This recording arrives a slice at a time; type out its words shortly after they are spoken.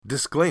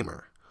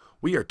Disclaimer.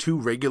 We are two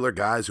regular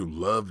guys who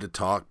love to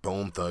talk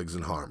Bone Thugs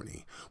and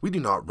Harmony. We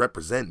do not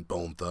represent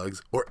Bone Thugs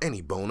or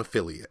any Bone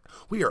affiliate.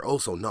 We are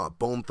also not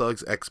Bone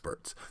Thugs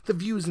experts. The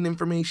views and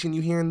information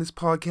you hear in this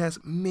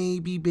podcast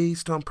may be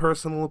based on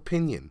personal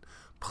opinion.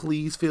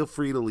 Please feel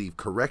free to leave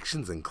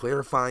corrections and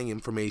clarifying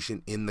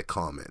information in the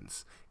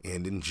comments.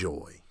 And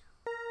enjoy.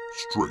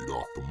 Straight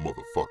off the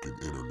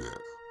motherfucking internet.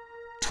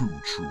 Two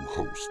true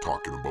hosts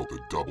talking about the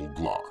double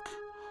Glock.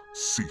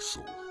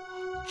 Cecil,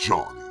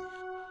 Johnny.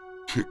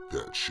 Kick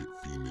that shit,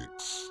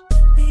 Phoenix.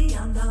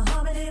 Beyond the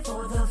harmony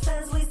for the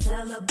fans, we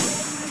celebrate.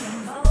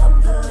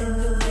 Uploading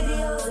new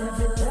videos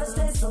every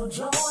Thursday, so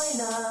join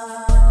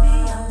us.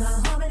 Beyond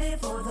the harmony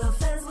for the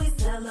fans, we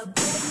celebrate.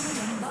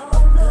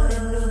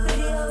 Uploading new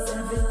videos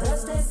every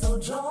Thursday, so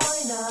join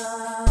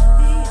us.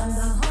 Beyond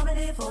the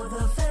harmony for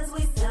the fans,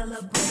 we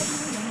celebrate.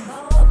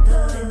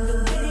 Uploading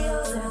new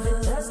videos every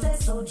Thursday,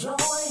 so join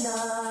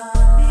us.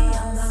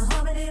 Beyond the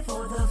harmony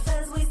for the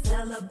fans, we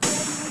celebrate.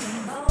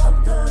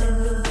 Uploading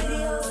new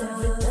videos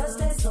every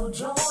Thursday, so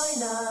join us.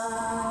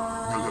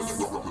 Now let's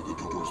rock with the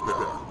doors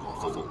back,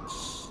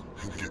 folks,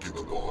 and get in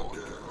the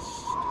podcast.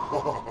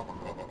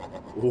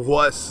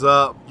 What's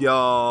up,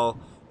 y'all?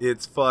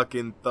 It's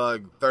fucking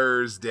Thug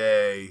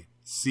Thursday.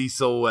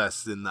 Cecil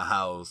West in the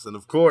house. And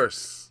of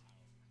course,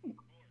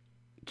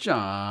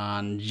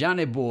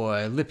 Johnny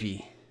boy,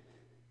 Lippy.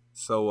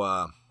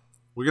 so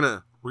we're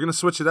gonna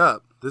switch it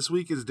up. This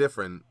week is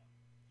different.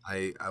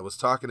 I was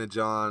talking to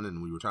John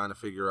and we were trying to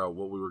figure out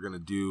what we were gonna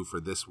do for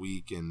this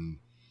week, and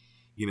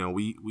you know,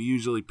 we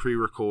usually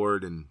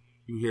pre-record and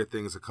you hear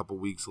things a couple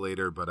weeks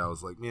later, but I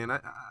was like, man, I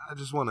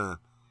just wanna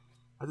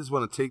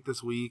take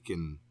this week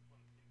and,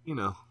 you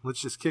know,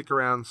 let's just kick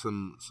around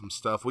some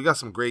stuff. We got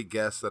some great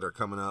guests that are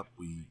coming up.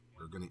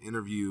 We're gonna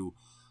interview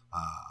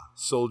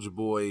Soulja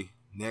Boy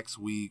next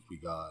week. We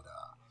got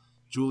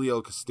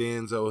Julio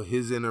Costanzo.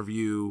 His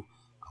interview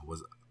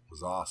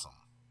was awesome.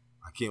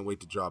 I can't wait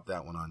to drop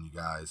that one on you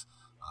guys.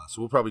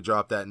 So we'll probably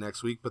drop that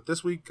next week. But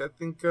this week, I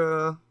think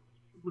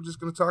we're just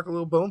going to talk a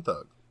little Bone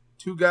Thug.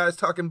 Two guys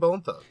talking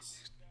Bone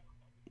Thugs.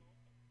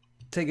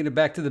 Taking it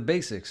back to the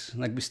basics,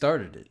 like we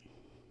started it.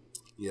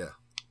 Yeah.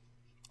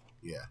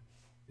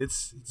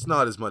 It's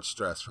not as much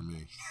stress for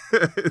me.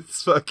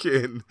 It's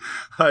fucking...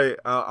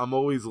 I'm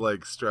always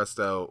like stressed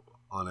out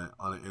on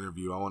an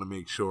interview. I want to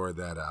make sure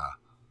that...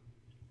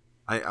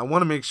 I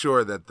want to make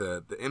sure that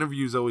the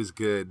interview is always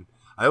good.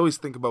 I always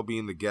think about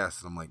being the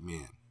guest, and I'm like,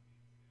 man,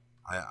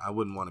 I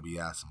wouldn't want to be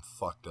asked some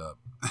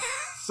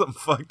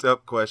fucked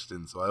up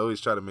questions. So I always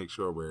try to make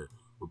sure we're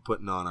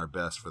putting on our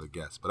best for the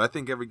guests. But I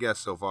think every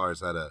guest so far has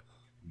had a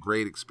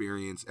great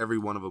experience. Every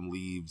one of them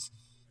leaves,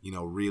 you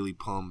know, really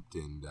pumped,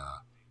 and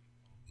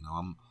you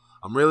know,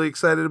 I'm really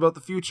excited about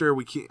the future.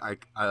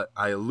 I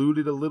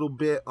alluded a little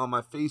bit on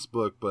my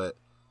Facebook, but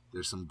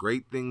there's some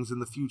great things in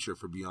the future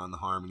for Beyond the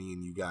Harmony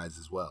and you guys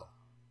as well.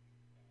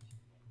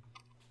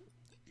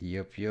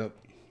 Yep.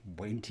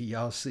 Wait until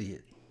y'all see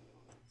it.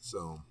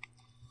 So,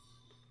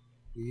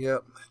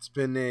 yep, it's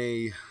been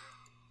a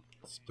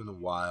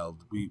while.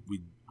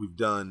 We've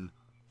done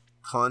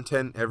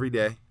content every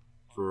day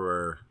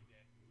for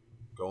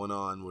going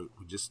on. We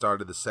just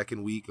started the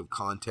second week of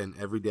content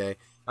every day.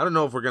 I don't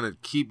know if we're gonna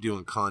keep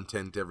doing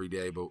content every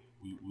day, but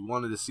we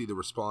wanted to see the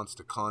response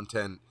to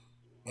content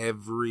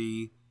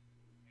every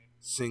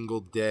single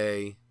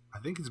day. I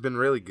think it's been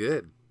really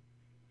good.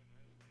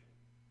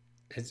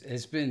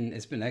 It's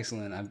been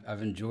excellent.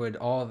 I've enjoyed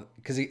all,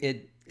 because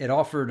it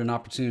offered an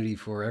opportunity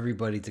for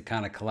everybody to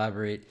kind of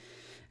collaborate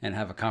and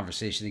have a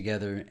conversation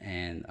together.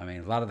 And I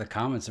mean, a lot of the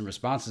comments and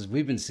responses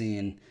we've been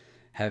seeing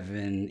have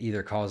been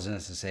either causing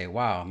us to say,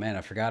 wow, man,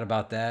 I forgot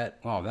about that.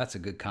 Wow, that's a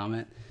good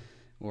comment.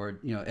 Or,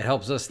 you know, it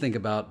helps us think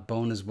about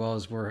Bone as well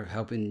as we're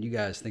helping you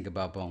guys think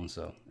about Bone.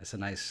 So it's a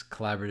nice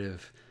collaborative,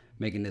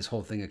 making this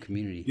whole thing a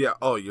community. Yeah.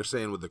 Oh, you're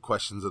saying with the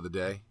questions of the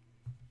day?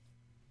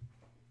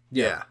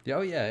 Yeah.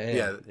 Oh,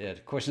 yeah.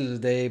 Questions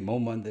of the day, Mo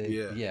Monday.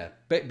 Yeah.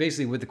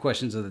 Basically, with the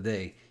questions of the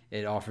day,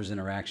 it offers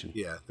interaction.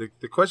 Yeah.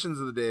 The questions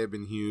of the day have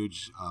been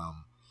huge.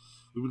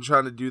 We've been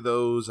trying to do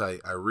those. I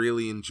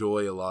really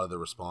enjoy a lot of the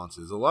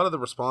responses. A lot of the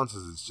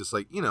responses, it's just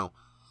like, you know,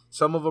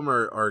 some of them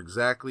are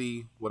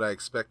exactly what I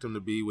expect them to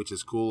be, which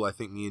is cool. I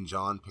think me and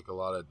John pick a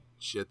lot of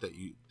shit that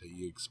you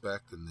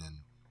expect. And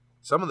then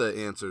some of the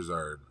answers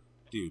are,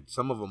 dude,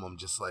 some of them I'm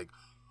just like,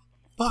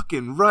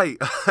 fucking right.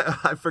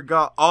 I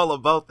forgot all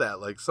about that.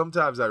 Like,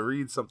 sometimes I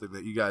read something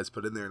that you guys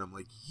put in there and I'm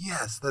like,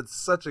 yes, that's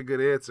such a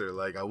good answer.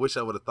 Like, I wish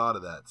I would have thought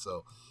of that.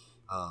 So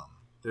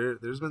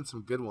there's been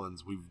some good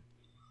ones.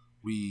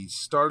 We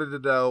started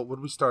it out. What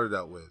did we start it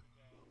out with?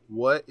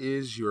 What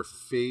is your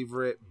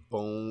favorite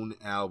Bone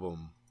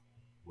album?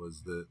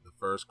 Was the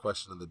first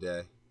question of the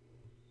day.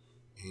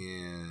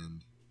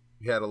 And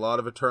we had a lot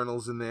of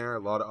Eternals in there, a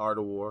lot of Art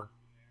of War.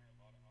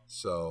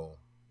 So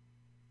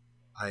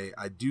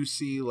I do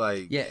see,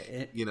 like,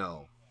 you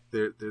know,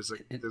 there's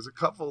a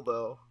couple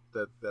though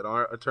that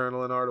aren't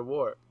Eternal and Art of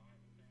War.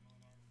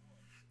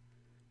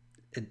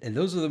 And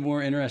those are the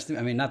more interesting.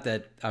 I mean, not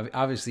that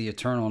obviously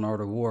Eternal and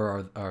Art of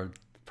War are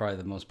probably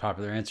the most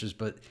popular answers,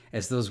 but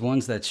it's those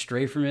ones that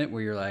stray from it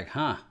where you're like,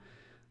 huh,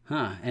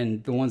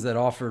 and the ones that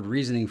offered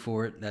reasoning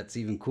for it, that's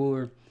even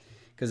cooler.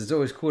 Because it's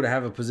always cool to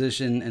have a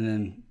position and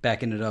then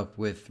backing it up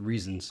with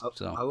reasons.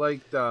 So I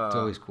liked. It's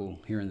always cool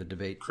hearing the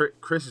debate.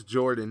 Chris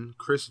Jordan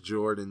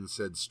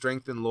said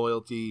strength and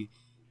loyalty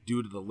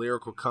due to the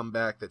lyrical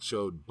comeback that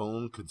showed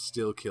Bone could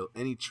still kill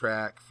any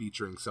track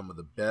featuring some of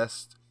the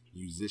best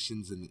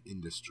musicians in the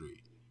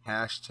industry.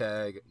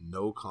 Hashtag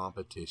no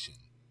competition.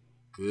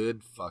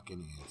 Good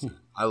fucking answer.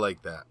 I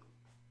like that.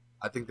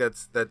 I think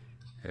that's that.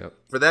 Yep.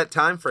 For that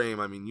time frame,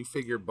 I mean, you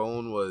figure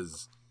Bone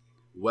was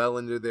well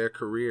into their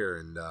career,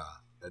 and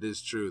that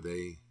is true.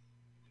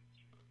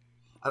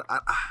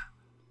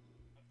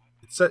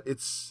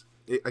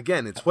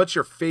 It's what's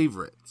your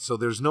favorite. So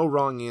there's no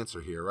wrong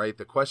answer here, right?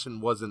 The question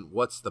wasn't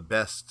what's the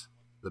best.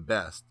 It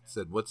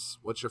said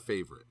what's your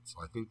favorite.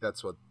 So I think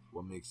that's what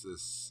makes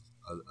this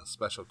a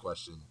special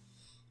question.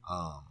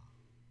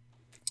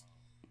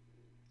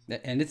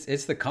 And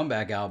it's the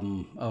comeback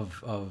album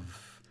of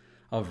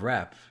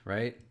rap,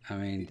 right? I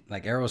mean,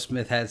 like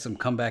Aerosmith had some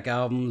comeback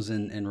albums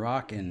in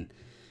rock, and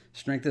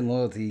Strength and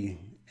Loyalty.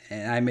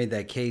 And I made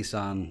that case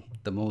on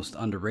the most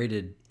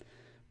underrated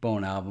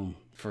Bone album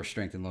for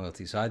Strength and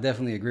Loyalty. So I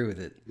definitely agree with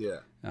it.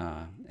 Yeah.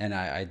 And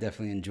I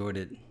definitely enjoyed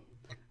it.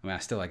 I mean, I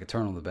still like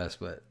Eternal the best,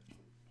 but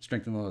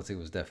Strength and Loyalty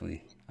was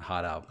definitely a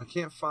hot album. I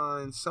can't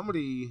find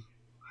somebody.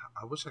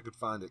 I wish I could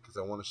find it because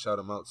I want to shout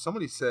them out.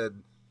 Somebody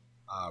said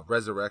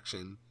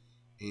Resurrection,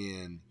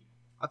 and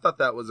I thought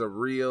that was a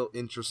real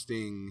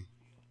interesting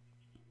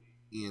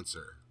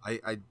answer.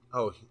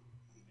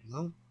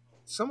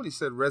 Somebody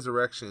said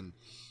Resurrection.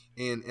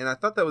 And I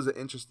thought that was an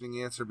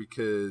interesting answer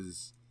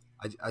because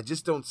I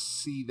just don't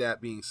see that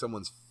being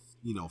someone's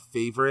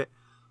favorite.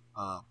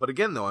 But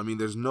again, though, I mean,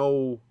 there's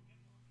no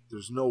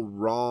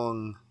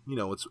wrong.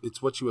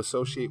 It's what you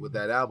associate with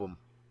that album.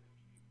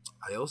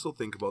 I also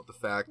think about the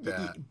fact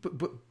that.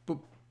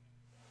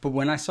 But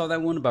when I saw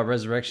that one about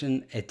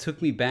Resurrection, it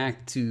took me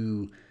back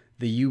to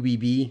the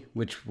UBB,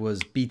 which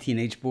was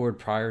BT&H Board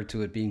prior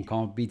to it being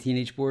called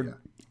BT&H Board, yeah.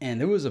 And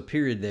there was a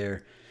period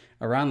there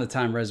around the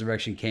time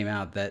Resurrection came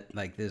out that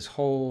like this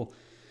whole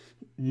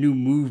new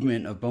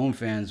movement of Bone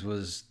fans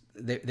was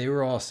they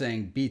were all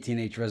saying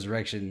BT&H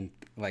Resurrection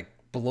like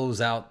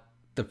blows out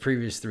the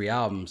previous three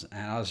albums,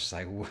 and I was just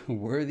like,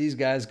 where are these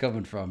guys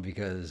coming from?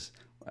 Because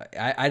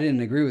I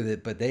didn't agree with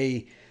it, but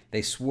they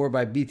swore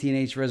by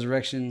BT&H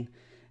Resurrection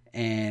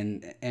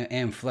and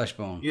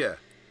Fleshbone. Yeah.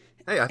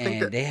 Hey, I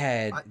think they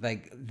had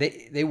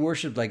they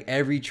worshipped like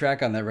every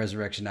track on that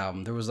Resurrection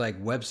album. There was like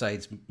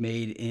websites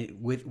made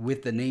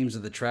with the names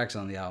of the tracks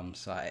on the album.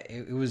 So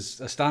it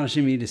was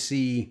astonishing me to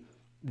see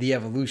the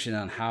evolution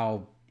on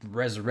how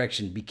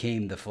Resurrection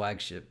became the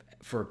flagship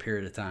for a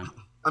period of time.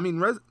 I mean,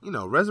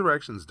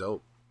 Resurrection's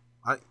dope.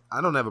 I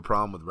don't have a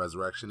problem with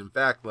Resurrection. In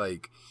fact,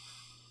 like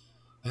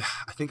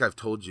I think I've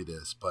told you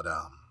this, but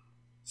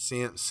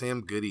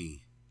Sam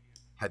Goody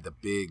had the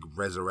big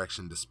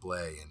Resurrection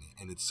display,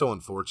 and it's so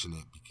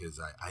unfortunate because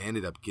I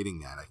ended up getting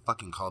that. I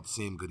fucking called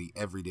Sam Goody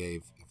every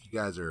day. If you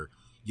guys are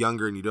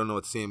younger and you don't know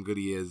what Sam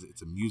Goody is,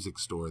 it's a music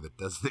store that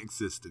doesn't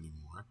exist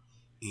anymore.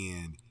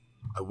 And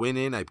I went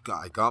in, I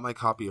got my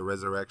copy of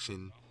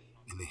Resurrection,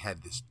 and they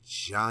had this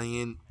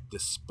giant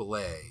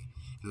display.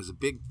 It was a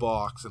big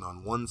box, and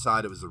on one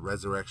side it was the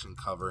Resurrection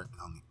cover, and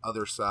on the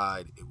other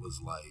side it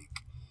was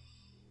like,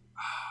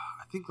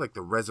 I think like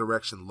the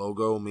Resurrection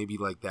logo, maybe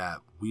like that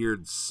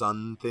weird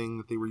sun thing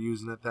that they were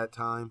using at that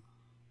time,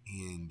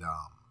 and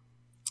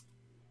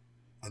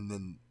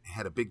then it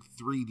had a big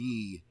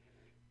 3D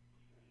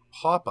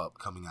pop-up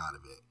coming out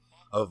of it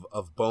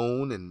of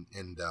Bone, and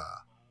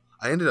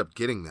I ended up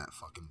getting that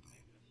fucking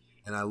thing,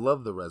 and I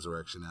love the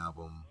Resurrection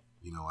album.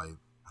 I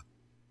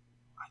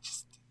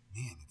just,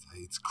 man,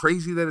 it's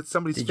crazy that it's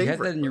somebody's favorite. Did you have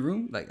that in your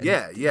room? Like,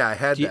 yeah, I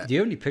had that. Do you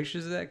have any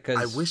pictures of that? 'Cause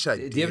I wish I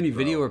did. Do you have any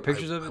video or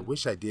pictures of it? I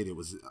wish I did. It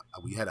was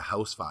we had a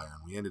house fire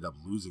and we ended up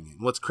losing it.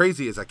 And what's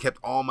crazy is I kept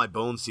all my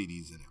Bone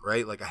CDs in it,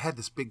 right? Like I had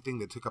this big thing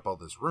that took up all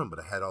this room, but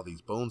I had all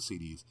these Bone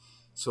CDs,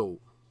 so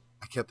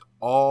I kept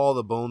all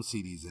the Bone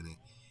CDs in it.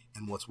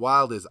 And what's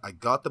wild is I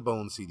got the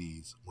Bone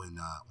CDs when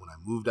I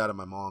moved out of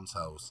my mom's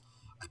house.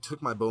 I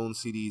took my Bone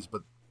CDs,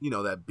 but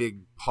that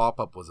big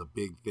pop-up was a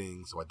big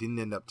thing, so I didn't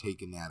end up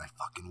taking that. I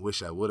fucking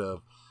wish I would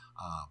have.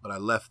 But I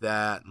left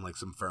that and like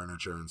some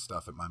furniture and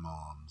stuff at my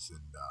mom's,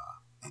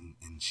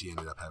 and she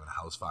ended up having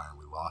a house fire and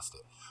we lost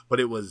it. But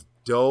it was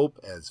dope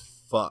as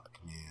fuck,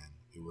 man.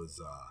 It was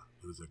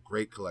a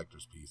great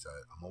collector's piece.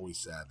 I'm always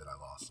sad that I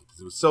lost it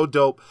because it was so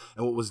dope.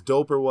 And what was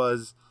doper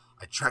was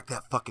I tracked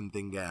that fucking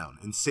thing down.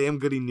 And Sam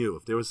Goody knew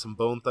if there was some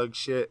Bone Thug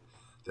shit,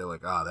 they're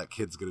like, that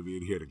kid's gonna be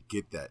in here to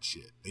get that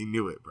shit. They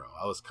knew it, bro.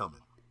 I was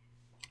coming.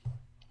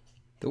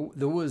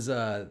 There was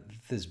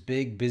this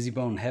big Busy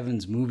Bone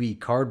Heavens movie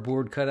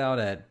cardboard cutout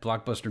at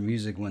Blockbuster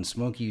Music when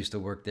Smokey used to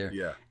work there.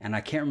 Yeah. And I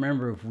can't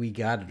remember if we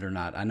got it or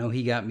not. I know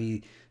he got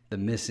me the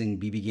missing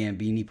BB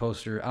Gambini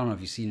poster. I don't know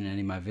if you've seen it in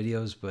any of my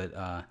videos, but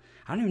I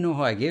don't even know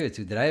who I gave it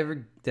to. Did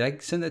I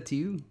send that to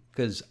you?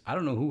 because I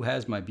don't know who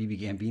has my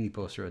BB Gambini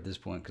poster at this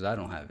point, because I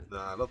don't have it. No,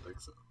 I don't think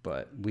so.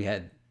 But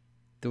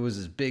there was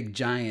this big,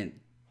 giant,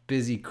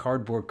 busy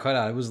cardboard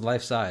cutout. It was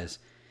life size.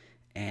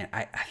 And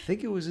I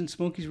think it was in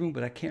Smokey's room,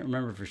 but I can't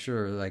remember for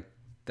sure. Like,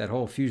 that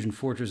whole Fusion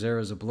Fortress era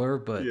is a blur,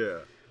 but Yeah.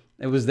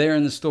 it was there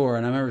in the store.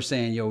 And I remember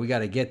saying, yo, we got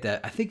to get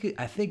that. I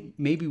think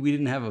maybe we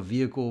didn't have a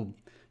vehicle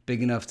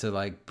big enough to,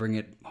 like, bring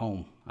it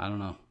home. I don't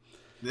know.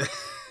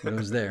 But it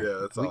was there. Yeah,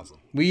 that's awesome.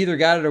 We either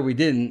got it or we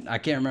didn't. I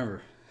can't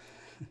remember.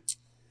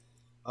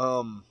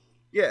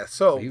 Yeah,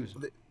 so He was-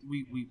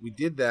 we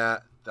did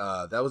that.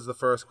 That was the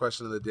first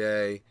question of the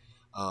day.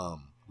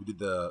 We did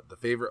the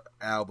favorite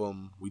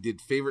album. We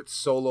did favorite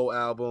solo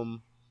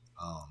album.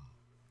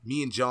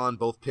 Me and John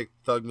both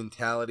picked Thug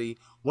Mentality.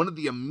 One of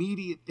the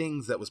immediate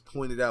things that was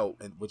pointed out,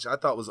 and which I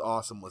thought was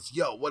awesome, was,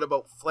 yo, what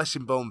about Flesh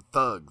and Bone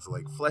Thugs?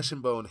 Like, Flesh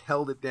and Bone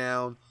held it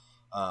down.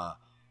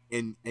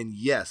 And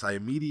yes, I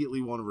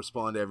immediately want to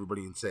respond to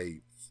everybody and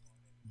say,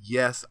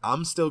 yes,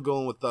 I'm still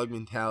going with Thug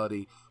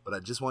Mentality, but I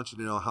just want you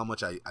to know how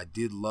much I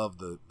did love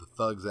the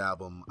Thugs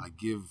album. I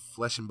give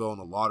Flesh and Bone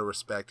a lot of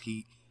respect.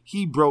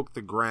 He broke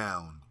the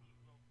ground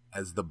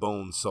as the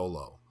Bone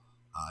solo.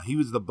 He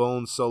was the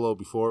Bone solo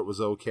before it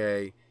was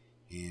okay,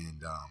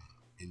 and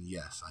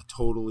yes, I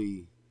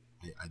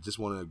just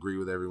want to agree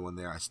with everyone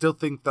there. I still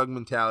think Thug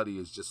Mentality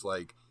is just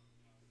like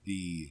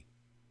the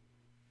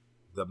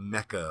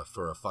mecca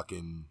for a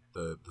fucking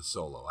the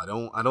solo. I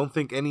don't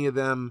think any of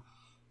them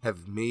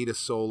have made a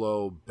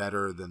solo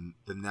better than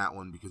that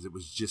one, because it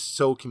was just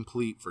so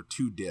complete for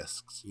 2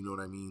 discs. You know what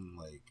I mean?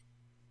 Like,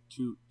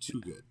 too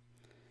good.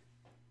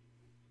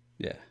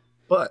 Yeah.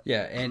 But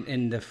Yeah,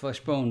 and the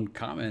Fleshbone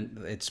comment,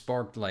 it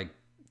sparked like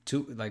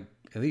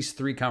at least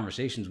 3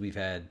 conversations we've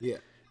had. yeah,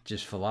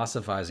 Just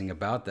philosophizing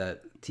about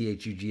that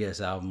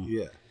THUGS album.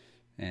 yeah,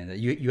 And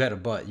you had a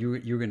butt. You were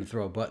going to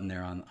throw a button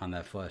there on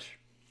that Flesh.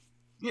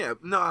 yeah.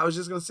 No, I was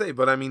just gonna say,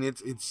 but I mean, it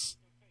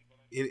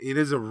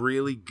is a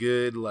really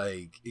good,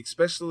 like,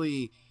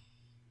 especially.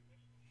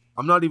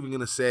 I'm not even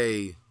gonna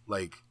say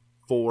like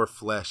for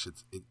Flesh.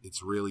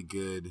 It's really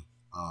good.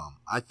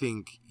 I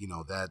think, you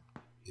know, that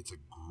it's a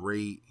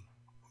great.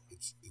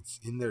 It's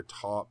in their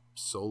top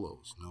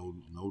solos,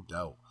 no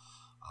doubt.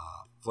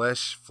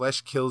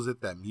 Flesh kills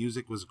it. That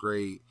music was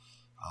great.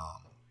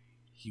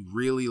 He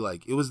really,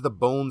 like, it was the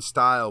Bone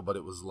style, but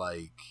it was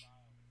like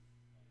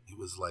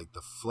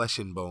the Flesh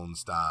and Bone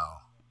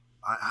style.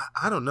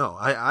 I don't know.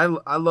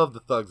 I love the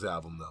Thugs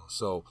album though.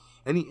 So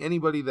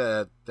anybody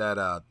that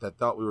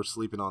thought we were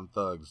sleeping on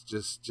Thugs,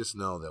 just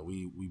know that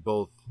we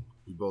both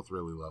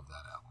really love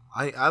that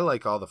album. I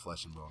like all the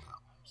Flesh and Bone albums.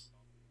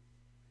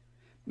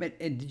 Man,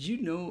 and did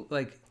you know,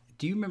 like,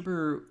 do you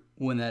remember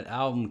when that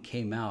album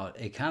came out?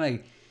 It kind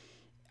of,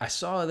 I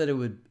saw that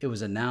it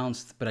was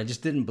announced, but I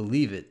just didn't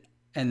believe it.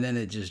 And then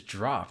it just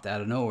dropped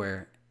out of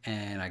nowhere.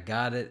 And I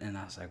got it, and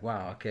I was like,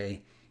 wow,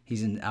 okay,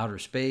 he's in outer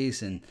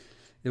space. And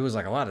there was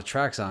like a lot of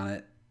tracks on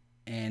it.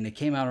 And it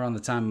came out around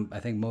the time, I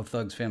think, Mo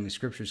Thugs Family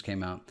Scriptures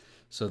came out.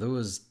 So there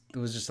was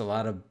just a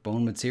lot of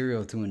Bone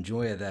material to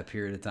enjoy at that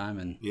period of time.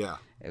 And Yeah.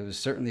 it was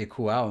certainly a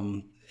cool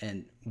album.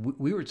 And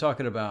we were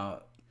talking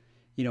about,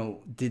 you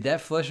know, did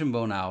that Flesh and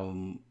Bone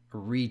album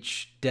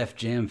reach Def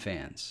Jam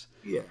fans?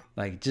 Yeah.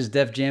 Like, just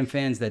Def Jam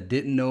fans that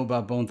didn't know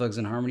about Bone Thugs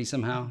and Harmony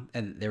somehow,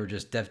 and they were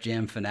just Def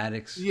Jam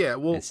fanatics. Yeah,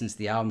 well, and since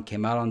the album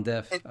came out on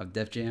Def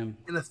Jam,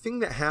 and the thing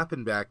that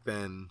happened back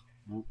then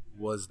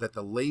was that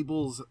the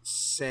labels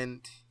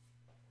sent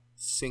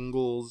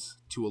singles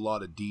to a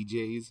lot of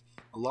DJs.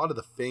 A lot of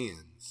the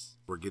fans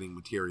were getting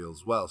material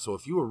as well. So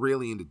if you were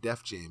really into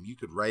Def Jam, you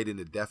could write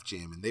into Def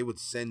Jam and they would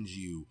send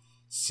you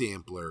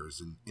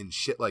samplers and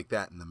shit like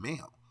that in the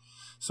mail.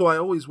 So I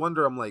always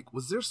wonder, I'm like,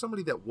 was there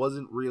somebody that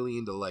wasn't really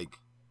into, like,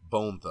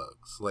 Bone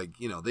Thugs? Like,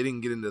 you know, they didn't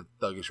get into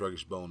Thuggish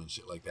Ruggish Bone and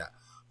shit like that.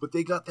 But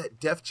they got that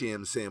Def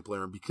Jam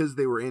sampler, and because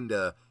they were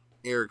into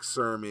Eric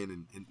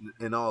Sermon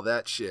and all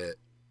that shit,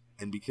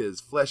 and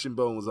because Flesh and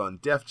Bone was on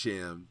Def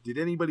Jam, did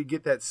anybody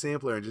get that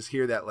sampler and just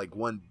hear that, like,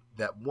 one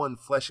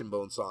Flesh and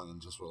Bone song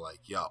and just were like,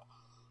 yo,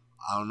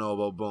 I don't know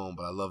about Bone,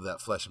 but I love that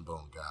Flesh and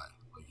Bone guy.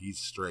 Like, he's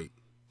straight.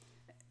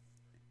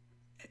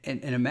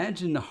 and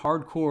imagine the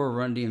hardcore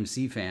Run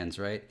DMC fans,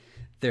 right?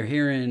 They're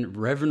hearing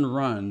Reverend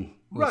Run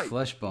with Right.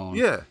 Fleshbone,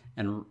 Yeah.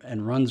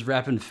 and Run's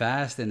rapping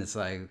fast, and it's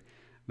like,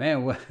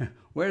 man,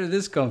 where did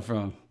this come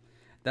from?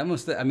 That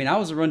must. I mean, I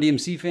was a Run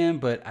DMC fan,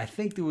 but I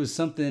think there was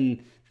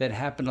something that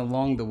happened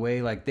along the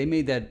way. Like, they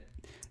made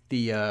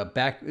the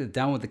back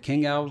Down with the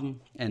King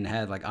album and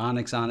had like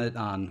Onyx on it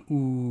on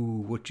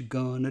Ooh, What You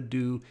Gonna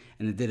Do,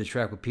 and they did a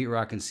track with Pete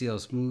Rock and CL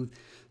Smooth.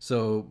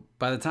 So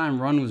by the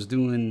time Run was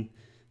doing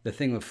the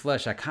thing with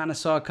Flesh, I kind of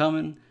saw it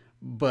coming,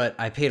 but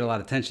I paid a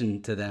lot of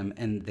attention to them.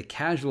 And the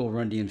casual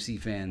Run DMC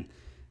fan,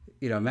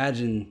 you know,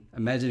 imagine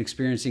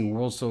experiencing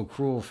World So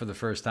Cruel for the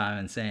first time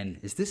and saying,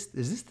 is this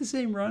the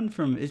same Run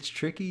from It's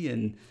Tricky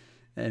and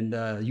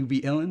You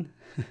Be Illin'?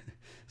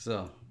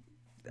 So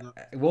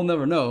we'll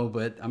never know,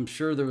 but I'm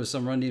sure there was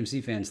some Run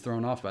DMC fans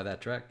thrown off by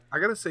that track. I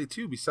gotta say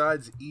too,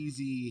 besides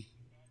Easy,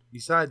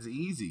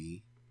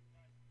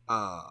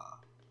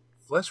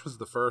 Flesh was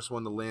the first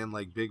one to land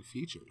like big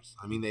features.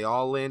 I mean, they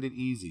all landed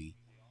easy,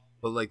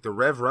 but like the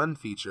Rev Run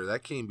feature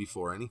that came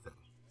before anything.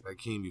 That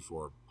came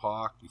before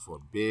Pac, before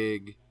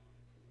Big.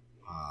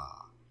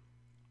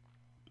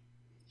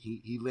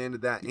 He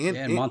landed that, and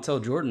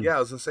Montel Jordan. Yeah, I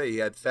was gonna say he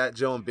had Fat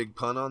Joe and Big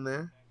Pun on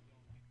there.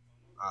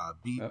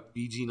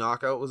 BG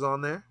Knockout was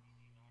on there.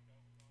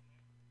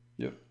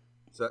 Yep.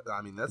 So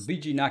I mean, that's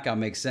BG Knockout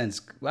makes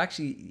sense. Well,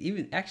 actually,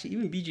 even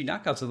BG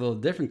Knockout's a little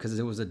different because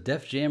it was a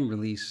Def Jam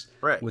release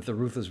with the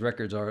Ruthless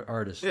Records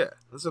artist. Yeah,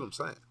 that's what I'm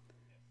saying.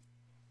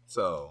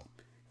 So,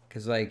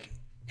 because like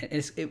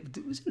this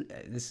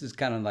is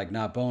kind of like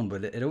not bone,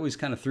 but it always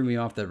kind of threw me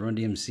off that Run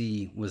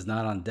DMC was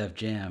not on Def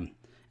Jam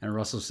and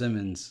Russell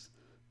Simmons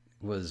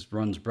was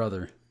Run's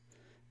brother.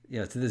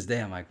 Yeah, to this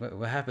day I'm like,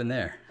 what happened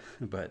there?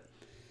 But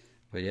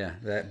yeah,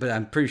 but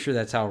I'm pretty sure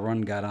that's how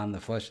Run got on the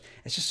Flesh.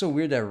 It's just so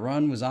weird that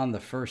Run was on the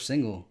first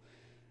single.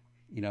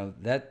 You know,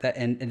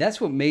 and that's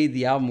what made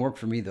the album work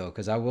for me though,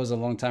 because I was a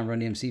longtime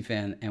Run DMC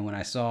fan, and when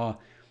I saw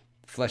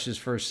Flesh's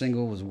first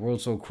single was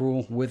World So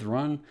Cruel with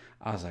Run,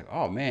 I was like,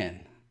 oh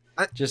man.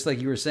 Just like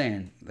you were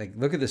saying, like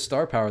look at the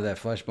star power that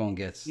Fleshbone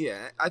gets.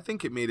 Yeah, I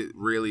think it made it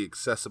really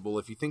accessible.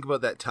 If you think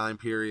about that time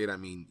period, I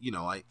mean, you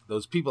know,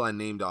 those people I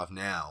named off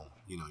now,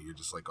 you know, you're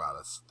just like, wow,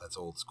 that's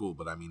old school.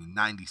 But I mean, in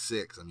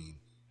 '96, I mean,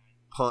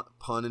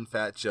 Pun and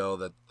Fat Joe,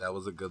 that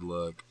was a good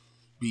look.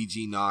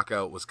 BG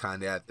Knockout was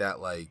kind of at that,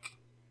 like,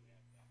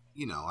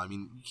 you know, I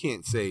mean, you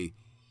can't say.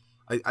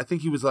 I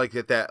think he was like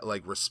at that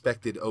like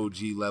respected OG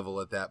level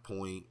at that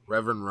point.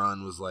 Reverend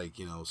Run was like,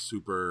 you know,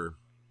 super,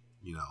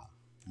 you know,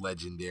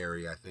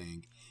 legendary, I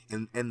think.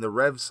 And the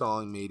Rev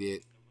song made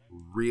it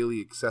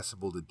really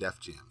accessible to Def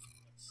Jam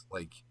fans.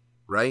 Like,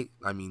 right?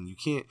 I mean, you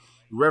can't.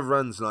 Rev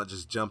Run's not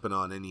just jumping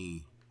on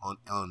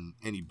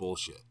any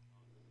bullshit.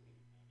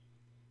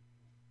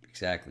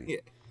 Exactly.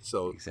 Yeah.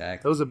 So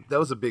exactly. That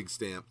was a big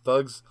stamp.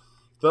 Thugs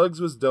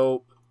was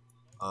dope.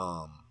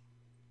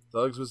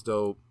 Thugs was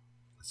dope.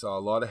 I saw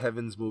a lot of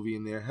Heaven's Movie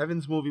in there.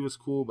 Heaven's Movie was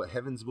cool, but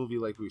Heaven's Movie,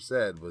 like we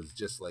said, was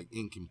just like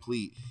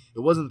incomplete.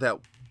 It wasn't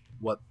that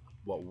what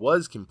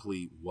was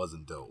complete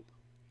wasn't dope.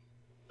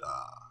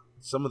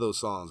 Some of those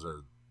songs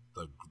are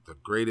the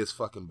greatest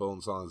fucking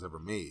Bone songs ever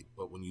made.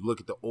 But when you look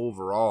at the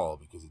overall,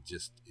 because it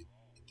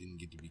didn't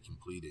get to be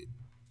completed,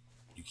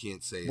 you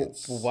can't say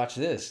it's. Well, watch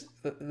this.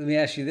 Let me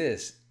ask you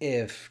this: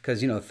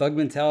 because you know, Thug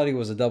Mentality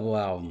was a double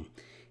album.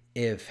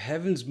 If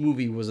Heaven's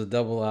Movie was a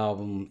double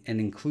album and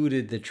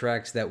included the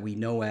tracks that we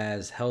know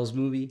as Hell's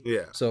Movie,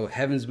 yeah. So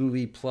Heaven's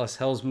Movie plus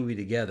Hell's Movie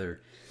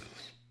together,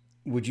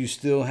 would you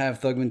still have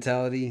Thug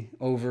Mentality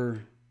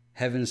over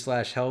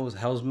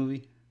Heaven/Hell's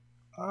Movie?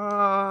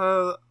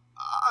 I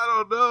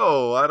don't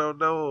know. I don't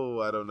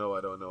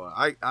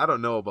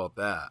know about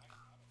that.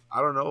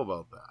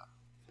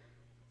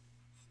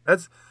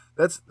 That's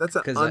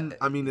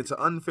I mean, it's an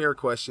unfair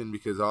question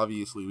because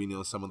obviously we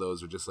know some of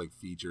those are just like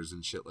features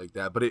and shit like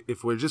that. But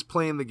if we're just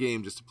playing the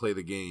game just to play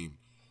the game,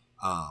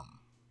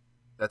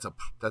 that's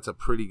a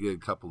pretty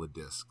good couple of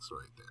discs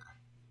right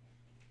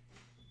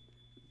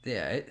there.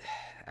 Yeah,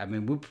 I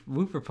mean,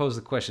 we propose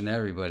the question to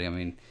everybody. I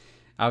mean,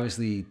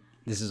 obviously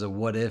this is a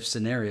what if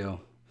scenario,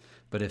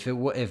 but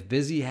if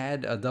Busy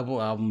had a double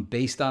album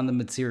based on the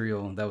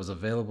material that was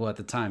available at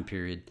the time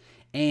period,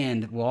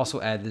 and we'll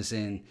also add this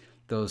in.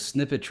 Those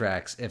snippet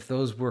tracks, if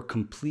those were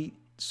complete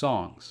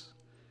songs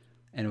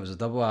and it was a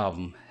double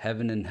album,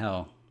 Heaven and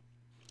Hell,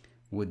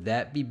 would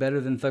that be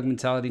better than Thug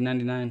Mentality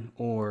 99?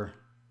 Or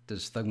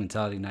does Thug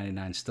Mentality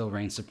 99 still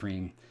reign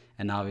supreme?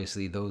 And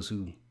obviously those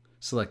who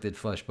selected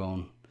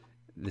Fleshbone,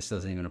 this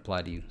doesn't even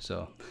apply to you.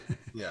 So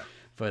yeah.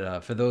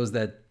 But for those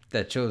that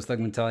chose Thug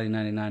Mentality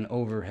 99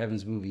 over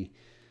Heaven's Movie,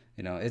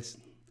 you know,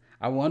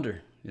 I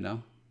wonder, you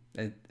know.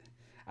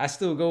 I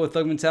still go with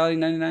Thug Mentality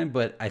 99,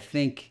 but I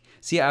think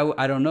see,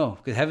 I don't know,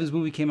 because Heaven's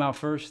Movie came out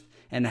first,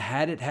 and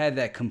had it had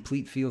that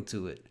complete feel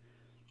to it,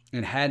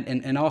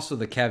 and also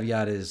the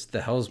caveat is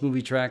the Hell's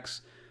Movie tracks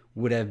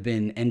would have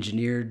been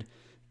engineered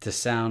to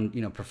sound,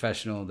 you know,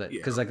 professional. That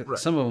because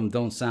some of them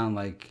don't sound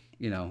like,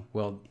 you know,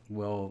 well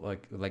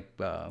like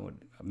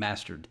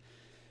mastered.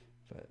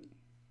 But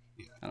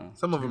yeah, I don't know.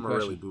 Some of them are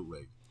really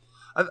bootleg.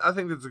 I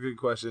think that's a good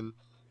question.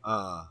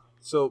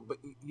 But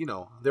you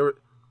know, there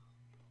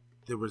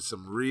was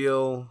some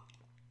real.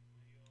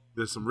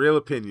 There's some real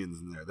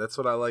opinions in there. That's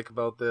what I like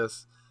about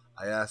this.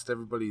 I asked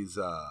everybody's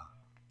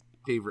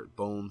favorite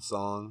Bone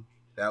song.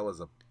 That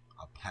was a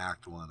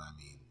packed one. I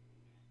mean,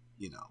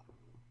 you know,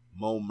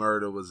 Mo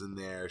Murda was in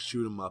there.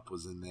 Shoot 'Em Up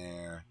was in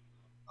there.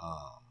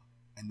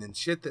 And then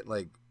shit that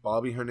like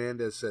Bobby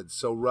Hernandez said,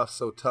 So Rough,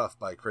 So Tough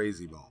by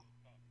Crazy Bone.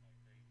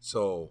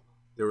 So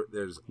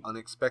there's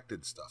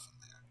unexpected stuff in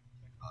there.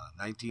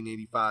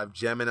 1985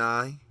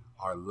 Gemini,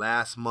 our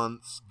last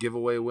month's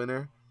giveaway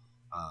winner.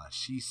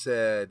 She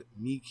said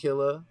Me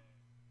Killer,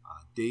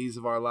 Days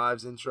of Our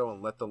Lives intro,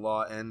 and Let the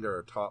Law End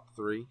are top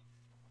 3.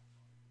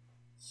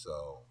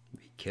 So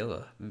Me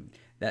Killer,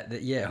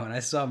 that yeah. When I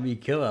saw Me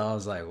Killer, I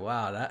was like,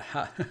 wow,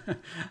 how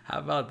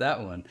about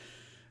that one?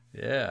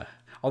 Yeah.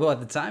 Although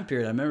at the time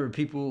period, I remember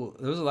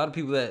there was a lot of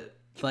people that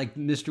liked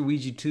Mr.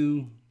 Ouija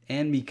 2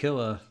 and Me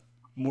Killa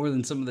more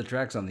than some of the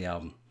tracks on the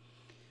album.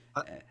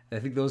 I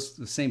think those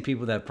the same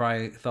people that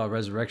probably thought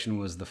Resurrection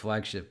was the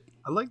flagship.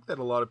 I like that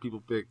a lot of people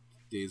pick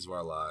Days of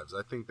Our Lives.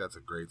 I think that's a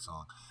great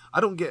song.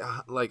 I don't get,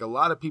 like, a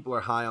lot of people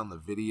are high on the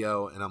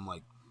video, and I'm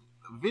like,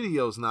 the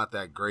video's not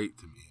that great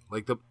to me.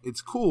 Like,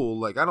 it's cool.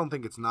 Like, I don't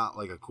think it's not,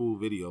 like, a cool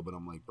video, but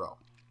I'm like, bro,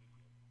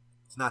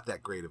 it's not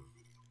that great of a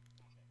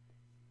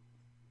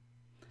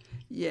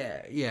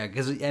video. Yeah,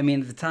 because I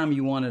mean, at the time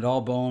you wanted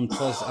all Bone.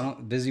 Plus,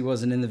 Busy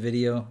wasn't in the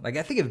video. Like,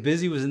 I think if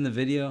Busy was in the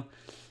video,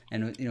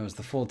 and it was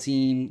the full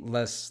team,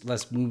 less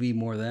movie,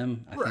 more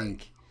them. I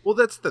think. Well,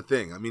 that's the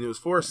thing. I mean, it was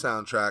for a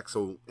soundtrack,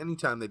 so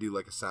anytime they do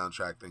like a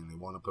soundtrack thing, they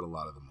want to put a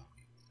lot of the movie.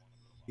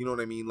 You know what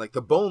I mean? Like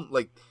the Bone,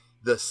 like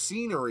the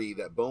scenery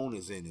that Bone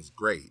is in is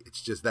great. It's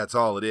just that's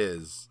all it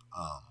is.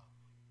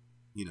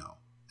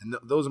 And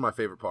those are my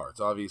favorite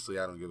parts. Obviously,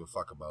 I don't give a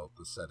fuck about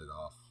the set it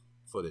off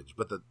footage,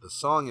 but the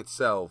song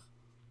itself,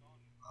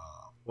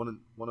 one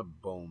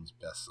of Bone's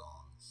best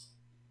songs,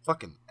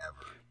 fucking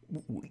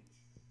ever.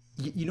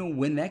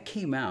 When that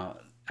came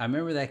out, I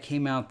remember that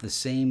came out the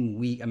same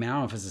week. I mean, I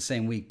don't know if it's the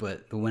same week,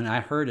 but when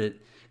I heard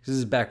it, because this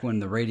is back when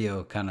the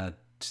radio kind of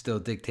still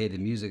dictated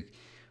music,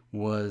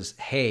 was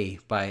Hey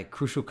by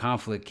Crucial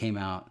Conflict came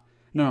out.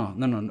 No,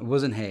 it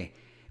wasn't Hey.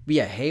 But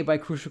yeah, Hey by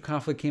Crucial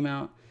Conflict came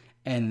out,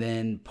 and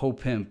then Po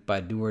Pimp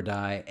by Do or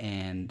Die,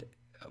 and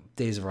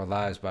Days of Our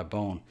Lives by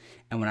Bone.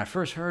 And when I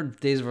first heard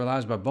Days of Our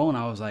Lives by Bone,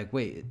 I was like,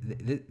 wait,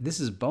 this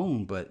is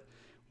Bone, but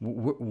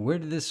where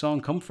did this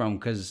song come from?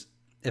 Because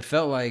it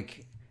felt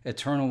like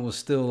Eternal was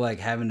still like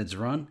having its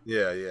run.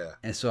 Yeah.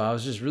 And so I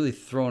was just really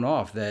thrown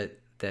off that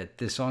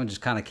this song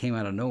just kind of came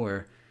out of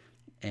nowhere.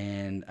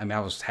 And I mean, I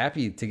was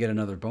happy to get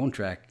another Bone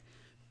track,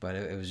 but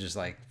it was just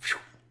like, whew,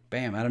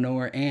 bam, out of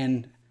nowhere.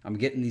 And I'm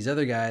getting these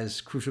other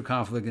guys, Crucial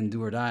Conflict and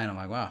Do or Die. And I'm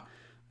like, wow,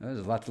 there's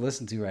a lot to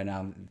listen to right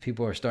now.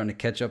 People are starting to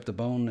catch up to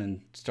Bone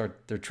and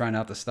they're trying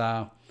out the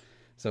style.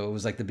 So it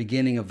was like the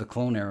beginning of the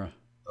clone era.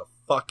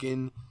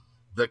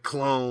 The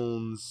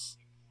clones.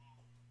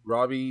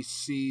 Robbie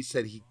C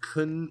said he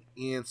couldn't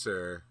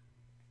answer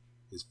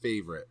his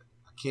favorite.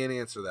 I can't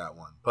answer that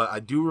one. But I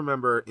do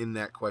remember in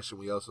that question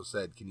we also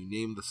said, can you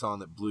name the song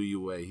that blew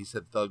you away? He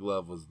said Thug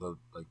Love was the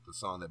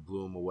song that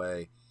blew him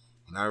away.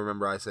 And I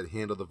remember I said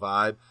Handle the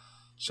Vibe.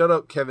 Shut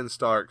up, Kevin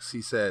Starks.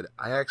 He said,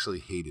 I actually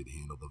hated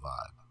Handle the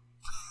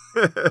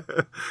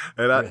Vibe.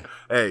 And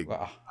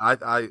wow.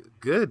 I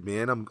good,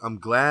 man. I'm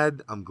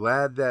glad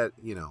that,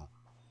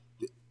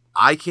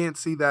 I can't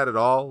see that at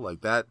all.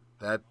 Like that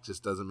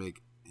just doesn't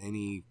make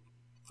any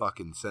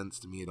fucking sense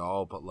to me at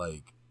all, but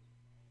like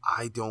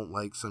I don't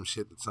like some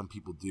shit that some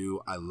people do.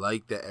 I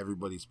like that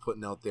everybody's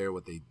putting out there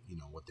what they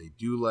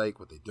do like,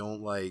 what they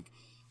don't like.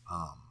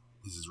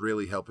 This is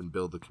really helping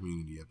build the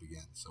community up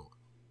again. So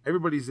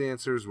everybody's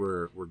answers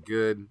were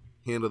good.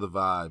 Handle the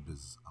Vibe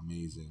is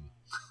amazing.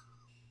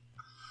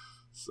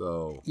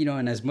 So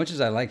and as much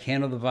as I like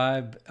Handle the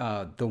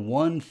Vibe, the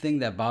one thing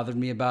that bothered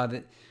me about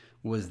it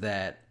was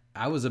that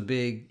I was a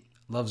big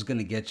Love's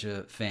Gonna Get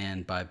You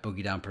fan by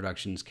Boogie Down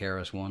Productions,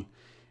 KRS-One.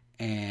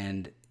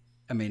 And,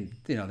 I mean,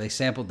 they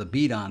sampled the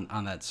beat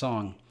on that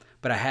song.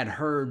 But I had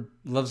heard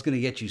Love's Gonna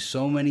Get You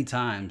so many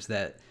times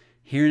that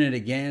hearing it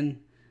again,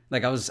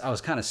 like I was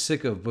kind of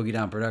sick of Boogie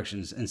Down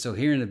Productions. And so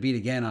hearing the beat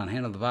again on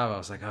Handle the Vibe, I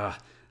was like, let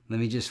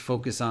me just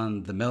focus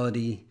on the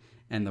melody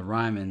and the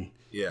rhyming.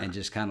 Yeah. And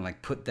just kind of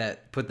like put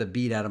the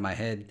beat out of my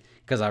head.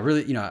 Because I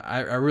really,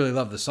 I really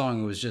love the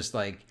song. It was just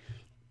like,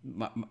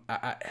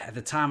 at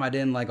the time I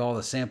didn't like all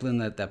the sampling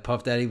that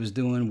Puff Daddy was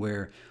doing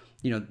where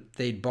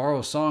they'd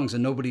borrow songs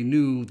and nobody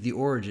knew the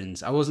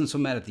origins. I wasn't so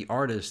mad at the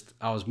artist.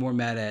 I was more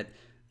mad at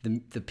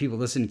the people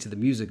listening to the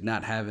music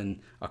not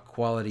having a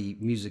quality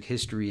music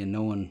history and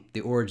knowing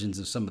the origins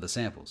of some of the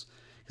samples.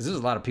 Because there's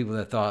a lot of people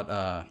that thought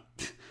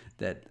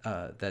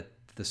that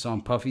the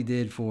song Puffy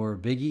did for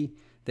Biggie,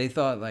 they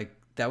thought like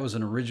that was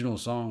an original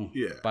song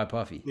by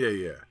Puffy.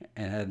 Yeah.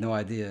 And had no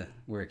idea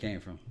where it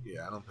came from.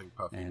 Yeah, I don't think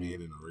Puffy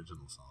made an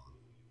original song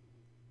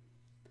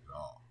at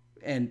all.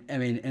 And I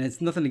mean, and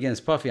it's nothing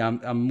against Puffy. I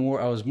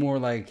was more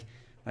like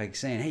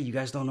saying, hey, you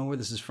guys don't know where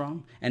this is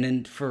from? And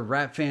then for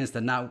rap fans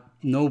to not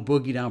know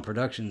Boogie Down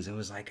Productions, it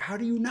was like, how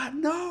do you not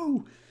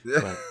know?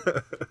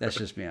 But that's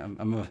just me.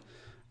 I'm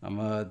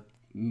a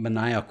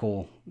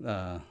maniacal,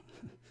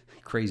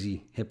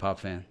 crazy hip hop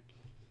fan.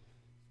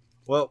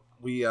 Well,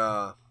 we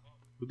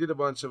did a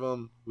bunch of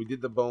them. We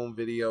did the Bone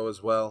video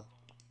as well.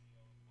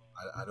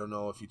 I don't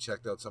know if you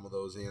checked out some of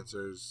those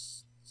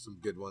answers. Some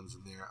good ones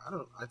in there.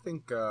 I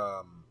think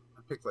I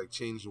picked like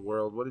Change the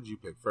World. What did you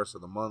pick? First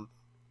of the Month.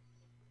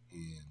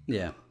 And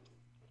yeah.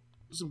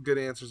 There's some good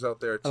answers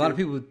out there too. A lot of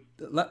people.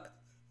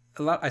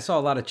 I saw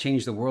a lot of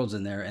Change the Worlds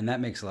in there, and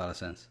that makes a lot of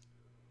sense.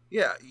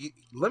 Yeah.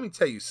 Let me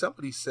tell you.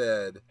 Somebody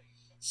said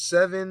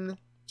 7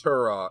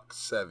 Turok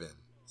 7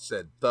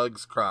 said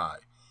Thugs Cry.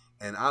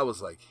 And I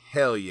was like,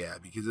 hell yeah,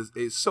 because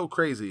it's so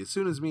crazy. As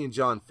soon as me and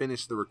John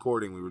finished the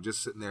recording, we were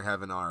just sitting there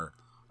having our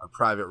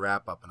private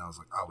wrap-up, and I was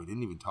like, oh, we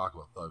didn't even talk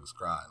about Thugs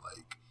Cry.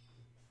 Like,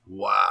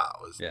 wow,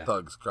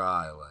 Thugs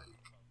Cry.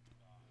 Like,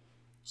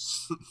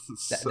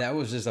 That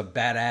was just a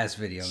badass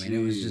video. I mean,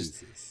 it was just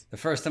Jesus. the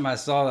first time I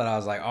saw that, I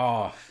was like,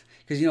 oh,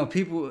 because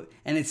people,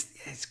 and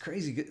it's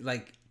crazy.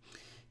 Like,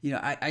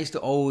 I used to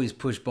always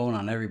push Bone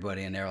on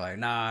everybody, and they were like,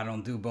 nah, I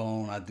don't do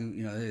Bone. I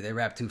do, they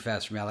rap too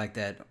fast for me. I like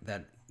the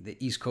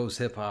East Coast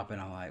hip hop,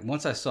 and I'm like,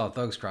 once I saw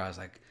Thugs Cry, I was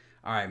like,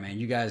 all right, man,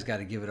 you guys got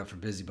to give it up for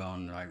Busy Bone.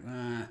 And they're like,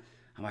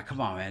 I'm like,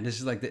 come on, man, this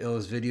is like the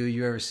illest video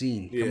you ever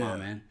seen. Come on,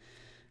 man.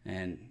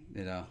 And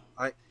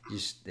I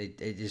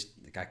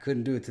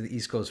couldn't do it to the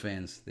East Coast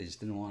fans. They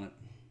just didn't want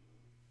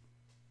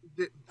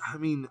it. I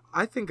mean,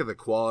 I think of the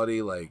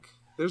quality. Like,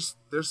 there's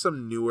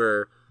some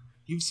newer.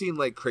 You've seen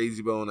like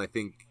Crazy Bone. I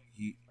think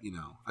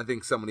I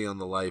think somebody on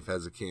the Life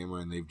has a camera,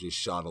 and they've just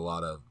shot a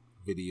lot of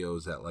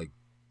videos at like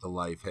the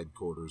Life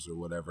headquarters or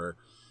whatever.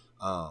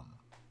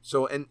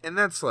 So and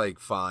that's like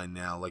fine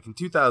now. Like in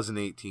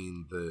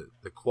 2018,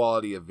 the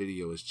quality of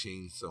video has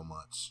changed so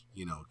much,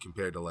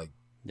 compared to like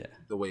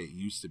the way it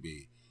used to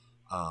be.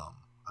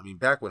 I mean,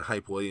 back when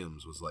Hype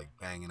Williams was like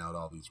banging out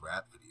all these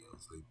rap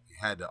videos, they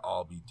had to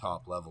all be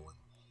top level. And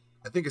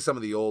I think of some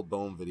of the old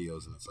Bone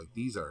videos, and it's like,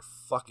 these are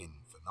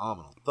fucking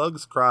phenomenal.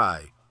 Thugs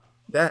Cry,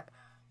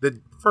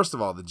 first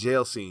of all, the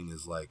jail scene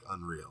is like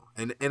unreal.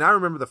 And I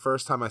remember the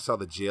first time I saw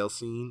the jail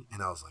scene,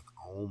 and I was like,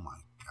 oh my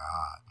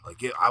god,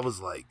 like I was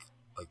like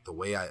the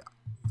way I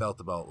felt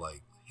about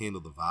like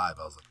Handle the Vibe,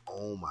 I was like,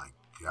 oh my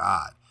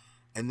god.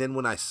 And then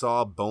when I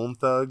saw Bone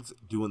Thugs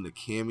doing the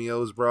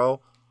cameos,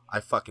 bro, I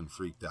fucking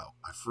freaked out.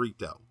 I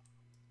freaked out.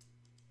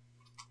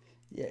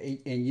 Yeah,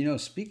 and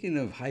speaking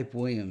of Hype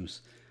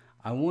Williams,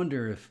 I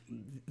wonder if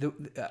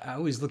I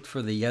always looked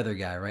for the other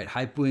guy, right?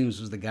 Hype Williams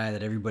was the guy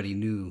that everybody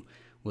knew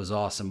was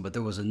awesome, but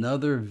there was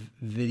another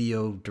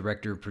video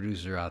director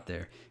producer out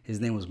there. His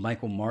name was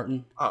Michael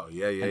Martin. Oh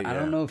yeah. I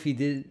don't know if he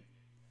did.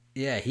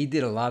 Yeah, he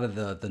did a lot of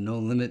the No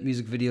Limit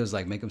music videos,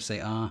 like Make 'Em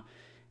Say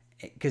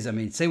because I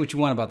mean, say what you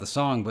want about the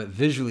song, but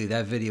visually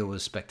that video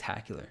was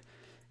spectacular.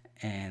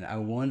 And I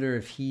wonder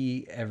if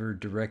he ever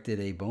directed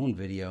a Bone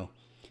video,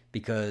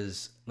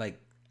 because like,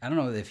 I don't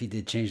know if he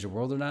did Change the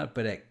World or not,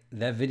 but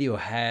that video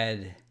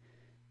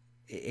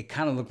it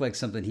kind of looked like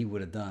something he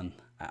would have done.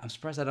 I'm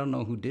surprised I don't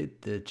know who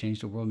did the Change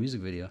the World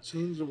music video.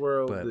 Change the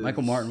World, but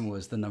Michael Martin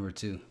was the number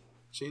 2.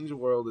 Change the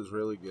World is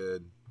really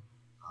good.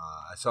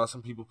 I saw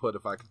some people put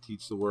If I Could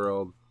Teach the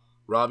World.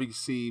 Robbie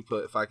C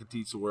put If I Could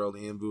Teach the World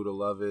and Buddha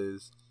Love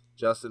Is.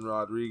 Justin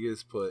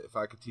Rodriguez put If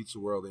I Could Teach the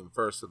World in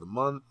First of the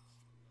Month.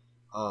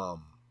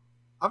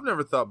 I've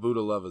never thought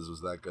Buddha Love Is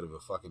was that good of a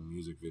fucking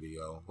music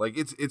video. Like,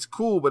 it's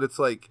cool, but it's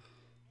like,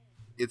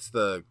 it's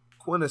the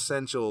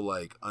quintessential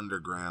like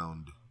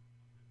underground,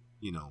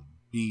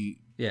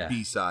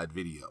 B-side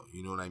video.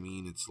 You know what I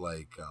mean? It's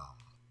like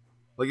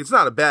it's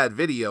not a bad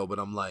video, but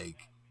I'm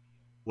like,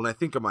 when I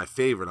think of my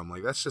favorite, I'm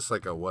like, that's just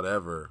like a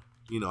whatever.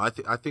 I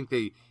think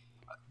they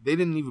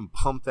didn't even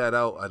pump that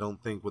out, I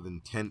don't think, with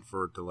intent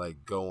for it to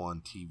like go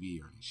on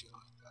TV or any shit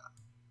like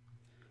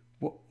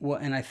that. Well,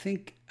 and I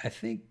think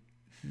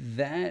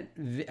that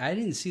I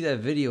didn't see that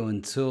video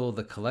until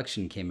the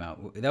collection came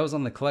out. That was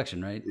on the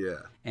collection, right? Yeah.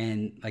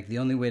 And like the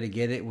only way to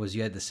get it was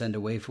you had to send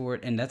away for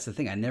it. And that's the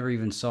thing. I never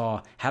even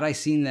saw. Had I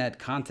seen that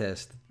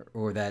contest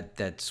or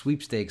that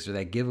sweepstakes or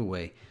that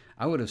giveaway,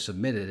 I would have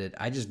submitted it.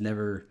 I just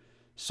never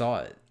saw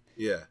it.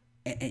 Yeah.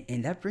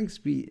 And that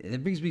brings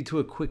me to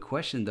a quick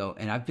question though.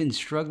 And I've been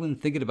struggling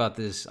thinking about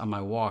this on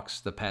my walks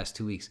the past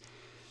 2 weeks.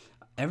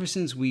 Ever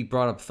since we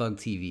brought up Thug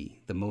TV,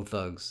 the Mo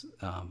Thugs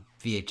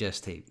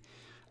VHS tape,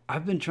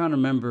 I've been trying to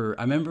remember.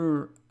 I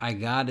remember I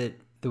got it.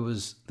 There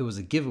was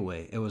a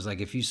giveaway. It was like,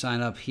 if you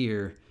sign up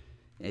here,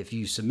 if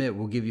you submit,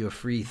 we'll give you a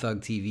free Thug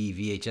TV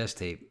VHS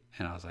tape.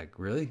 And I was like,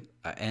 really?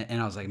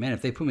 And I was like, man,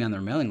 if they put me on their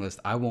mailing list,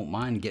 I won't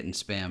mind getting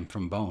spam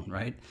from Bone,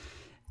 right?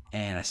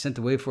 And I sent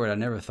away for it. I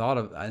never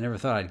thought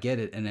I'd get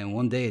it. And then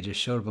one day it just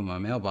showed up in my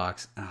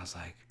mailbox, and I was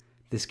like,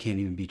 this can't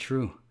even be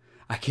true.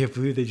 I can't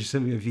believe they just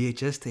sent me a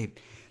VHS tape.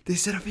 They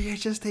sent a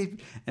VHS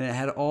tape, and it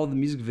had all the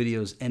music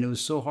videos, and it was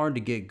so hard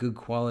to get good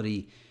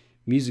quality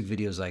music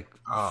videos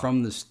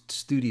from the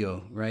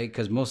studio, right?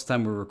 Because most of the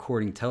time we're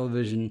recording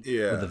television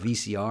with a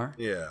VCR.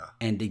 Yeah.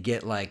 And to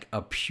get like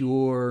a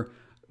pure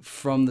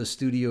from the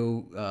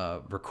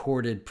studio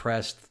recorded,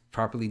 pressed,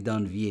 properly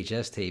done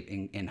VHS tape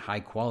in high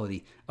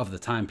quality of the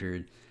time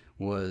period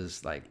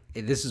was like,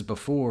 this is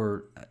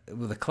before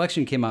the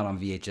collection came out on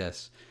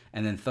VHS,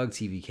 and then Thug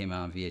TV came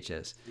out on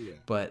VHS. Yeah.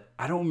 But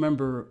I don't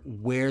remember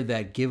where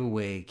that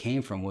giveaway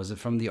came from. Was it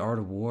from The Art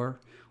of War?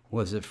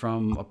 Was it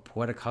from a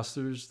Poetic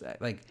Hustlers?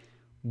 Like,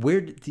 where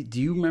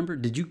do you remember?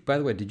 By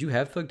the way, did you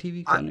have Thug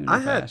TV? I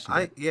had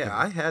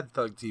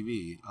Thug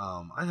TV.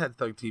 I had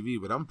Thug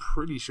TV, but I'm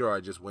pretty sure I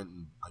just went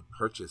and I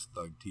purchased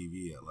Thug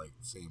TV at like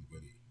Sam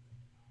Goody.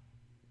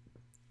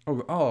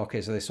 Oh,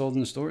 okay. So they sold in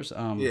the stores.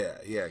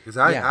 Yeah, because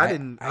I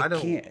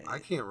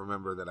can't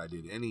remember that I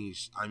did any.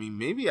 I mean,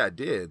 maybe I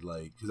did,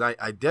 like, because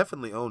I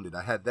definitely owned it.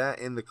 I had that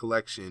in the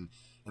collection,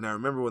 and I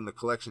remember when the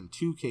collection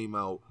 2 came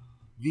out,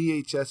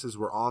 VHSs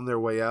were on their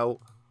way out,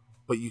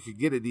 but you could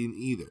get it in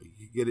either. You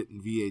could get it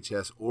in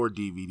VHS or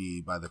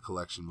DVD by the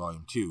collection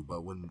volume 2.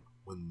 But when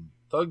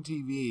Thug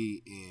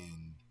TV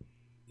and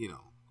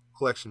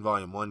Collection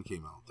Volume 1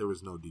 came out, there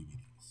was no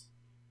DVDs.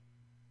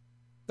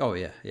 Oh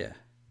yeah, yeah.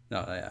 No,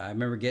 I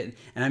remember getting,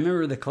 and I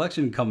remember the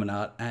collection coming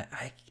out.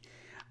 I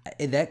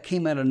that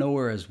came out of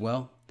nowhere as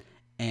well.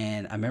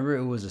 And I remember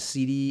it was a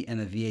CD and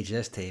a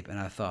VHS tape, and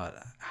I thought,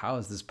 how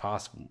is this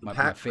possible? My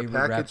favorite the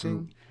rap packaging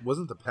group.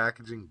 wasn't the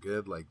packaging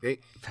good? Like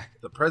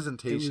the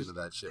presentation of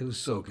that shit. It was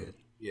so good.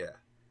 Yeah.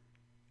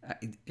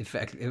 In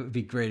fact, it would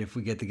be great if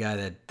we get the guy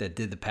that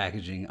did the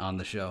packaging on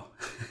the show,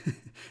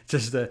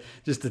 just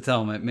to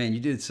tell him, man,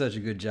 you did such a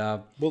good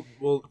job. Well,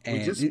 we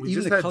And just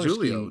even the had color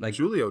Julio. scheme, like-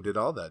 Julio did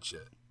all that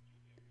shit.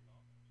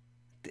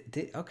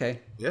 Okay.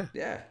 Yeah.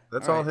 Yeah.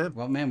 That's all him.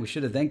 Well, man, we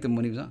should have thanked him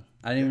when he was on.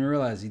 I didn't even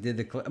realize he did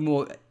the.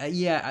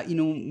 Yeah.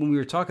 When we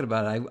were talking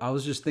about it, I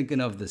was just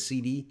thinking of the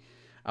CD.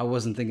 I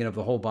wasn't thinking of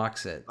the whole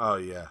box set. Oh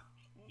yeah.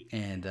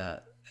 And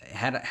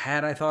had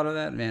I thought of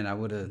that, man, I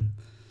would have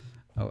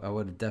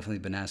definitely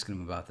been asking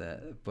him about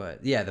that.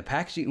 But yeah, the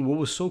packaging. What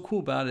was so cool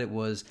about it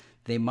was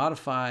they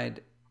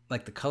modified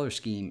like the color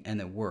scheme, and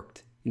it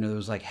worked. There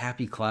was like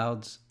happy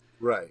clouds.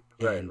 Right.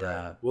 And,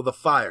 well, the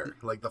fire.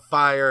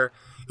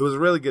 It was a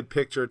really good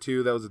picture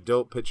too. That was a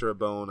dope picture of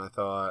Bone, I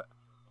thought.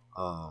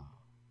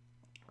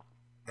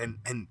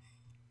 And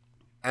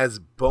as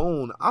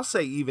Bone, I'll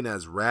say even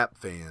as rap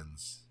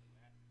fans,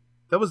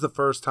 that was the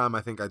first time I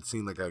think I'd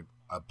seen like a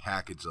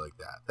package like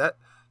that.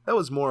 That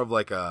was more of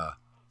like a,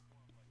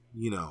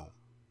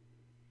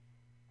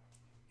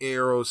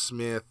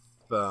 Aerosmith,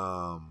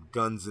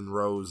 Guns N'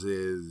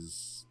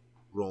 Roses,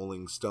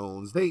 Rolling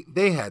Stones.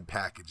 They had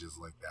packages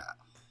like that.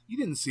 You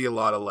didn't see a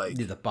lot of like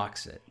The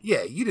box set.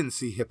 Yeah, you didn't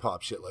see hip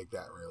hop shit like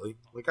that really.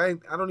 Like I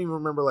don't even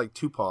remember like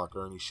Tupac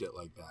or any shit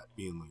like that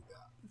being like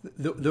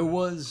that. There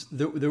was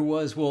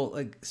well,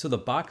 like, so the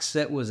box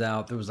set was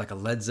out. There was like a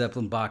Led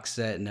Zeppelin box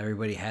set, and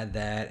everybody had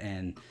that,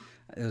 and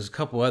there was a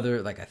couple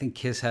other, like I think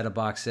Kiss had a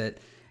box set,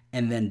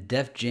 and then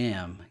Def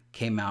Jam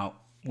came out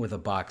with a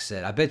box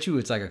set. I bet you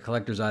it's like a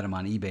collector's item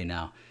on eBay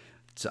now.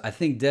 So I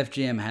think Def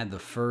Jam had the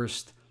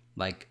first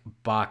like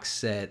box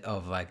set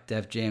of like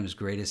Def Jam's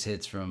greatest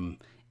hits from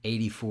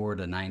 84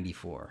 to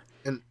 94.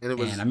 And it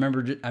was. And I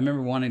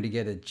remember wanting to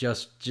get it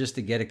just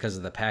to get it because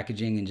of the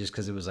packaging and just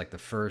because it was like the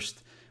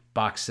first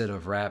box set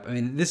of rap. I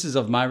mean, this is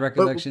of my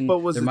recollection.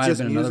 But was there it might have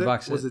just been music? another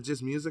box set. Was it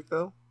just music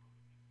though?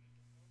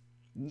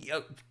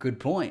 Yep,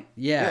 good point.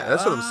 Yeah,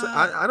 That's what I'm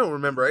saying. I don't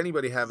remember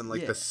anybody having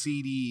like yeah. the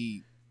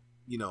CD,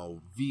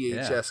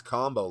 VHS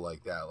combo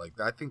like that. Like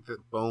I think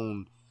that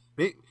Bone.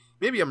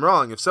 Maybe I'm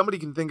wrong. If somebody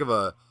can think of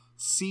a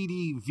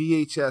CD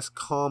VHS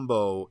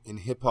combo in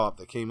hip hop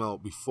that came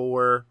out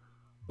before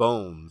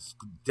Bones,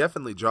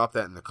 definitely drop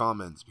that in the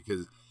comments,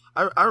 because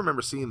I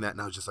remember seeing that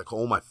and I was just like,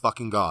 oh my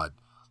fucking god,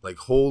 like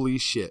holy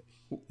shit,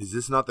 is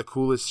this not the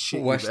coolest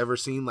shit you've ever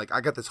seen? Like I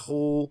got this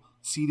whole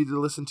CD to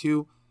listen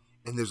to,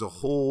 and there's a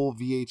whole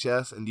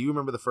VHS. And do you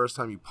remember the first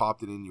time you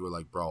popped it in? You were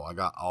like, bro, I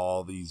got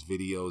all these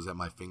videos at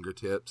my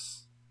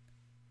fingertips.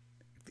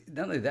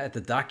 Not only that,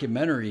 the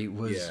documentary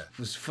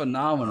was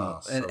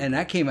phenomenal, so and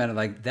that came out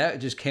of that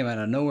just came out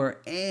of nowhere.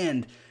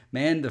 And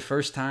man, the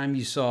first time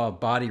you saw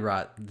Body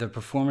Rot, the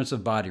performance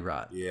of Body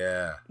Rot,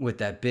 with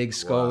that big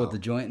skull with the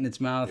joint in its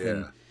mouth,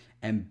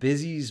 and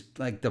Busy's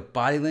like the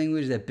body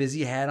language that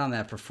Busy had on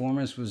that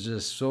performance was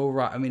just so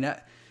raw. I mean,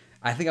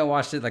 I think I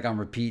watched it like on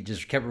repeat,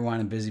 just kept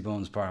rewinding Busy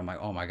Bones part. I'm like,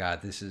 oh my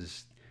god, this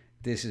is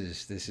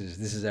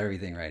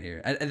everything right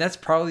here. And that's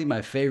probably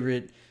my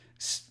favorite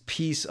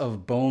piece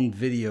of Bone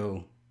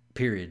video.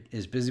 Period,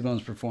 is Busy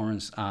Bones'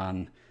 performance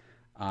on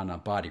a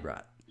Body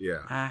Rot. Yeah.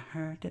 I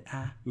heard it.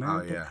 I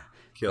murdered it.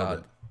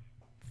 Killed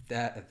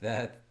it.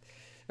 That.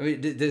 I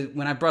mean,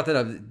 when I brought that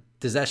up,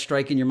 does that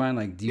strike in your mind?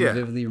 Like, do you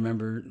vividly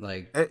remember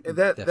like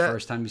that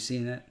first time you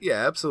seen that?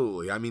 Yeah,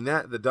 absolutely. I mean,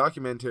 the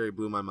documentary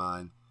blew my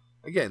mind.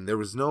 Again, there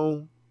was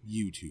no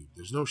YouTube.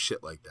 There's no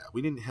shit like that.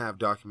 We didn't have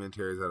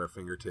documentaries at our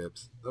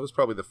fingertips. That was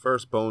probably the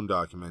first Bone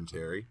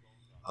documentary.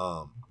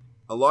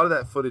 A lot of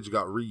that footage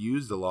got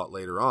reused a lot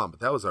later on, but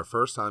that was our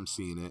first time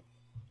seeing it.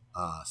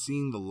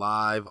 Seeing the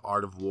live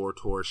Art of War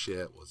tour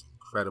shit was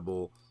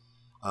incredible.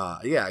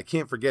 I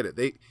can't forget it.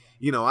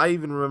 I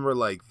even remember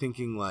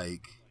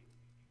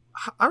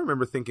I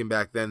remember thinking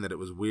back then that it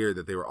was weird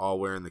that they were all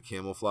wearing the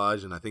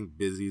camouflage, and I think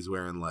Busy's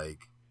wearing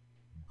like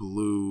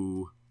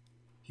blue.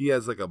 He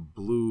has like a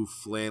blue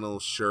flannel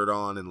shirt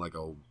on and like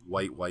a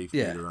white wife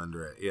beater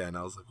under it. Yeah, and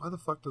I was like, why the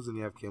fuck doesn't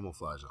he have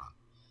camouflage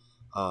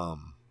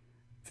on?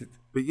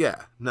 But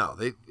yeah, no,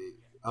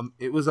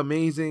 it was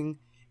amazing.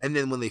 And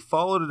then when they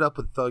followed it up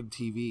with Thug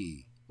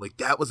TV, like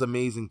that was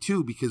amazing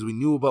too, because we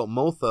knew about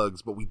Mo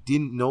Thugs, but we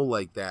didn't know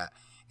like that.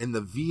 And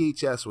the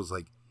VHS was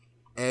like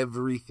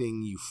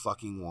everything you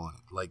fucking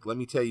wanted. Like, let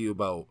me tell you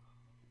about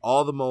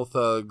all the Mo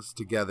Thugs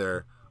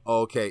together.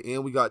 Okay,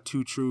 and we got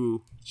Too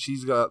True.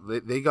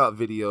 They got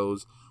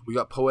videos. We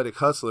got Poetic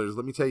Hustlers.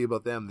 Let me tell you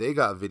about them. They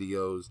got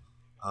videos.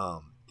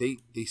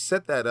 They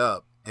set that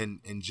up,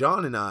 and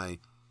John and I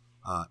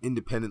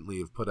independently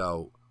have put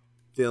out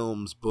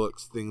films,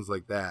 books, things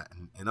like that.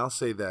 And I'll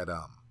say that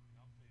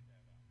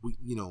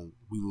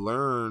we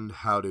learned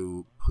how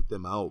to put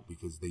them out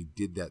because they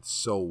did that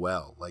so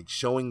well. Like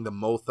showing the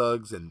Mo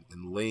Thugs and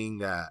laying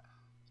that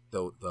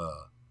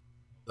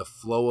the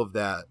flow of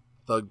that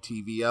Thug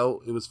TV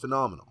out, it was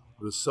phenomenal.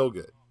 It was so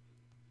good.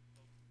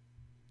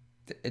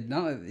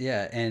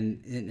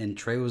 And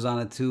Trey was on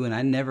it too, and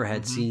I never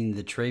had seen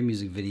the Trey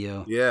music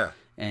video. Yeah.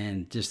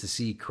 And just to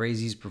see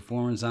Crazy's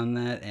performance on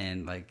that,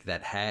 and like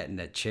that hat and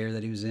that chair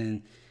that he was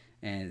in,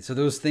 and so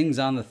those things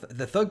on the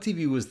Thug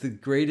TV was the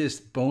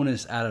greatest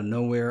bonus out of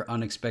nowhere,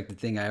 unexpected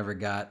thing I ever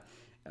got.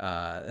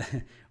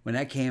 When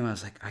that came, I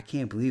was like, I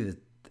can't believe that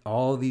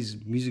all these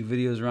music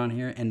videos are on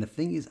here. And the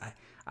thing is,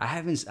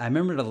 I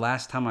remember the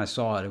last time I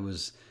saw it,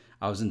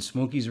 I was in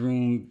Smokey's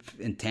room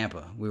in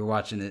Tampa. We were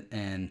watching it,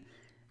 and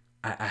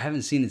I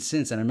haven't seen it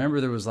since. And I remember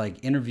there was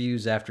like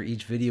interviews after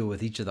each video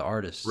with each of the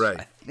artists.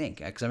 Right. I think,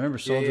 because I remember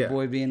Soulja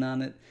Boy being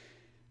on it.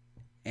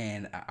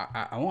 And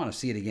I want to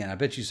see it again. I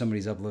bet you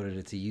somebody's uploaded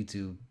it to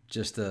YouTube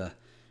just to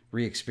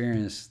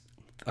re-experience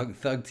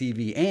Thug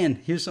TV. And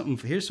here's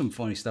some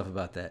funny stuff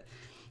about that.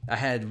 I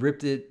had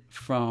ripped it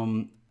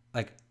from,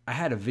 like, I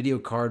had a video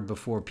card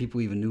before people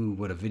even knew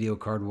what a video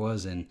card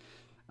was, and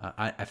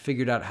I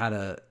figured out how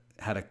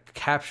to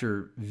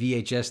capture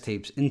VHS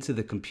tapes into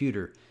the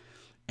computer.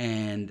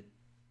 And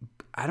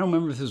I don't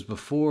remember if this was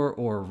before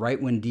or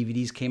right when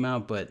DVDs came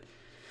out, but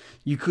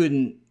you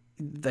couldn't,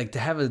 like, to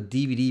have a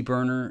DVD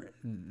burner,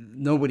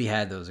 nobody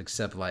had those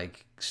except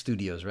like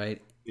studios, right?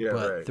 Yeah,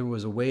 but right. There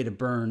was a way to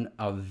burn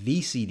a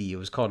VCD. It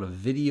was called a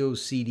video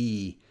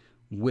CD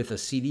with a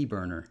CD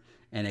burner,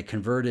 and it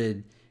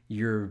converted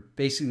your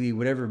basically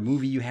whatever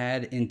movie you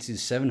had into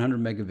 700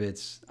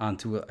 megabits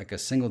onto like a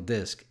single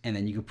disc, and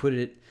then you could put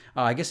it.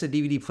 I guess a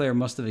DVD player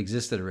must have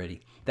existed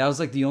already. That was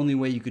like the only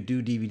way you could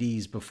do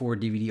DVDs before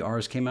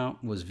DVD-Rs came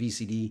out was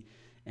VCD.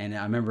 And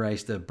I remember I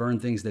used to burn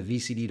things to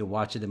VCD to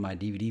watch it in my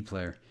DVD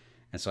player.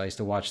 And so I used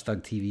to watch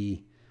Thug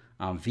TV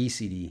on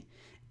VCD.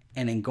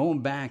 And then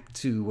going back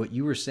to what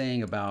you were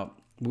saying about,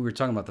 we were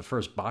talking about the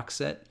first box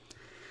set.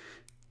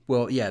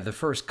 Well, yeah, the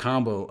first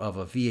combo of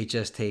a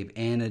VHS tape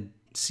and a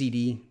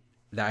CD,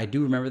 that I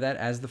do remember that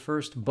as the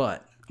first,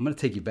 but I'm going to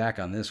take you back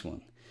on this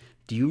one.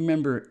 Do you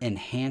remember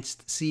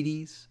enhanced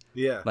CDs?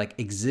 Yeah. Like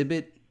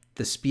Exhibit,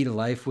 The Speed of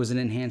Life was an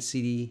enhanced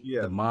CD.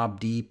 Yeah. The Mobb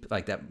Deep,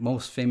 like that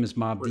most famous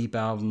Mobb Deep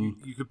album.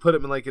 You could put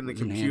them in the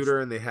computer,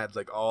 enhanced. and they had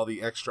like all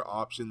the extra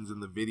options in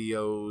the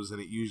videos,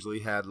 and it usually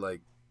had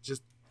like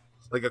just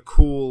like a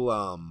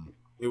cool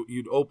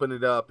you'd open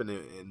it up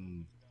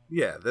and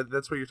yeah,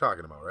 that's what you're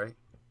talking about, right?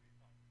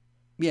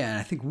 Yeah, and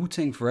I think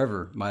Wu-Tang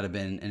Forever might have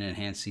been an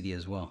enhanced CD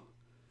as well.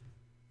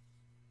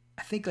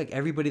 I think like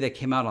everybody that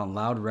came out on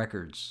Loud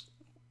Records,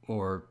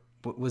 or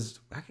was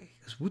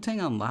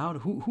Wu-Tang on Loud?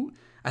 Who?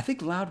 I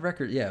think Loud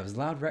Record. Yeah, it was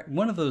Loud.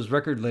 One of those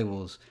record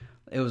labels.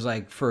 It was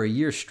like for a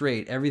year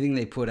straight, everything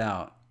they put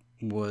out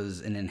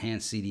was an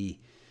enhanced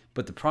CD.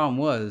 But the problem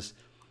was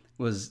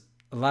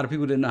a lot of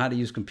people didn't know how to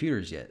use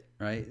computers yet,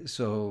 right?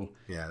 So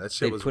yeah, that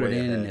shit they was put way it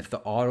in, ahead. and if the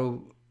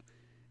auto,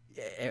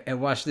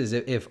 and watch this,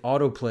 if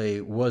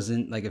autoplay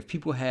wasn't like, if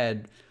people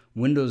had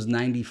Windows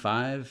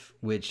 95,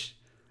 which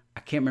I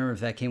can't remember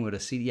if that came with a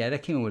CD. Yeah,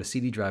 that came with a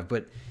CD drive,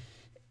 but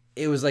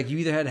it was like you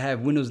either had to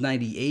have Windows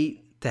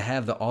 98 to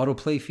have the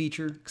autoplay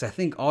feature, because I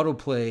think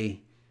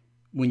autoplay,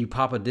 when you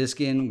pop a disc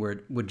in where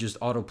it would just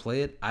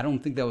autoplay it, I don't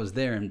think that was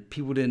there, and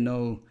people didn't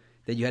know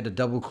that you had to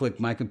double click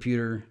My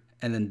Computer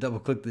and then double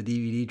click the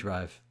DVD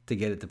drive to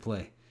get it to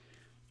play.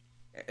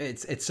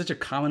 It's such a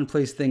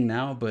commonplace thing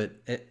now, but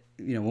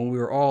when we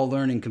were all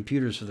learning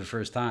computers for the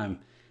first time,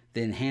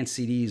 the enhanced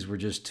CDs were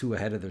just too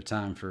ahead of their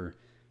time for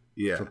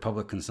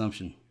public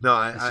consumption.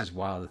 No, it's just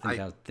wild to think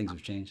how things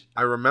have changed.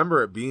 I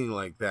remember it being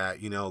like that,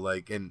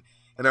 and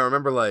I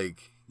remember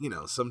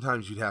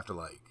sometimes you'd have to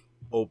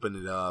open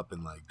it up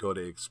and go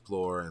to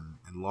Explore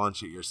and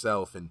launch it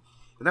yourself, and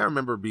I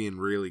remember being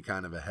really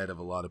kind of ahead of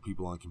a lot of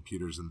people on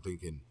computers and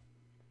thinking,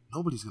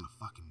 nobody's gonna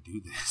fucking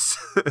do this.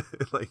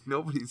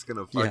 Nobody's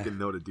gonna fucking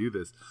know to do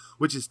this,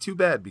 which is too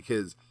bad,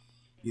 because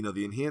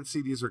the enhanced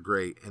CDs are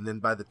great, and then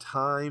by the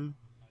time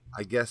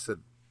I guess that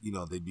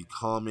they'd be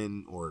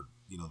common, or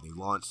they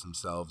launched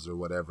themselves or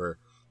whatever,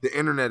 the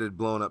internet had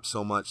blown up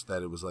so much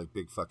that it was like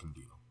big fucking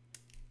deal.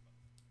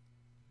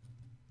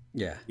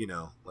 Yeah. You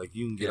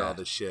can get all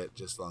this shit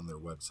just on their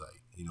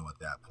website, at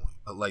that point.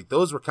 But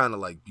those were kind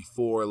of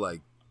before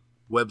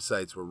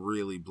websites were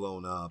really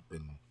blown up,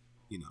 and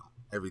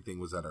everything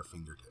was at our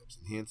fingertips.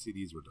 Enhanced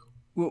CDs were dope.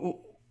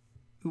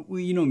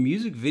 Well,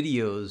 music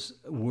videos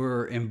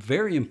were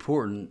very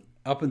important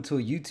up until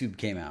YouTube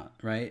came out,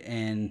 right?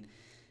 And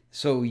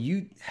so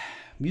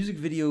music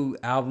video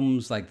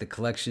albums like the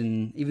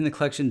Collection, even the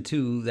Collection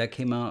 2, that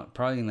came out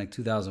probably in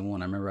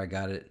 2001. I remember I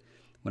got it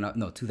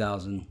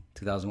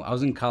 2001. I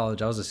was in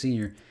college. I was a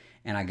senior,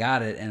 and I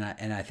got it, and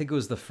I think it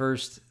was the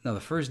first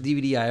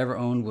DVD I ever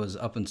owned was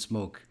Up in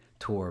Smoke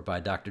Tour by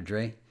Dr.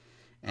 Dre.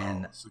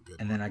 And that's a good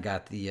and then I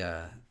got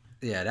the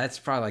that's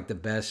probably the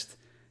best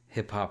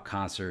hip hop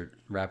concert,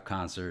 rap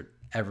concert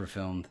ever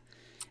filmed.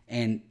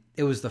 And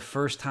it was the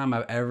first time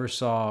I ever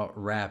saw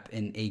rap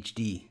in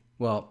HD,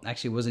 Well,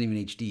 actually, it wasn't even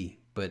HD.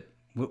 But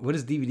what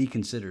is DVD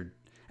considered?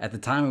 At the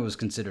time, it was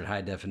considered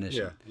high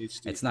definition. Yeah,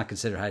 HD. It's not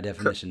considered high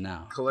definition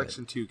now.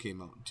 Collection 2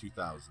 came out in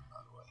 2000, by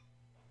the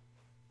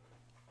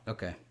way.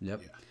 Okay.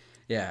 Yep.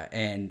 Yeah,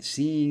 and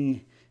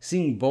seeing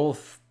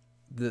both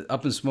the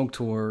Up in Smoke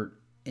tour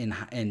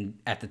and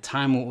at the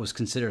time what was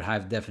considered high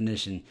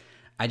definition,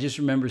 I just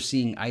remember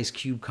seeing Ice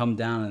Cube come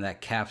down in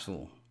that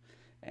capsule,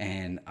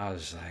 and I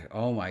was like,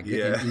 "Oh my god!"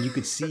 Yeah. And you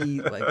could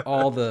see like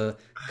all the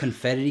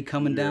confetti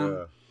coming down.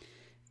 Yeah.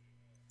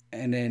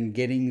 And then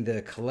getting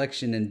the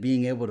collection and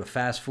being able to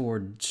fast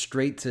forward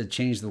straight to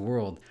Change the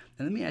World.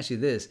 And let me ask you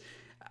this.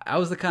 I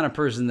was the kind of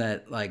person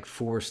that like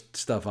forced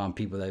stuff on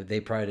people that they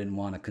probably didn't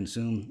want to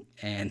consume.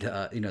 And,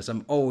 so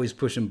I'm always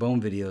pushing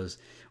Bone videos,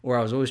 or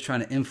I was always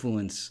trying to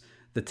influence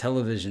the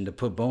television to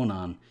put Bone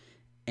on.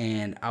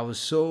 And I was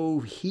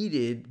so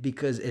heated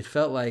because it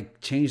felt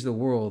like Change the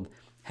World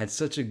had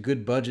such a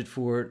good budget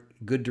for it,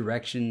 good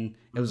direction.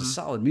 It was a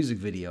solid music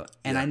video.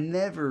 And I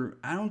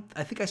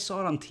think I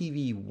saw it on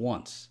TV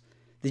once.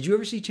 Did you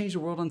ever see Change the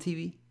World on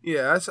TV?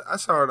 Yeah, I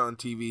saw it on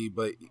TV,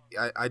 but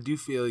I do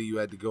feel you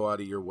had to go out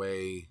of your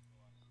way.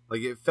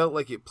 Like, it felt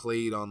like it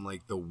played on,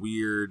 like, the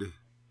weird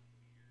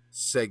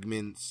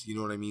segments, you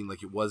know what I mean?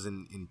 Like, it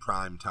wasn't in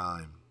prime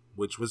time,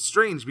 which was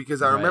strange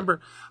because I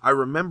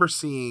remember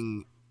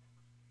seeing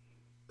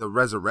the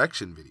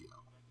Resurrection video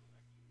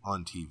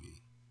on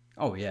TV.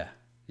 Oh, yeah.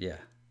 Yeah.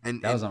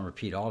 And that was on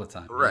repeat all the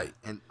time. Right.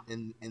 Yeah.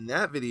 And in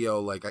that video,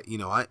 like,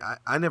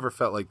 I never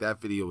felt like that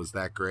video was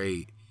that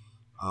great.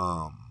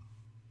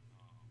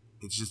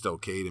 It's just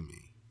okay to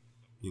me.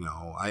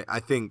 I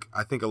think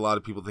a lot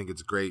of people think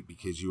it's great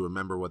because you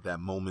remember what that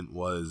moment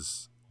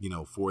was,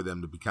 for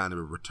them to be kind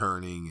of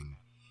returning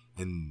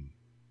and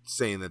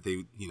saying that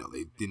they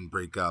didn't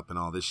break up and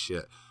all this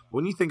shit. But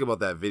when you think about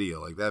that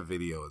video, like, that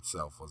video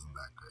itself wasn't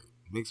that great.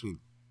 It makes me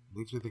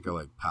think of,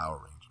 like, Power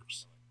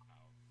Rangers.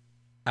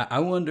 I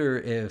wonder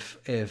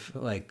if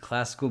like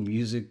classical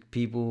music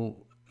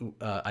people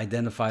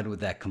identified with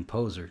that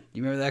composer.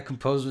 You remember that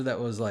composer that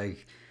was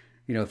like,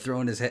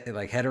 throwing his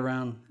head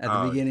around at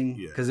the beginning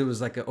because it was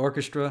like an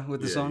orchestra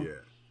with the song.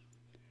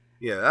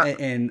 Yeah.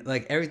 And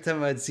like every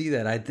time I'd see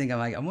that, I'm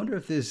like, I wonder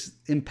if this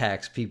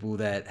impacts people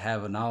that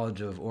have a knowledge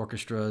of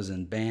orchestras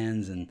and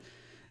bands and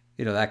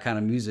that kind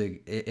of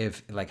music.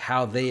 If like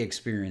how they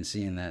experience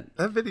seeing that.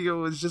 That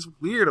video was just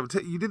weird.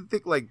 You didn't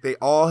think like they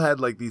all had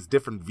like these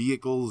different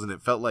vehicles, and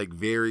it felt like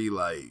very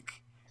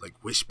like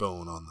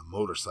Wishbone on the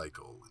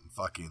motorcycle and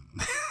fucking.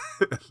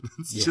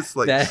 It's just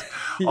like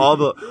all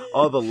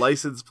the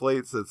license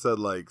plates that said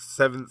like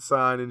Seventh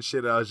Sign and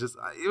shit. It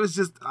was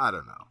just I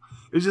don't know.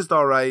 It was just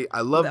all right.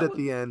 I loved at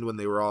the end when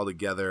they were all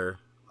together.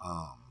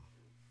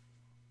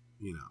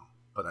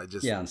 But I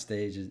just on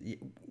stage.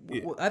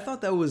 I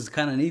thought that was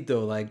kind of neat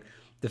though. Like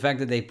the fact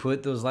that they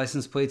put those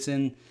license plates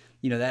in,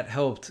 that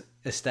helped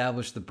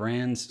establish the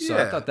brands. So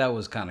I thought that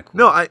was kind of cool.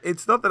 No,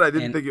 it's not that I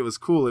didn't think it was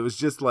cool. It was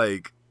just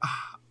like,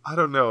 I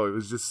don't know. It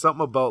was just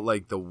something about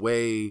like the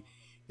way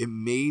it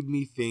made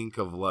me think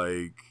of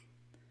like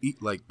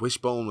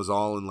Wishbone was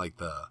all in like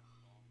the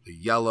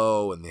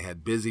yellow, and they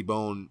had Busy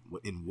Bone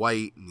in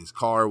white, and his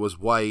car was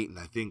white, and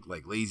I think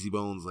like Lazy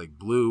Bone's like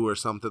blue or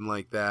something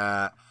like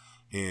that.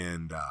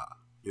 And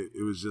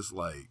it was just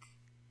like,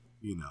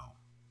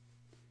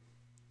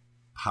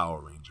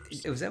 Power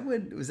Rangers.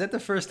 Was that the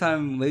first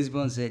time Lazy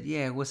Bone said,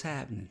 "Yeah, what's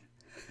happening"?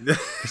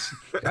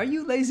 Are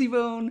you Lazy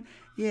Bone?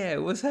 Yeah,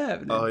 what's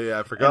happening? Oh yeah,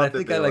 I forgot. And I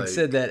think I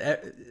said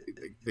that.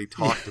 They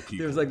talk to people.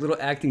 There was like little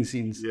acting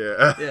scenes.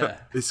 Yeah.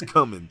 It's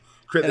coming.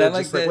 And they're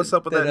just like, what's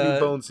up with that new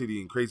Bone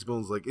CD? And Crazy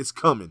Bone's like, it's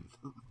coming.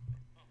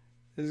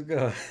 Let's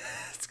go.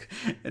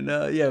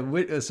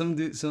 And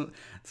some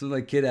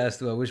like kid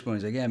asked about Wishbone.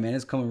 He's like, yeah, man,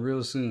 it's coming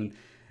real soon.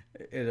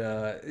 And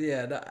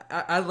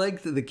I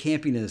like the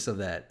campiness of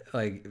that.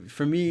 Like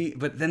for me,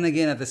 but then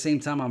again, at the same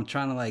time, I'm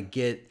trying to like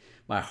get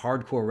my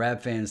hardcore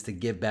rap fans to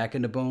get back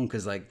into Bone,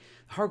 because like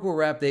hardcore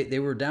rap, they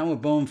were down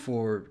with Bone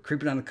for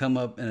Creeping on the Come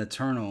Up and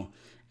Eternal,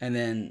 and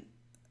then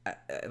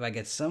like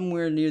at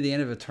somewhere near the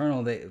end of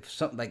Eternal,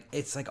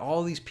 it's like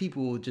all these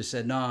people just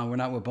said, "No, we're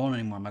not with Bone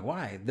anymore." I'm like,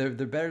 why? They're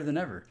better than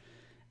ever,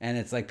 and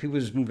it's like people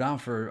just moved on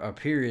for a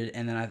period,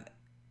 and then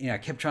I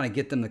kept trying to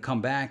get them to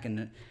come back,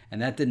 and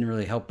that didn't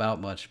really help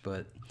out much.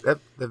 But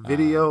the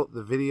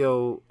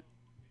video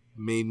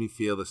made me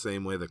feel the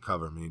same way the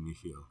cover made me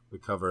feel. The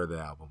cover of the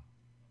album.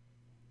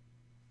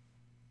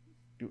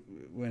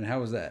 How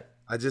was that?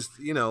 I just,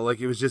 like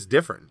it was just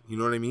different. You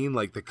know what I mean?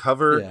 Like the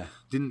cover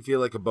didn't feel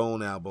like a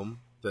Bone album.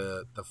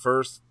 The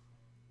first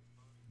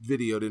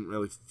video didn't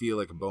really feel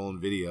like a Bone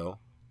video.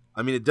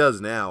 I mean, it does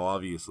now,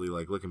 obviously,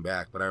 like looking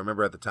back. But I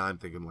remember at the time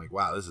thinking like,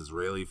 wow, this is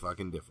really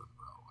fucking different,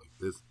 bro. Like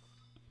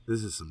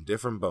this is some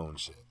different Bone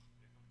shit.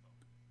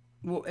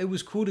 Well, it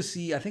was cool to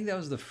see. I think that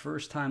was the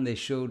first time they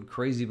showed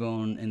Crazy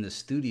Bone in the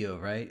studio,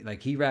 right?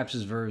 Like he raps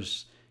his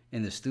verse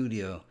in the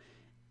studio,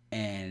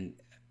 and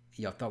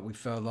y'all thought we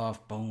fell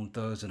off, Bone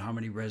Thugs and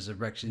Harmony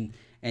Resurrection,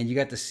 and you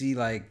got to see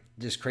like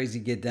just Crazy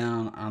get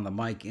down on the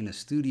mic in the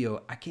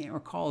studio. I can't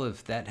recall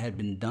if that had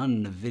been done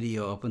in the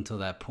video up until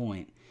that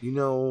point. You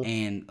know,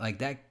 And like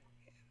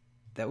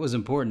that was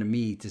important to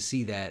me to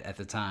see that at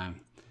the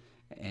time.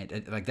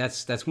 And like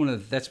that's probably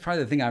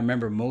the thing I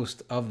remember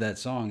most of that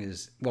song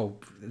is, well,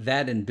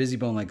 that and Busy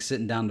Bone like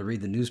sitting down to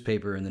read the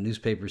newspaper and the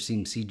newspaper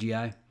seemed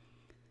CGI.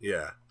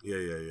 yeah.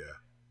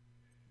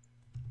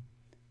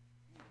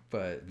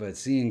 But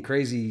seeing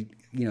Crazy,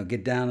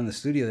 get down in the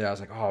studio there, I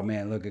was like, oh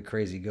man, look at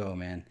Crazy go,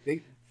 man.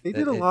 They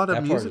did a lot of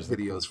that part music was cool.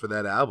 videos for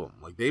that album.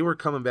 Like they were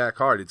coming back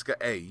hard. It's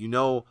got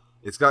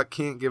it's got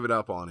Can't Give It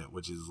Up on it,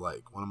 which is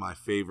like one of my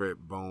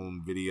favorite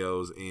Bone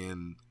videos,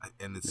 and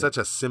it's such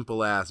a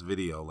simple ass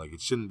video. Like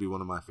it shouldn't be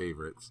one of my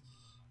favorites.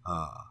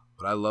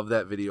 But I love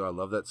that video. I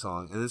love that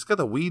song. And it's got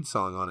the Weed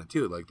song on it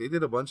too. Like they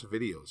did a bunch of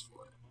videos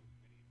for it.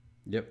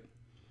 Yep.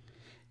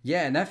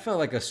 Yeah, and that felt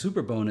like a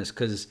super bonus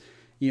because,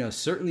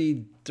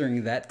 certainly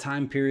during that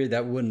time period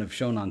that wouldn't have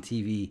shown on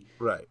TV.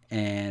 Right.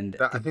 And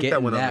I think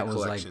that went on the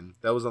collection.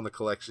 That was on the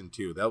collection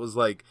too. That was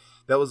like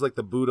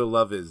the Buddha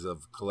Love Is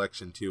of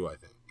collection 2, I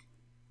think.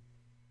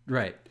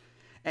 Right.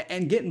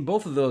 And getting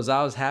both of those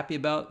I was happy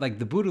about. Like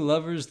the Buddha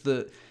Lovers,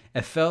 it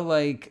felt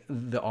like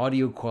the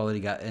audio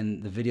quality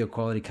and the video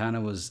quality kind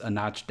of was a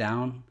notch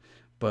down,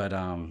 but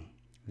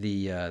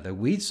the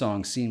Weed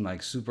song seemed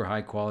like super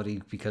high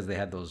quality because they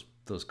had those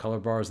color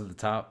bars at the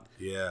top.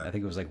 Yeah. I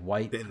think it was like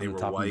white And they on the were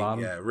top white. and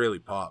bottom. Yeah, it really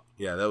popped.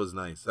 Yeah, that was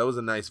nice. That was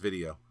a nice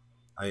video.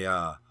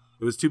 It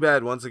was too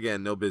bad once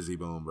again, no Busy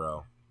Bone,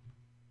 bro.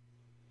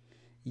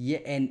 Yeah,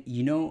 and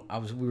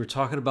we were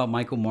talking about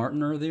Michael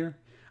Martin earlier.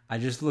 I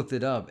just looked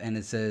it up and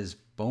it says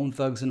Bone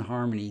Thugs and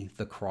Harmony,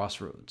 The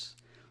Crossroads.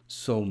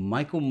 So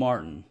Michael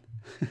Martin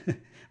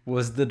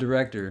was the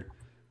director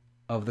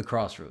of The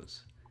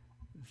Crossroads.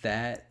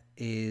 That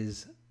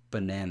is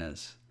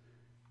bananas.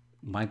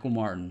 Michael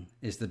Martin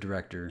is the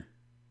director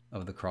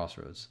of The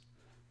Crossroads.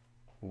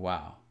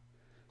 Wow.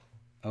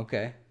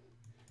 Okay.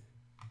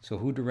 So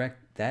who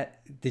directed that?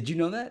 Did you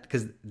know that?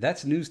 Because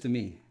that's news to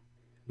me.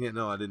 Yeah,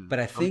 no, I didn't. But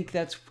I think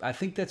that's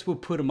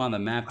what put him on the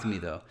map to me,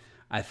 though.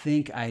 I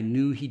think I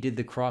knew he did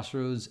The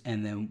Crossroads,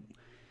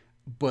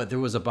 but there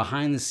was a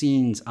behind the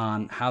scenes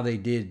on how they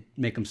did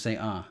make him say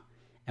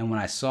And when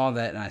I saw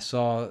that, and I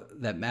saw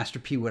that Master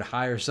P would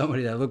hire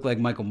somebody that looked like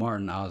Michael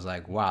Martin, I was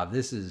like, wow,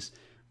 this is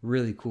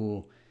really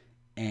cool.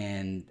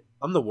 And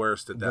I'm the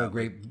worst at that.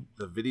 Great. Like,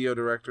 the video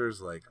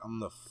directors, like, I'm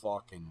the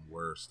fucking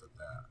worst at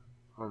that.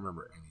 I don't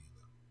remember any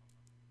of them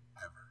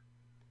ever.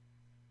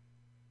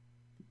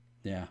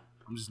 Yeah,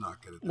 I'm just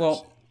not good at that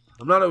shit.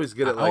 I'm not always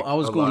good at like. I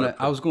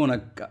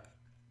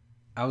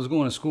was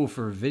going to school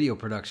for video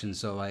production,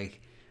 so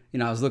like,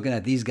 I was looking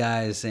at these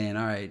guys saying,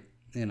 all right,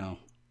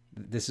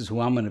 this is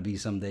who I'm going to be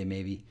someday.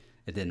 Maybe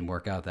it didn't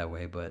work out that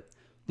way, but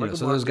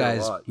so those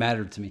guys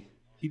mattered to me.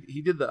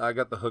 He did the I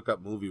Got the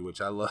Hookup movie, which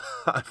I love.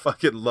 I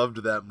fucking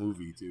loved that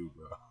movie too,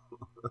 bro.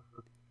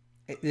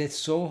 It's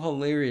so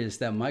hilarious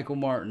that Michael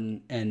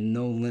Martin and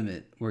No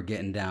Limit were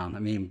getting down. I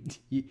mean,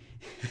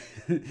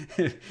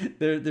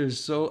 they're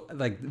so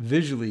like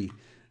visually,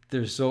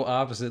 they're so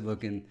opposite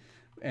looking,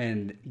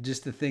 and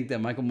just to think that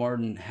Michael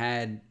Martin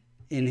had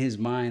in his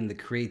mind the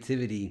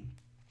creativity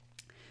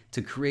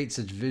to create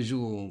such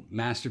visual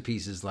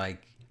masterpieces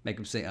like Make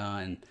Him Say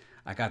and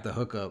I Got the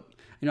Hookup.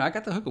 I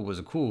Got the Hookup was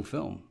a cool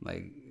film.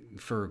 Like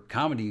for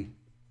comedy,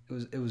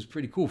 it was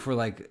pretty cool for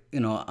like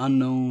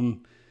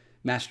unknown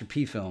Master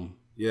P film.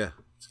 Yeah,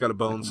 it's got a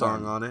Bone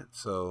song on it,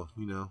 so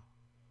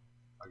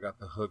I got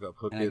the hookup,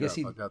 hook it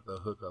up. I got the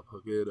hookup,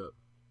 hook it up.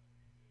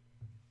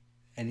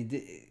 And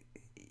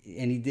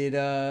he did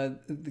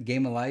the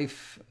Game of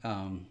Life.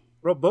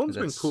 Bro, Bone's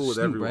been cool with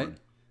everyone. Right?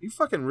 You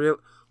fucking real.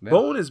 Yeah.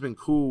 Bone has been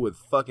cool with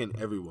fucking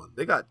everyone.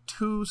 They got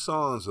 2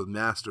 songs with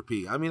Master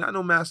P. I mean, I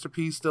know Master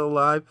P's still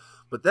alive,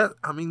 but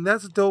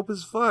that's dope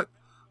as fuck.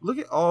 Look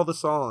at all the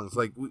songs.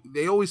 Like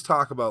they always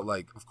talk about,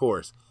 like, of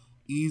course,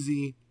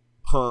 Easy,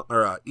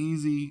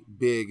 Easy,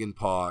 Big, and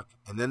Pac,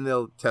 and then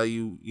they'll tell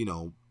you,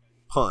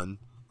 Pun,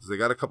 because they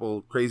got a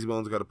couple. Crazy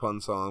Bones got a pun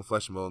song.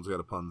 Flesh and Bones got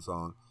a pun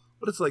song.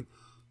 But it's like,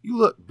 you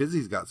look,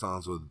 Busy's got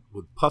songs with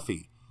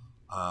Puffy.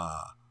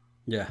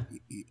 Yeah.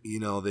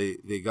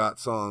 They got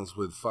songs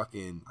with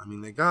fucking. I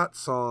mean, they got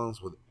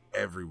songs with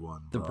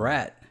everyone. The bro.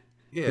 Brat.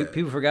 Yeah.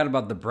 People forgot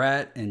about The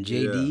Brat and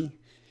JD.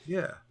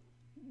 Yeah.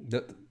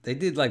 They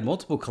did like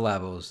multiple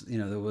collabos.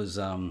 There was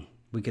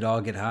We Could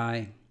All Get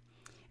High.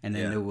 And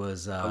then there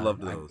was I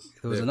loved those.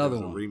 There was another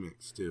one,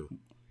 remix too,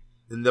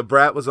 and the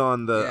Brat was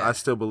on the I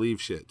Still Believe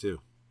shit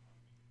too.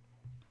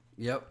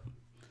 Yep.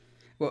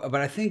 Well,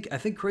 but I think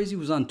Crazy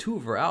was on 2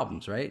 of her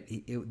albums, right?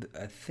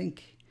 I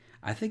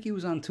think he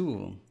was on 2 of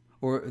them,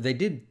 or they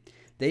did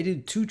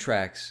 2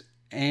 tracks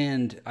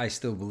and I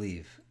Still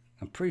Believe.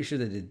 I'm pretty sure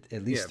they did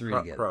at least 3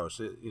 together.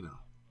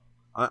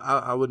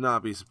 I would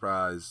not be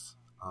surprised.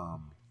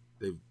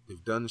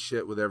 They've done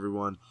shit with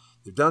everyone.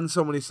 They've done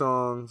so many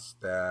songs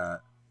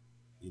that.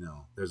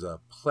 There's a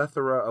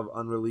plethora of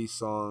unreleased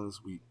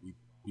songs.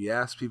 We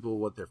asked people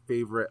what their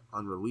favorite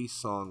unreleased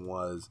song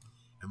was,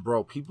 and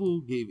bro, people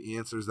gave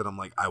answers that I'm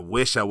like, I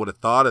wish I would have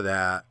thought of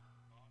that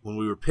when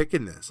we were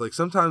picking this. Like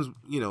sometimes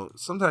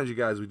you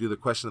guys, we do the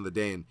question of the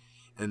day,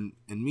 and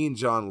me and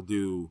John will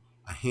do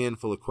a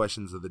handful of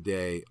questions of the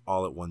day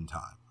all at one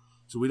time.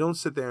 So we don't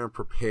sit there and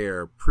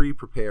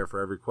pre-prepare for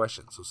every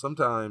question. So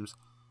sometimes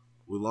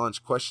we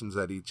launch questions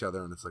at each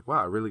other and it's like,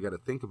 wow, I really got to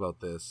think about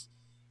this.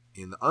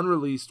 And the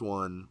unreleased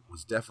one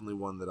was definitely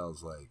one that I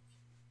was like,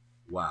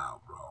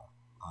 wow, bro.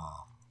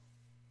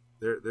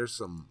 There's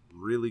some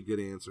really good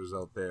answers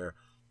out there.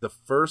 The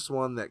first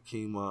one that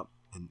came up,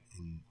 and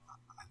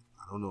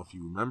I don't know if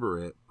you remember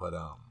it, but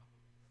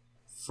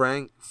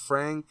Frank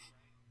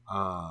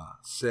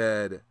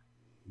said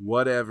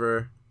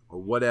whatever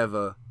or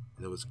whatever,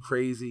 and it was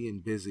crazy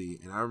and busy,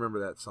 and I remember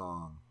that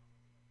song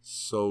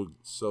so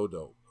dope,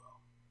 bro.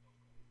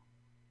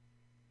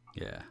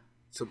 Yeah.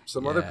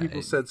 Some other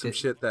people said some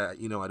shit that,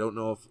 you know, I don't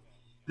know if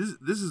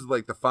this is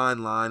like the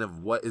fine line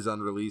of what is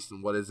unreleased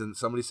and what isn't.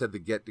 Somebody said the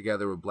Get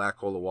Together with Black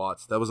Hole of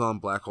Watts. That was on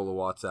Black Hole of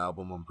Watts'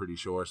 album, I'm pretty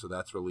sure, so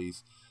that's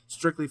released.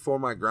 Strictly For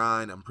My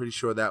Grind, I'm pretty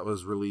sure that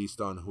was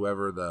released on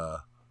whoever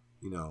the,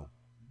 you know.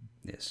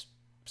 Yes.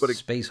 But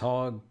Space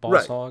Hog, Boss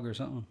right. Hog or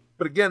something.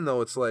 But again,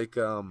 though, it's like,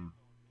 who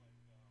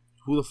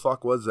the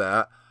fuck was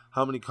that?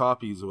 How many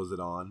copies was it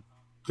on?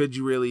 Could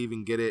you really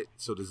even get it?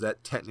 So does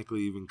that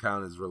technically even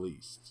count as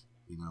released?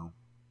 You know?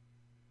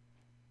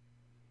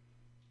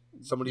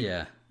 Somebody,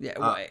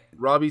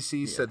 Robbie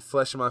C said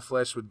 "Flesh of My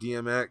Flesh" with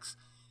DMX.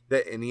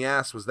 And he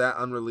asked, "Was that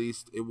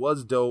unreleased?" It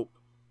was dope.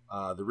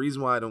 The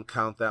reason why I don't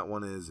count that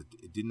one is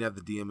it didn't have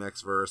the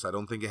DMX verse. I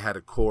don't think it had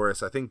a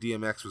chorus. I think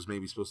DMX was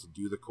maybe supposed to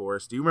do the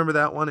chorus. Do you remember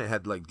that one? It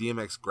had like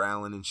DMX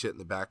growling and shit in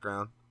the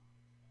background.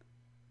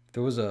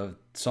 There was a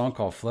song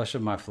called "Flesh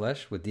of My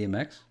Flesh" with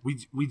DMX.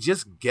 We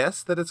just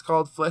guessed that it's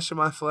called "Flesh of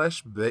My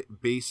Flesh"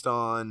 based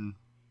on,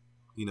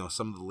 you know,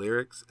 some of the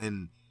lyrics,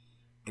 and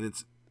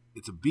it's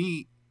a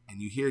beat. And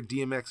you hear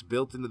DMX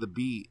built into the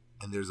beat,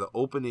 and there's an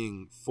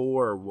opening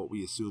for what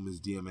we assume is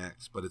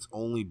DMX, but it's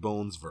only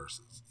Bones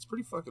verses. It's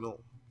pretty fucking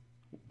old.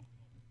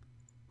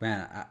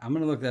 Man, I'm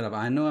going to look that up.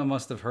 I know I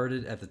must have heard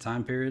it at the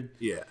time period.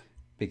 Yeah.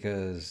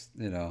 Because,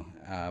 you know,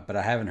 but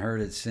I haven't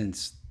heard it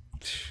since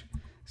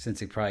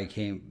it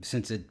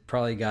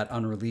probably got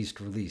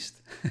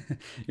released.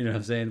 You know what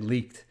I'm saying?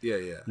 Leaked. Yeah,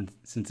 yeah.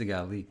 Since it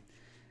got leaked.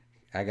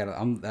 I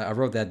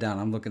wrote that down.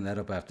 I'm looking that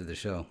up after the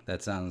show.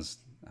 That sounds...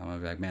 I'm gonna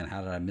be like, man,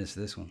 how did I miss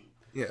this one?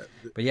 Yeah.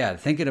 But yeah,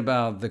 thinking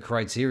about the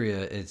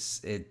criteria,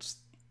 it's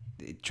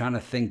trying to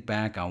think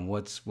back on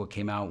what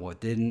came out, what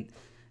didn't,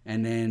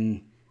 and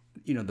then,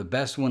 you know, the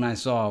best one I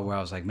saw where I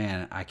was like,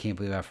 man, I can't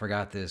believe I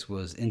forgot this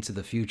was Into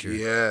the Future.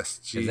 Yes,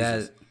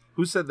 Jesus.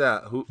 Who said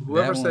that?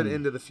 Whoever said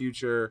Into the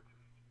Future,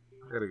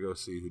 I gotta go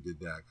see who did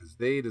that because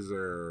they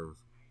deserve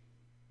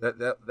that.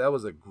 That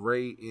was a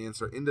great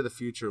answer. Into the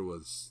Future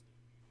was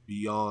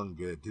beyond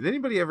good. Did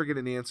anybody ever get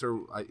an answer?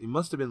 It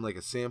must have been like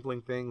a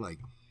sampling thing, like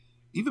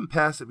even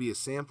past it be a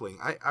sampling.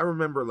 I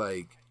remember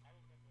like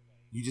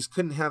you just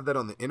couldn't have that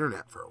on the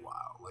internet for a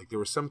while. Like there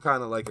was some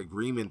kind of like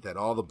agreement that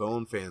all the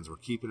Bone fans were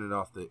keeping it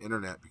off the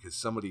internet because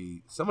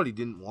somebody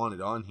didn't want it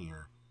on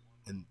here,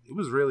 and it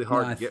was really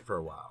hard to get for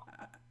a while.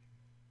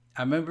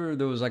 I remember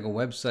there was like a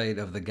website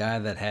of the guy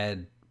that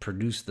had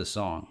produced the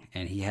song,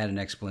 and he had an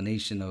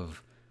explanation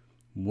of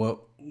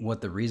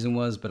what the reason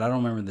was, but I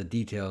don't remember the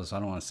details, so I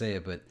don't want to say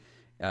it, but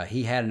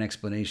he had an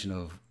explanation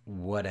of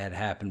what had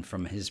happened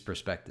from his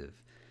perspective.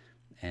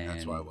 And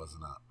that's why it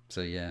wasn't up.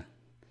 So yeah.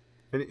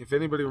 If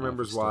anybody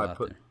remembers why,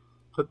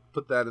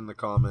 put that in the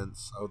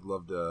comments. I would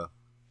love to,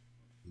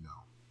 you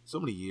know, so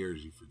many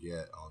years you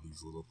forget all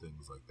these little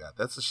things like that.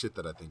 That's the shit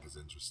that I think is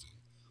interesting.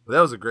 But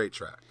that was a great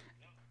track.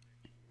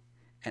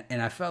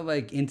 And I felt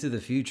like Into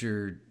the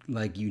Future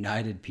like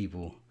united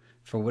people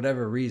for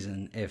whatever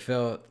reason. It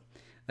felt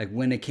like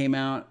when it came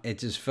out, it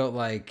just felt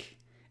like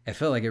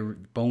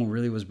Bone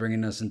really was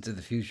bringing us into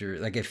the future.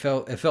 Like it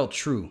felt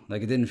true.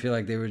 Like it didn't feel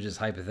like they were just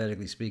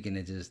hypothetically speaking.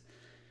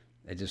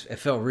 It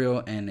felt real,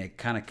 and it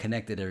kind of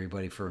connected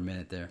everybody for a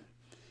minute there.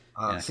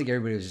 And I think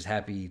everybody was just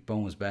happy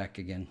Bone was back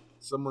again.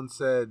 Someone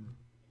said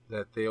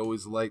that they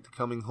always liked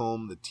Coming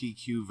Home, the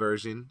TQ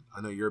version.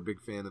 I know you're a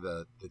big fan of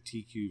the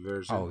TQ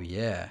version. Oh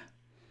yeah,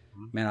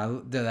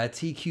 man! That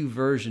TQ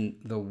version,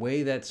 the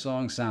way that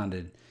song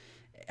sounded,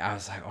 I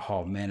was like,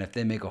 oh man, if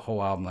they make a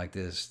whole album like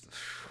this,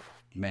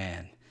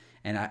 man.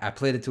 And I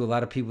played it to a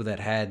lot of people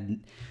that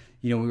had,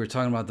 you know, we were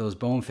talking about those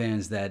Bone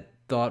fans that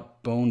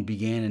thought Bone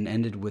began and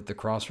ended with the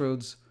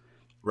Crossroads.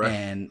 Right.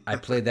 And I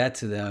played that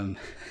to them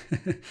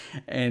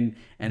and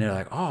they're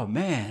like, oh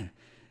man,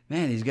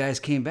 these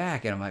guys came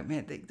back. And I'm like,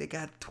 man, they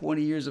got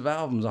 20 years of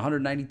albums,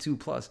 192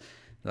 plus.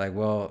 They're like,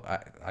 well,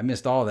 I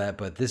missed all that,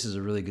 but this is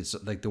a really good,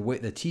 like the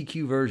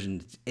TQ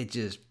version,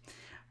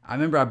 I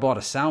remember I bought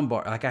a sound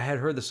bar. Like I had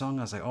heard the song.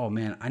 I was like, oh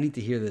man, I need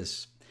to hear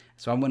this.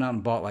 So I went out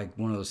and bought like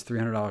one of those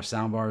 $300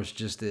 sound bars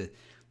just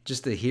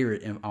to hear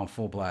it on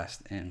full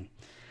blast. And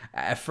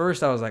at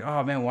first I was like,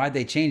 oh man, why'd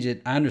they change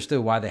it? I understood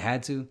why they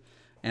had to.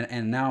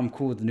 And now I'm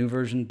cool with the new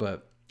version,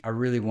 but I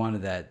really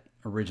wanted that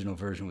original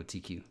version with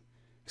TQ.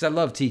 Because I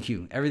love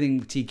TQ. Everything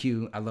with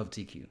TQ, I love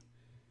TQ.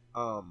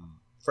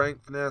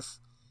 Frank Finesse,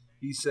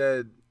 he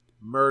said,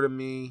 Murder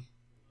Me,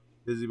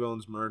 Busy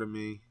Bones Murder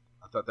Me.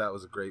 I thought that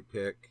was a great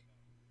pick.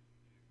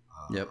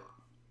 Yep.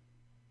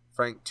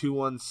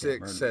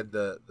 Frank216 said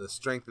the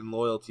strength and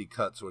loyalty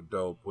cuts were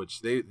dope,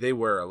 which they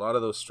were. A lot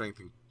of those strength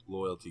and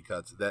loyalty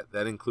cuts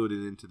that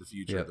included Into the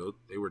Future. Yep.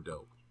 They were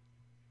dope.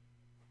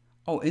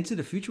 Oh, Into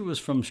the Future was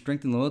from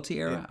Strength and Loyalty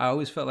era. Yeah. I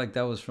always felt like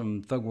that was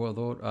from Thug World,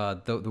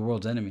 the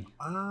World's Enemy.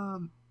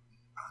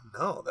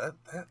 No, that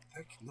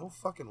no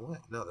fucking way.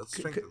 No, that's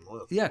strength and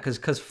loyalty. Yeah,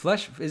 because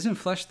Flesh isn't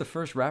Flesh the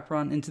first rapper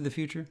on Into the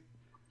Future.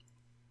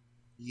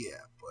 Yeah,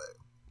 but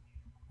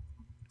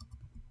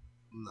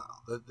no,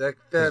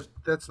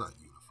 that's not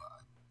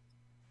unified.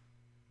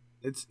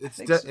 It's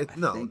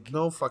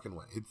no fucking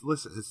way.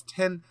 It's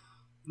 10.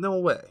 No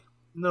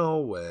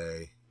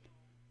way.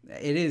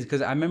 It is,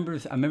 because I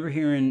remember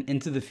hearing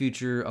Into the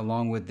Future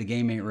along with The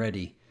Game Ain't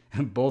Ready,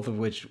 both of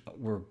which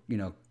were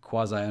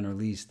quasi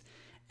unreleased,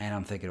 and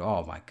I'm thinking,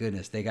 oh my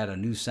goodness, they got a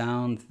new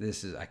sound.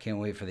 I can't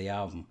wait for the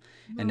album.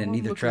 And then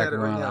neither track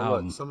were on the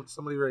album.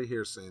 Somebody right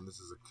here saying this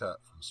is a cut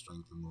from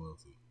Strength and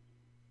Loyalty.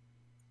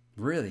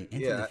 Really?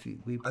 I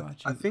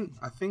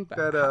think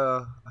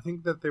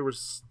that there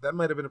was that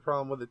might have been a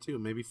problem with it too.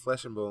 Maybe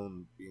Flesh and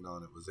Bone being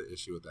on it was an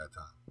issue at that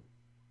time.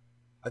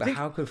 But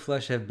how could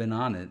Flesh have been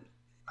on it?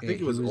 I think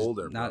it was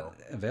older, not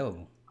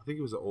available. I think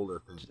it was an older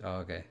thing. Oh,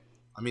 okay.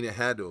 I mean, it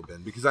had to have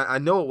been, because I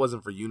know it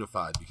wasn't for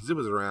Unified, because it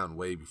was around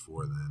way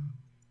before then.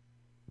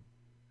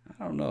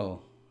 I don't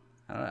know.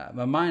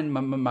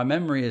 My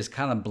memory is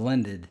kind of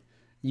blended.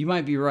 You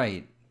might be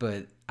right,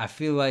 but I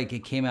feel like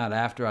it came out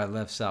after I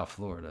left South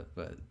Florida.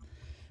 But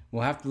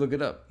we'll have to look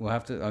it up.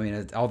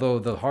 Although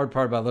the hard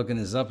part about looking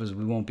this up is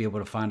we won't be able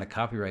to find a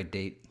copyright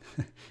date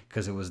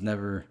because it was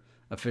never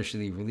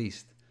officially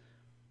released.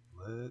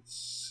 Let's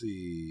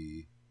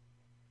see.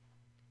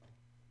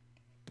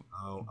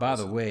 By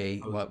the way,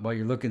 while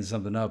you're looking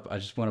something up, I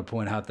just want to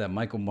point out that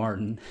Michael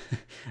Martin,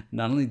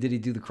 not only did he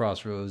do the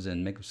Crossroads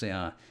and Make 'Em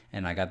Say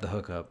and I Got the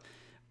Hookup,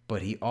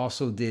 but he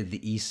also did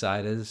the East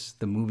Siders,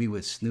 the movie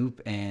with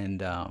Snoop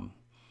and I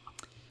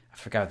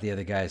forgot the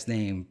other guy's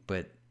name,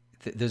 but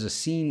there's a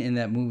scene in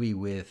that movie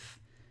with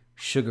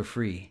Sugar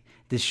Free.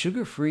 Did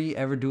Sugar Free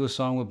ever do a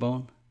song with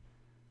Bone?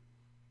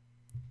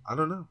 I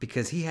don't know,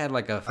 because he had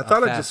like a. I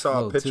thought I just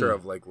saw a picture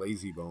of like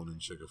Lazy Bone and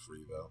Sugar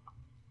Free though.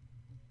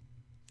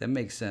 That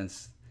makes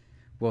sense.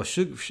 Well,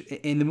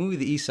 in the movie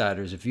The East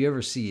Siders, if you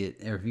ever see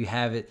it or if you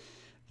have it,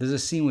 there's a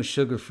scene with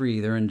Sugar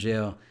Free. They're in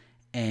jail,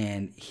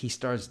 and he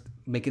starts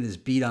making this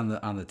beat on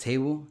the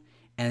table,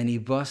 and then he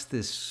busts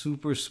this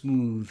super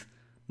smooth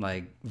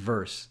like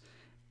verse,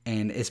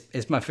 and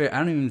it's my favorite. I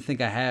don't even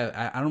think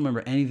I don't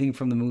remember anything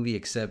from the movie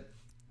except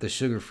the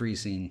Sugar Free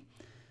scene.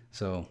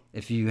 So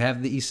if you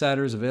have the East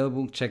Siders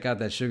available, check out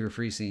that Sugar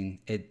Free scene.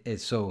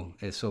 It's so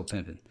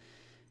pimping,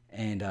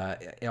 and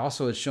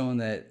it's showing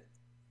that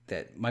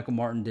Michael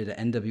Martin did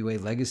an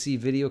NWA Legacy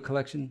video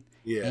collection,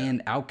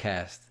 and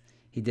Outkast.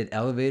 He did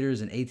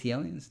Elevators and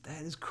AT-Aliens.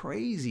 That is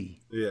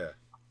crazy. Yeah,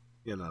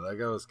 that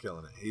guy was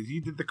killing it. He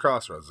did the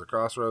Crossroads. The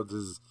Crossroads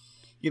is,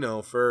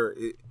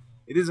 it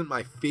isn't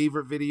my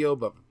favorite video,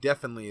 but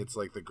definitely it's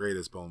like the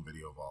greatest Bone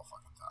video of all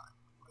fucking time.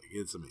 Like,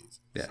 it's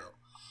amazing. Yeah.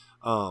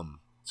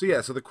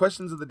 So the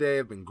questions of the day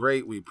have been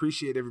great. We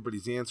appreciate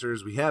everybody's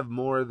answers. We have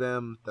more of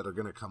them that are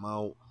going to come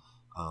out.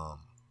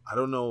 I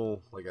don't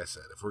know, like I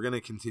said, if we're going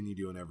to continue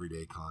doing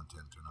everyday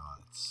content or not.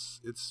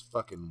 It's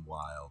fucking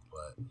wild,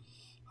 but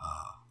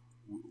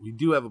we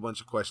do have a bunch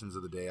of questions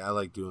of the day. I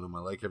like doing them. I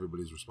like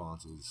everybody's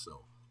responses,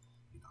 so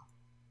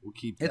we'll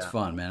keep that. It's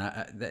fun,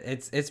 man.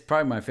 It's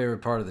probably my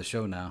favorite part of the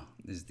show now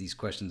is these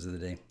questions of the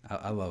day.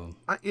 I love them.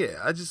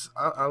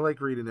 I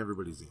like reading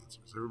everybody's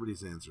answers.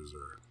 Everybody's answers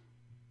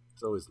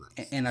it's always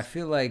nice. And I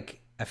feel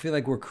like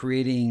we're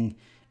creating,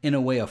 in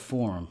a way, a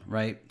forum,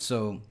 right?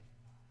 So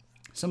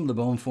some of the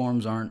Bone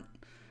forums aren't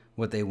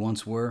what they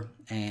once were,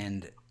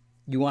 and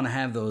you want to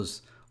have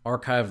those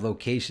archive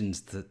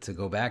locations to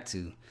go back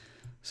to.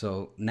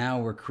 So now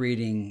we're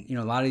creating,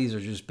 a lot of these are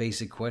just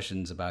basic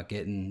questions about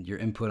getting your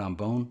input on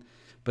Bone,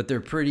 but they're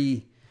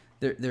really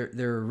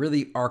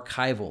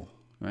archival,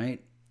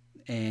 right?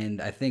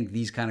 And I think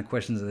these kind of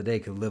questions of the day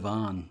could live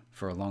on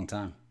for a long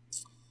time.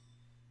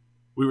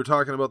 We were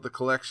talking about the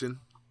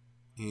collection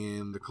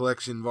and the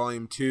collection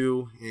volume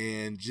 2,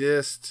 and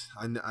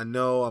I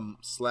know I'm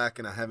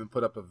slacking. I haven't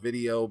put up a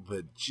video,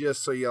 but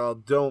just so y'all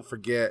don't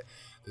forget,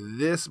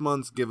 this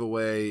month's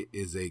giveaway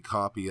is a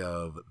copy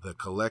of the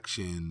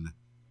collection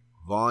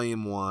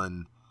volume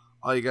 1.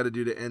 All you got to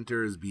do to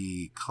enter is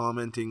be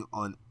commenting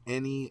on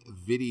any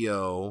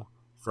video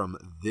from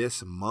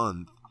this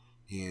month,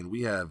 and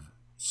we have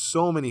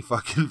so many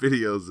fucking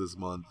videos this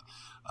month.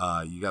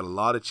 You got a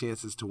lot of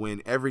chances to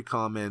win. Every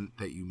comment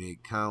that you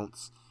make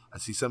counts. I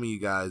see some of you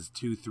guys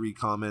 2-3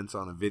 comments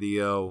on a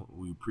video.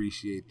 We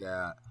appreciate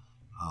that.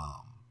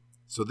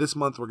 So this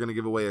month we're going to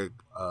give away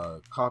a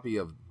copy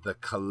of the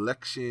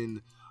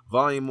collection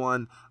volume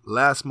 1.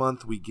 Last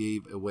month we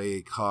gave away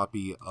a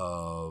copy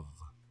of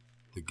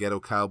the Ghetto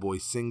Cowboy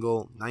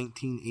single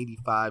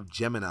 1985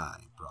 Gemini.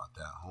 Brought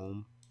that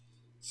home.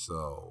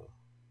 So,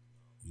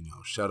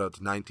 shout out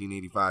to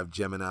 1985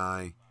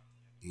 Gemini,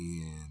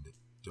 and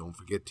don't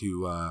forget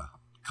to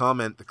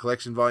comment the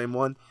collection volume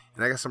 1.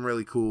 And I got some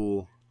really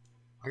cool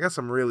I got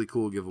some really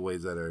cool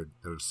giveaways that are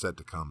set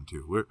to come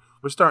too.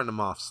 We're starting them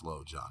off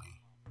slow,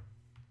 Johnny.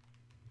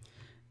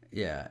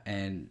 Yeah,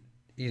 and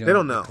you know, They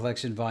don't know. the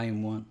collection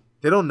volume 1.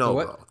 They don't know,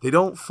 what? bro. They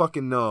don't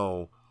fucking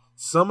know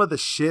some of the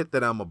shit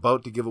that I'm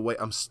about to give away.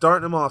 I'm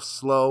starting them off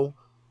slow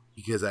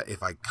because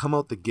if I come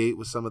out the gate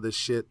with some of this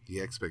shit, the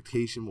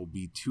expectation will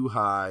be too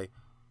high.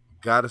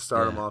 Got to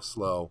start them off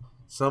slow.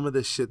 Some of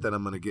this shit that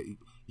I'm going to get.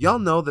 Y'all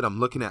know that I'm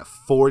looking at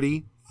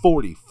 40.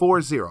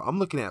 I'm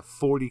looking at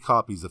 40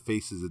 copies of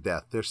Faces of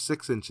Death. They're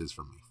 6 inches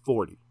from me.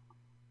 40.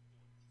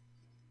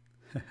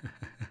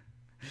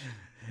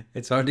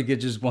 It's hard to get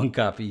just one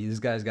copy. This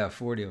guy's got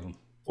 40 of them.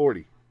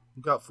 40.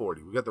 We got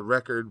 40. We got the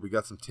record. We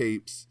got some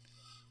tapes.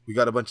 We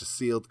got a bunch of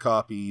sealed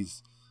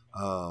copies.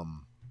 So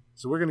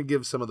we're going to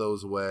give some of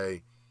those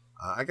away.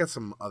 I got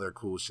some other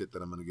cool shit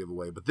that I'm going to give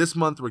away. But this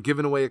month, we're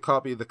giving away a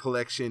copy of the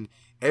collection.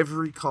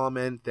 Every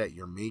comment that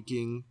you're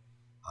making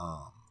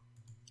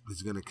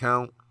is going to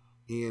count.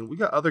 And we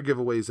got other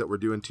giveaways that we're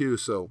doing too.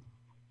 So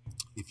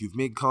if you've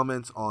made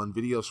comments on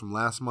videos from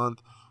last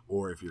month,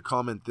 or if your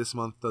comment this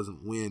month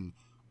doesn't win,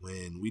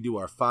 when we do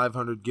our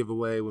 500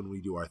 giveaway, when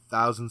we do our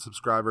 1,000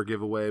 subscriber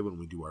giveaway, when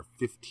we do our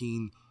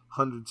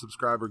 1,500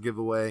 subscriber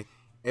giveaway,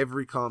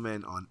 every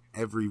comment on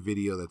every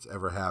video that's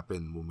ever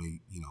happened will be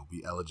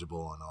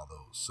eligible on all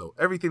those. So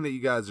everything that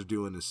you guys are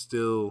doing is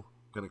still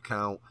going to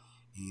count.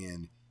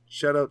 And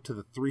shout out to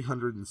the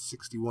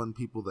 361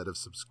 people that have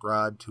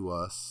subscribed to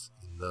us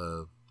in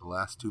the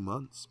last 2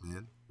 months,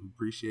 man. We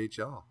appreciate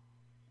y'all.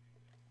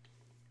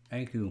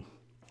 Thank you.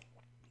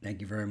 Thank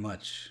you very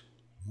much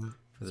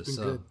for the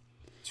sub.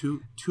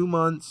 Good. 2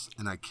 months,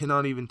 and I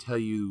can't even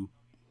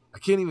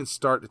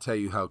start to tell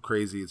you how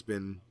crazy it's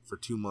been for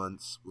 2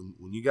 months.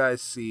 When you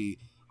guys see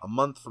a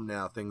month from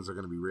now, things are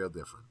going to be real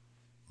different.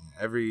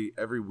 Every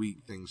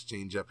week things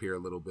change up here a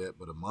little bit,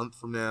 but a month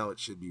from now it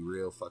should be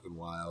real fucking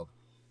wild.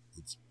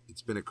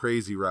 It's been a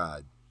crazy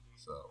ride.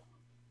 So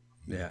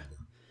yeah.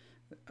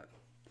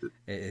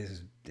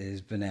 It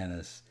is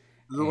bananas.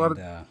 There's a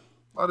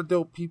lot of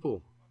dope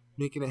people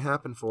making it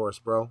happen for us,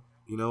 bro.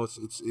 You know, it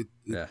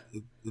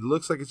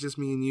looks like it's just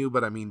me and you,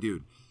 but I mean,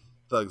 dude,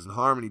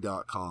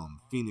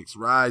 thugsandharmony.com, Phoenix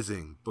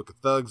Rising,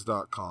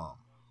 bookofthugs.com,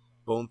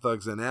 Bone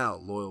Thugs and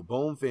Out,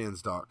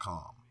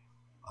 loyalbonefans.com.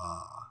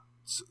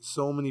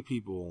 So many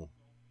people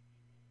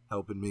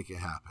helping make it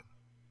happen.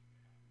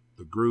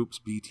 The groups,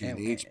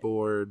 BT&H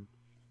board.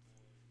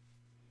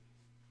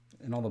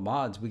 And all the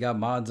mods. We got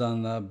mods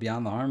on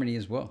Beyond the Harmony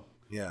as well.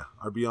 Yeah,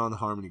 our Beyond the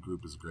Harmony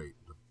group is great.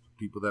 The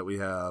people that we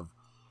have,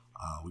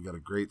 we got a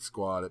great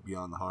squad at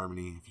Beyond the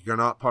Harmony. If you're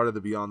not part of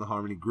the Beyond the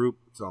Harmony group,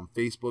 it's on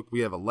Facebook. We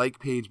have a like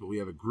page, but we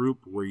have a group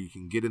where you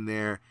can get in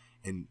there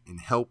and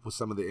help with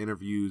some of the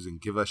interviews and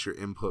give us your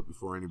input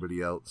before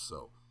anybody else.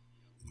 So,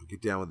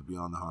 get down with the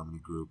Beyond the Harmony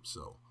group.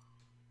 So,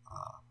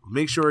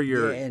 make sure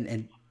you're... Yeah,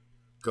 and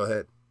go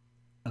ahead.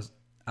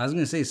 I was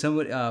going to say,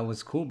 somebody.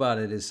 What's cool about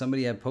it is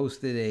somebody had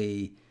posted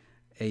a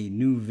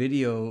new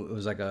video. It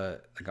was like an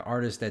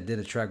artist that did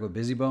a track with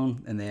Busy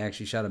Bone, and they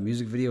actually shot a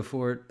music video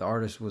for it. The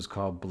artist was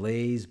called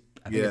Blaze.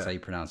 I think that's how you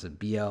pronounce it,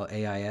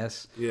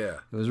 Blais. Yeah,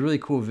 it was a really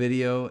cool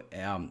video.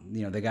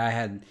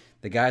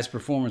 The guy's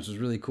performance was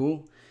really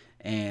cool,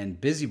 and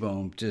Busy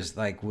Bone just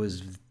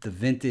was the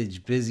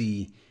vintage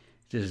Busy,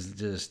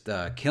 just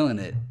killing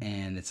it.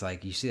 And it's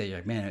like you see that, you're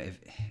like, man,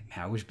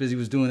 I wish Busy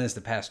was doing this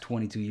the past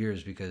 22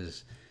 years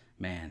because,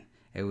 man,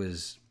 it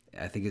was.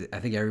 I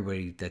think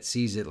everybody that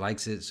sees it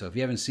likes it. So if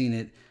you haven't seen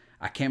it,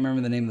 I can't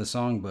remember the name of the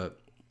song,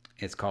 but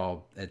it's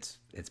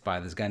by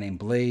this guy named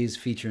Blaze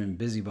featuring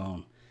Busy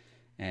Bone,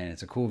 and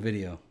it's a cool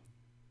video.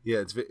 Yeah,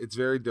 it's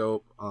very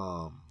dope.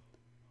 I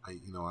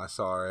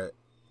saw it,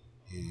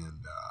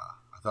 and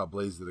I thought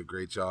Blaze did a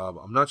great job.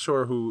 I'm not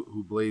sure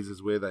who Blaze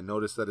is with. I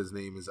noticed that his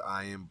name is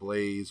I Am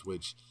Blaze,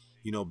 which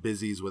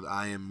Busy's with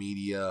I Am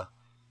Media,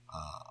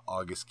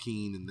 August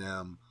Keen and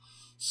them.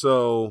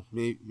 So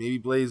maybe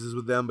Blaze is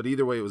with them, but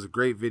either way, it was a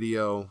great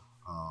video.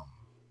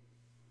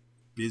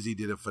 Busy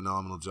did a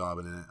phenomenal job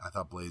in it. I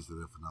thought Blaze did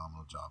a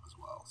phenomenal job as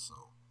well. So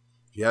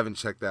if you haven't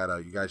checked that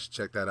out, you guys should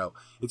check that out.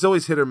 It's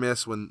always hit or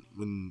miss when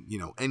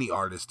any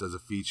artist does a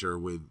feature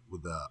with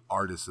the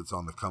artist that's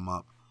on the come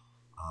up.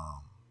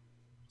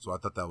 So I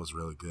thought that was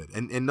really good,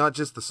 and not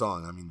just the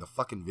song. I mean, the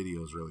fucking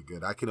video is really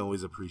good. I can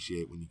always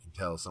appreciate when you can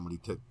tell somebody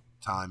took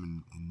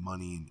time and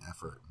money and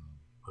effort and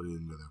put it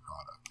into their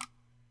product.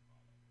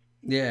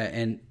 Yeah,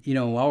 and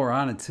while we're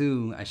on it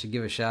too, I should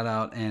give a shout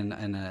out and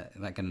an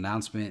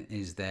announcement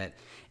is that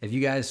if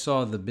you guys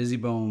saw the Busy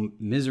Bone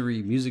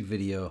Misery music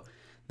video,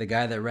 the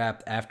guy that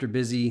rapped after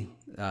Busy,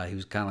 he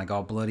was kind of like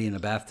all bloody in a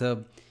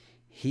bathtub.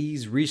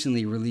 He's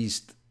recently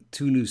released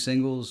 2 new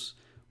singles.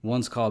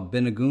 One's called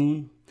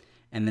Benagoon,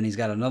 and then he's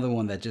got another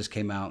one that just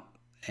came out.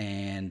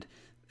 And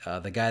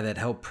the guy that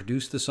helped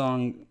produce the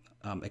song,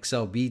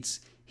 Excel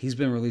Beats, he's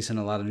been releasing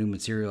a lot of new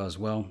material as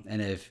well.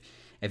 And if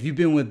you've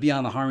been with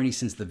Beyond the Harmony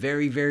since the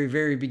very, very,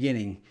 very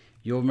beginning,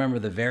 you'll remember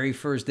the very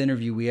first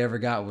interview we ever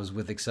got was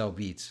with Excel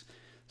Beats.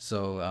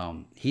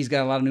 So he's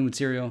got a lot of new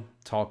material.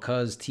 Tall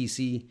Cuz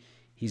TC,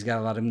 He's got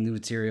a lot of new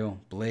material.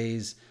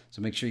 Blaze.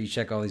 So make sure you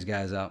check all these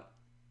guys out.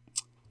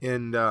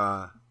 And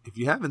if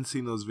you haven't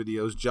seen those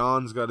videos,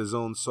 John's got his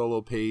own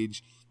solo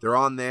page. They're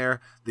on there.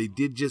 They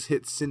did just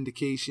hit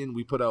syndication.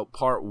 We put out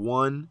part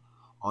 1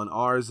 on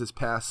ours this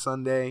past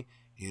Sunday,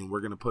 and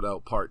we're going to put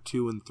out part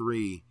 2 and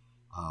 3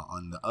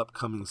 on the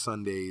upcoming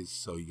Sundays.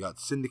 So you got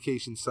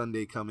Syndication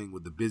Sunday coming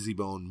with the Busy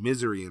Bone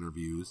Misery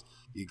interviews.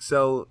 The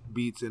Excel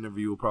Beats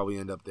interview will probably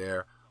end up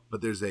there.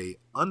 But there's a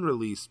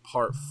unreleased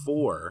part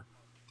 4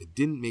 that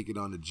didn't make it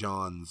onto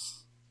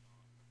John's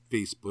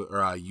Facebook or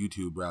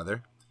YouTube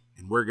rather.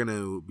 And we're going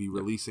to be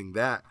releasing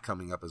that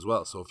coming up as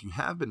well. So if you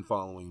have been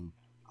following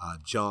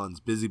John's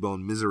Busy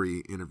Bone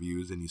Misery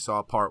interviews and you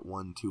saw part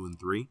 1, 2, and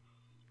 3,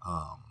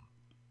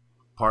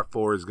 part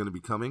 4 is going to be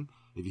coming.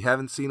 If you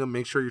haven't seen them,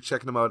 make sure you're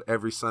checking them out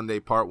every Sunday.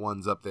 Part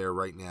 1's up there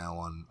right now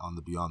on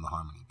the Beyond the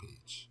Harmony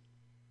page.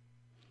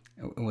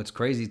 And what's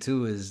crazy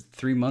too is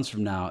 3 months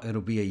from now,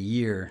 it'll be a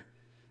year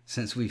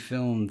since we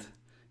filmed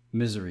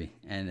Misery.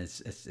 And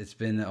it's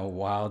been a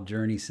wild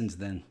journey since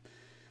then.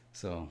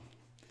 So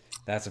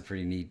that's a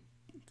pretty neat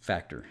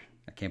factor.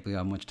 I can't believe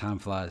how much time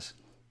flies.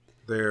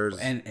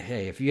 And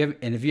hey, if you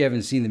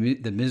haven't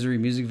seen the Misery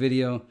music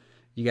video,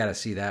 you got to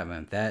see that,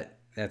 man.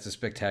 That's a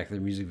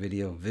spectacular music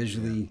video,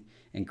 visually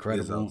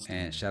incredible.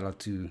 And shout out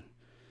to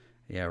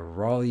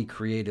Raleigh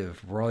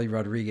Creative. Raleigh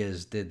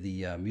Rodriguez did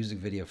the music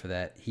video for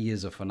that. He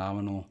is a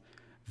phenomenal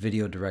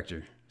video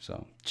director.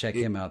 So check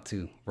him out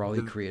too.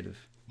 Raleigh Creative.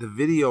 The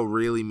video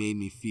really made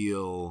me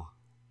feel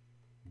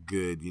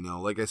good. You know,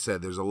 like I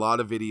said, there's a lot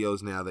of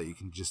videos now that you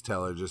can just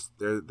tell are just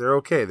they're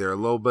okay. They're a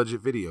low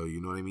budget video.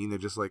 You know what I mean? They're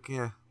just like,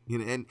 yeah, you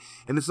know, and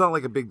it's not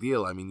like a big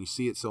deal. I mean, you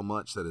see it so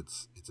much that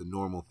it's a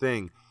normal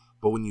thing.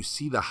 But when you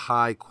see the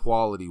high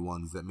quality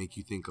ones that make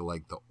you think of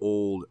like the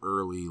old,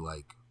 early,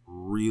 like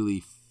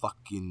really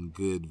fucking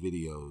good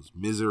videos,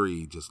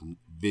 Misery just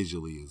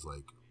visually is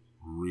like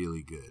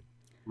really good.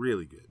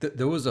 Really good.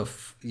 There was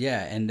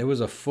and there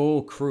was a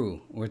full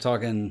crew. We're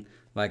talking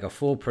like a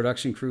full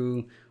production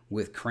crew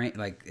with crane.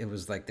 Like it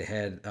was like they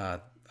had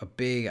a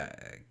big,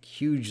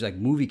 huge like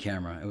movie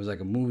camera. It was like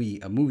a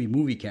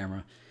movie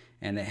camera,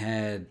 and they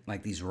had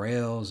like these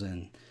rails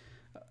and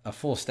a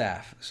full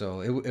staff. So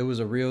it was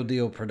a real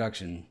deal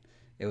production.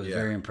 It was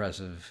very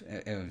impressive.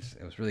 It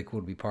was really cool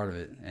to be part of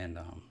it.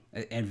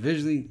 And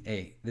visually,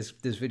 hey, this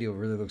video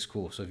really looks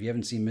cool. So if you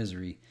haven't seen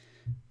Misery,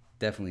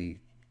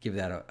 definitely give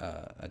that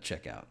a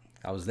check out.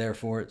 I was there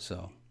for it,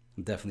 so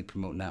I'm definitely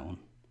promoting that one.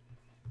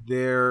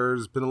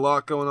 There's been a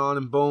lot going on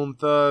in Bone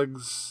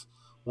Thugs.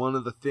 One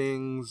of the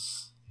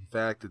things, in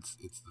fact, it's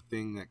the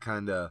thing that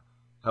kind of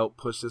helped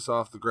push this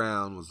off the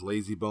ground, was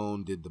Lazy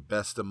Bone did the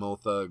Best of Mo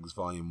Thugs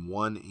Volume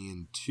 1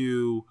 and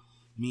 2.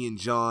 Me and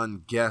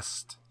John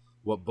guessed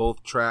what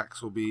both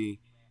tracks will be.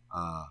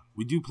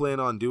 We do plan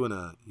on doing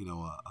a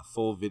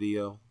full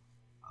video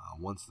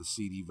once the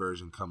CD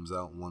version comes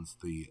out, once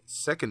the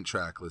second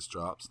track list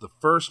drops. The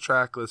first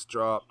track list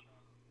dropped.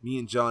 Me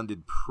and John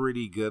did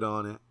pretty good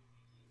on it.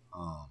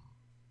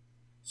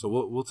 So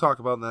we'll talk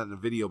about that in the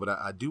video, but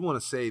I do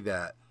want to say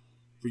that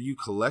for you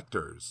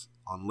collectors,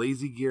 on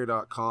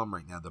lazygear.com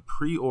right now, the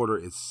pre-order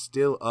is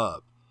still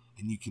up,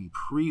 and you can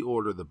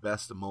pre-order the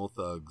Best of Mo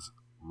Thugs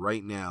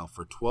right now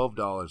for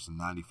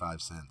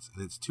 $12.95,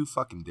 and it's 2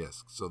 fucking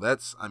discs. So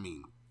that's, I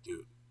mean,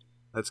 dude,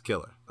 that's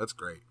killer. That's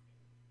great.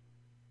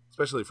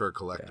 Especially for a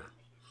collector.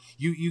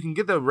 Yeah. You can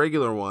get the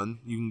regular one.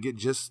 You can get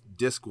just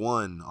disc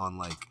 1 on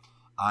like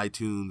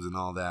iTunes and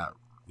all that,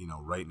 you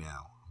know, right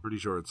now. I'm pretty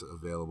sure it's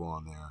available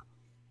on there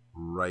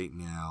right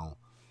now.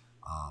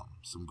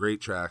 Some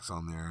great tracks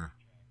on there.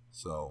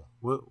 So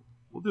we'll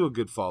do a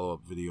good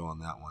follow-up video on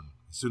that one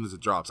as soon as it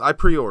drops. I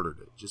pre-ordered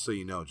it, just so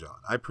you know, John.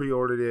 I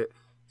pre-ordered it,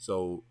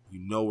 so you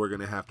know we're going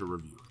to have to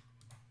review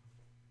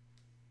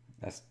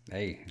it.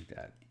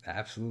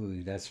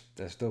 Absolutely.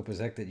 That's dope as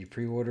heck that you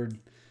pre-ordered.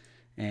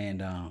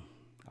 And I'll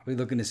be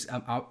looking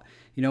to,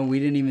 we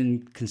didn't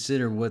even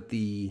consider what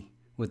the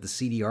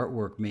CD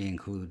artwork may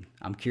include.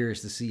 I'm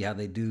curious to see how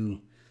they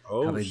do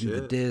do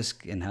the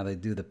disc and how they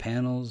do the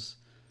panels.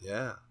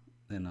 Yeah.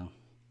 You know,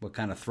 what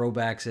kind of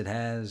throwbacks it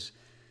has.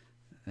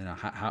 You know,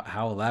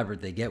 how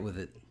elaborate they get with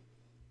it.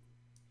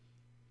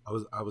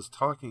 I was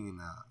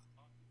talking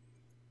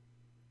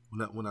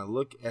when I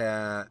look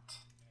at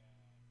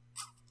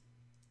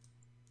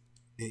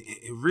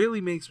it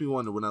really makes me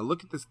wonder when I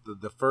look at this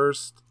the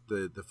first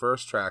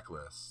track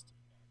list.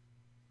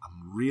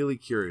 I'm really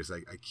curious.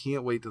 I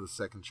can't wait till the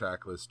second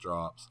track list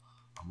drops.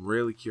 I'm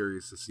really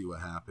curious to see what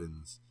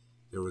happens.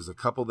 There was a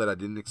couple that I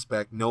didn't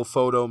expect. No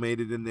Photo made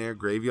it in there.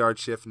 Graveyard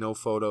Shift, No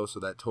Photo. So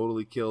that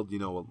totally killed,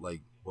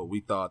 like what we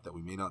thought, that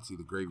we may not see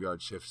the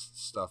Graveyard Shift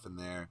stuff in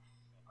there.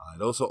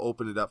 It also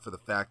opened it up for the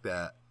fact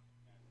that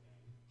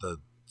the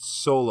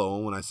solo,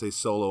 and when I say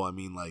solo, I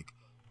mean like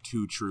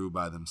Too True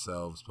by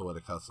themselves,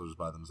 Poetic Hustlers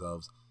by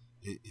themselves.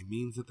 It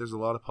means that there's a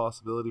lot of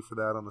possibility for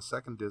that on the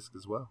second disc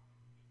as well.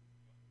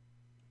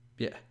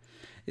 Yeah.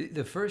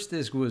 The first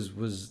disc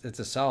was it's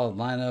a solid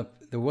lineup.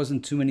 There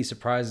wasn't too many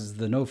surprises.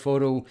 The No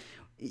Photo,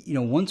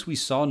 once we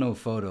saw No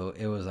Photo,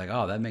 it was like,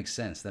 oh, that makes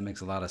sense. That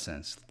makes a lot of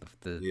sense.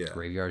 The Yeah.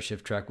 Graveyard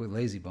Shift track with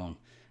Lazy Bone.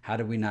 How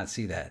did we not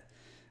see that?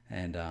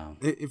 And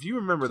If you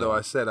remember, though,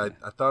 I said I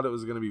thought it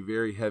was going to be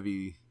very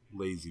heavy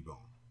Lazy Bone.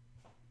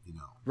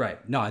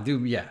 Right. No, I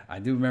do. Yeah, I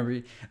do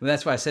remember.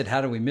 That's why I said,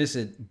 how do we miss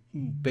it?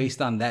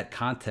 Based on that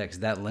context,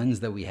 that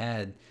lens that we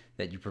had,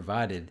 that you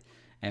provided.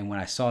 And when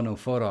I saw No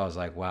Photo, I was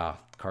like, wow,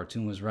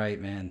 Cartoon was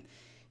right, man.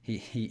 He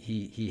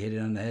hit it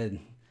on the head.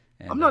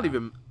 And, I'm not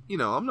even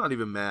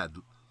mad.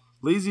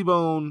 Lazy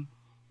Bone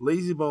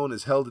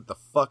is held it the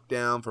fuck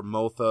down for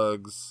Mo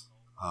Thugs.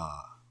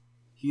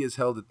 He has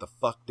held it the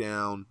fuck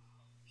down.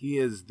 He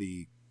is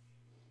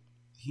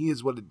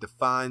what it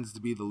defines to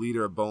be the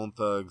leader of Bone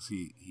Thugs.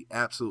 He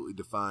absolutely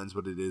defines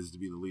what it is to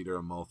be the leader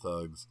of Mo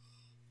Thugs.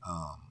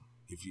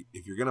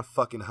 If you're gonna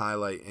fucking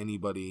highlight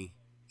anybody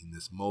in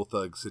this Mo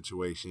Thug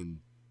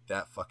situation,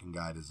 that fucking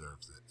guy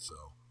deserves it. So,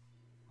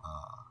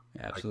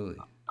 absolutely.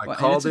 I and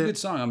called it's a it. good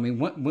song. I mean,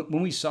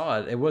 when we saw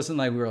it, it wasn't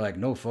like we were like,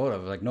 No Photo.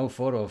 It was like, No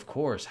Photo, of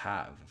course.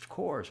 Of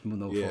course,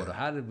 No Yeah. Photo.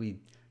 How did we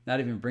not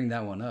even bring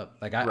that one up?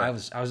 Like I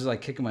was just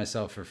like kicking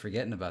myself for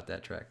forgetting about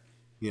that track.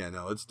 Yeah,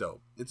 no, it's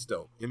dope. It's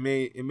dope. It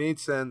made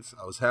sense.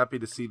 I was happy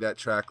to see that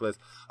track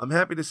list. I'm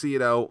happy to see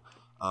it out.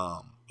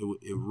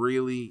 It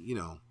really,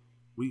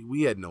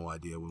 we had no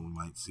idea when we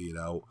might see it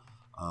out.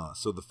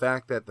 So the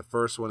fact that the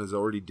first one is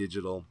already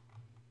digital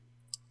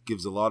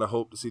gives a lot of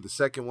hope to see the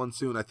second one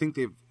soon. I think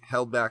they've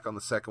held back on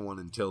the second one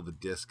until the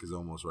disc is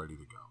almost ready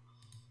to go.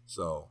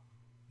 So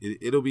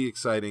it'll be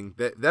exciting.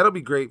 That'll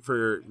be great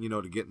for,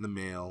 to get in the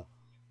mail.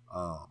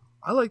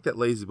 I like that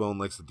Lazy Bone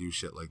likes to do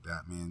shit like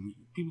that, man.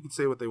 People can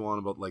say what they want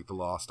about like the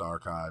Lost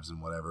Archives and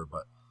whatever,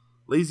 but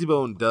Lazy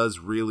Bone does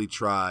really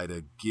try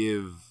to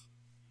give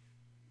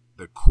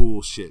the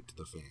cool shit to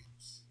the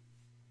fans.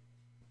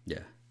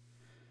 Yeah,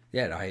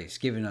 he's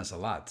giving us a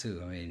lot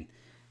too. I mean,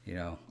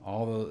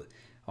 all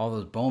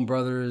those Bone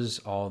Brothers,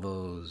 all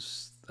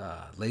those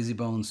Lazy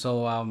Bone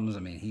solo albums. I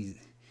mean, he's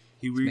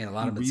made a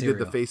lot of material. Redid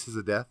the Faces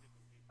of Death.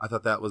 I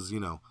thought that was,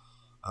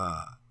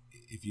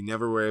 if you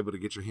never were able to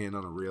get your hand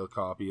on a real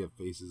copy of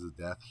Faces of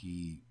Death,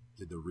 he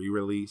did the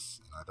re-release,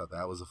 and I thought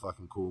that was a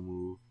fucking cool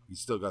move. He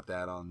still got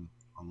that on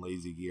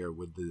Lazy Gear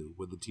with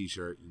the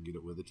T-shirt. You can get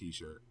it with a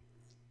T-shirt.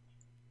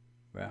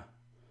 Wow.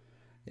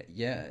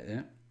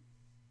 Yeah.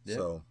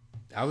 So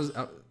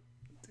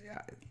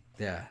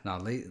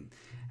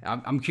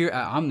I'm curious.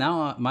 I'm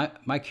now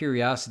my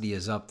curiosity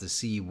is up to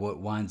see what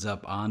winds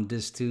up on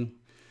disc 2.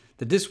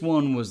 The disc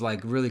 1 was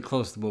like really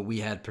close to what we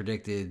had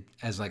predicted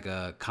as like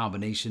a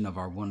combination of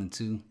our 1 and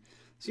 2.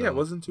 So yeah, it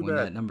wasn't too when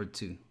bad. That number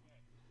 2.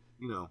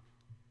 It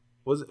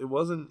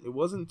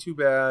wasn't too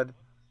bad.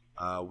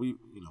 We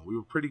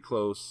were pretty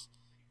close,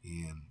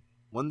 and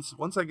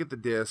once I get the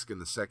disc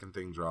and the second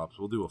thing drops,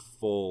 we'll do a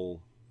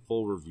full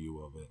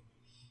review of it.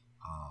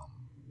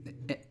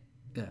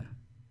 Yeah,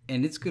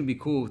 and it's gonna be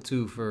cool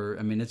too.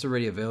 It's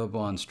already available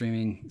on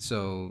streaming,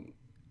 so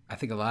I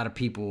think a lot of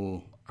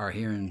people are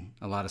hearing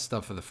a lot of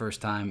stuff for the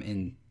first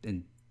time.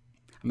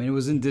 It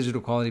was in digital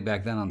quality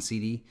back then on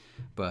CD,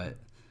 but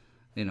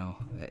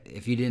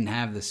if you didn't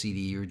have the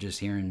CD, you were just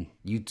hearing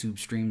YouTube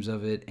streams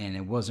of it, and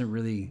it wasn't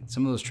really.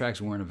 Some of those tracks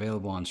weren't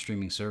available on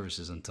streaming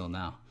services until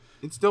now.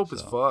 It's dope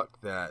as fuck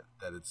that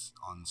it's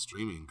on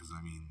streaming, because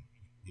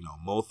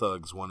Mo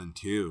Thugs 1 and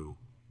 2.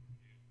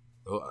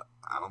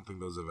 I don't think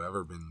those have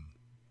ever been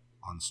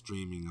on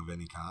streaming of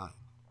any kind.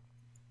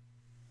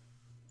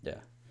 Yeah.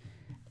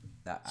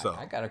 So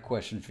I got a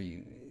question for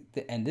you,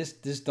 and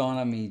this dawned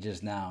on me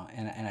just now,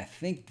 and I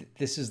think that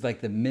this is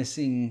like the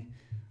missing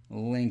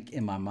link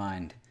in my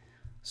mind.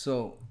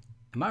 So,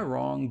 am I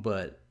wrong?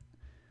 But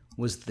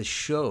was the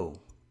show,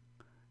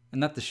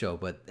 and not the show,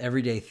 but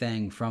Everyday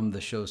Thing from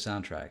the show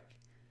soundtrack,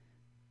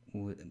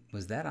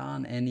 was that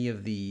on any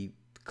of the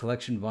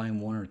Collection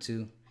Volume 1 or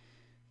 2?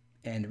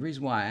 And the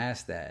reason why I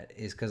asked that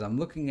is because I'm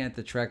looking at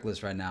the track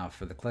list right now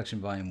for the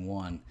Collection Volume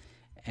 1,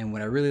 and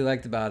what I really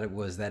liked about it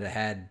was that it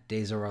had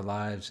Days of Our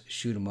Lives,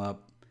 Shoot 'Em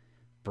Up,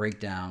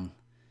 Breakdown,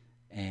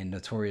 and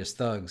Notorious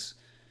Thugs.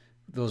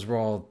 Those were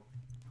all,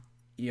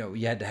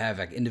 you had to have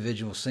like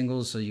individual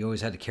singles, so you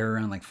always had to carry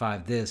around like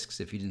 5 discs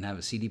if you didn't have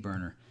a CD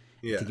burner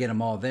to get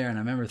them all there. And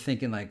I remember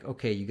thinking like,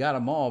 okay, you got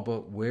them all,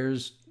 but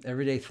where's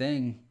Everyday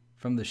Thing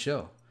from the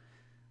show?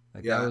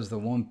 Like that was the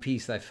one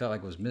piece that I felt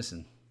like was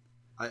missing.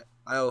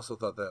 I also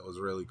thought that was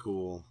really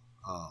cool,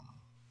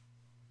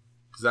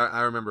 because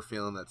I remember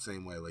feeling that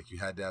same way. Like you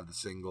had to have the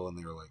single, and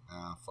they were like,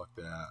 "Nah, fuck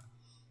that.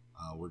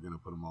 We're gonna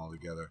put them all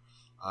together."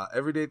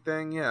 Everyday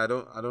Thing, I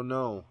don't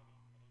know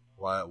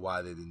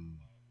why they didn't.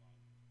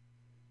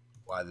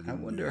 I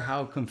wonder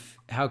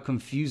how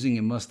confusing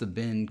it must have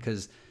been,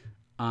 because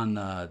on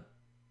the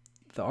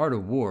Art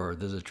of War,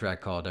 there's a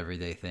track called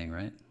Everyday Thing,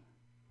 right?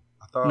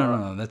 I thought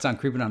No, that's on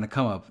Creeping on the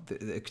Come Up.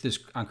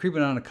 On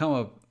Creeping on the Come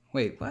Up.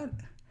 Wait, what?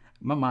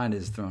 My mind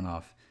is thrown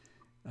off.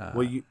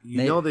 Well,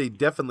 they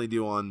definitely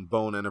do on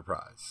Bone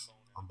Enterprise.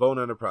 On Bone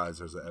Enterprise,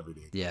 there's an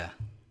Everyday Thing. Yeah.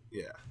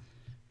 Yeah.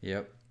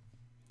 Yep.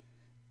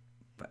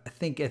 But I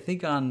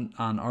think on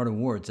Art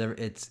Awards,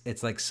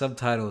 it's like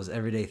subtitles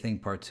Everyday Thing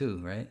Part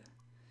 2, right?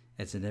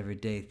 It's an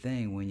everyday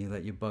thing when you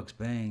let your bucks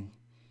bang.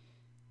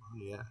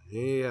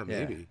 Yeah,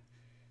 maybe.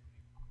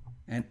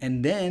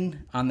 And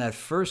then on that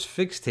first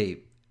fix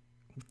tape,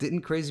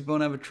 didn't Crazy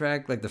Bone have a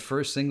track like the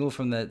first single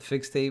from that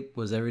fix tape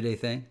was Everyday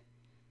Thing?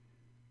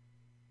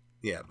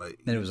 Yeah, but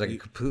Then it was like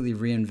completely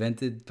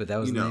reinvented, but that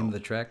was the name of the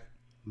track.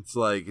 It's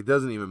like it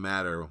doesn't even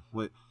matter.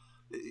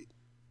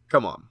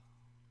 Come on.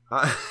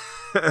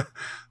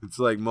 It's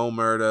like Mo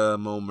Murda,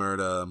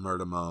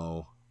 Murda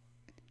Mo.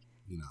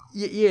 You know.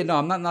 Yeah, no,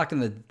 I'm not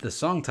knocking the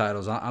song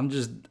titles.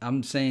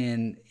 I'm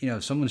saying,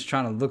 if someone's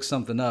trying to look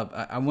something up,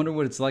 I wonder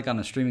what it's like on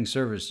a streaming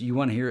service. You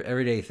want to hear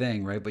Everyday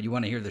Thing, right? But you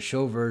want to hear the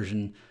show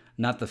version,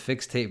 not the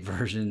fix tape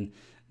version,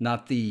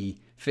 not the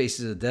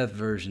Faces of Death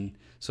version.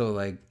 So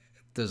like,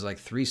 there's like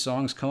 3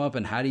 songs come up,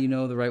 and how do you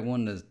know the right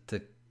one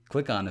to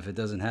click on if it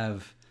doesn't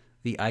have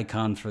the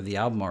icon for the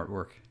album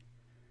artwork?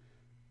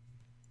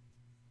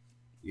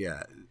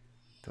 Yeah.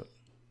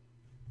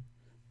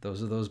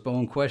 Those are those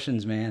Bone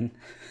questions, man.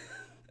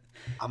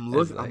 I'm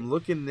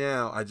looking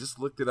now. I just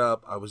looked it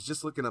up. I was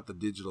just looking up the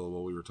digital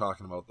while we were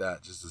talking about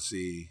that just to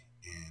see,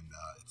 and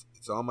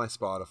it's on my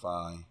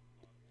Spotify.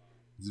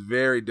 It's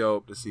very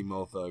dope to see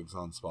Mo Thugs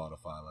on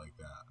Spotify like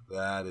that.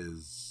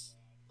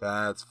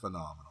 That's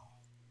phenomenal.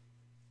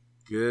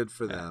 Good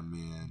for them,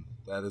 man.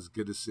 That is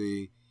good to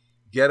see.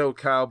 Ghetto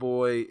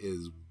Cowboy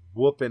is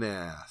whooping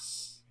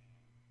ass.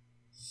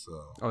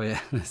 So. Oh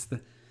yeah,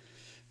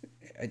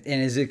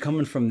 and is it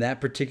coming from that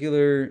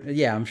particular?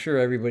 Yeah, I'm sure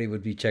everybody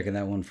would be checking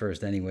that one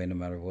first anyway, no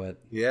matter what.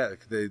 Yeah,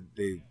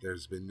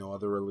 there's been no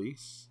other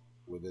release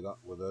with it out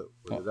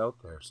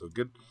there. So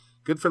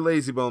good for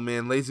Lazy Bone,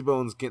 man. Lazy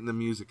Bone's getting the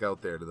music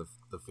out there to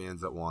the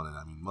fans that want it.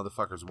 I mean,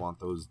 motherfuckers want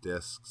those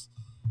discs,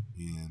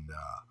 and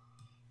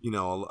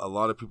a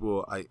lot of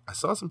people. I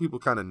saw some people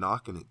kind of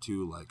knocking it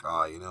too, like,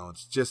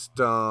 it's just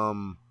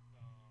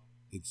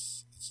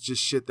it's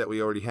just shit that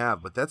we already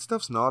have. But that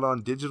stuff's not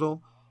on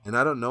digital. And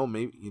I don't know,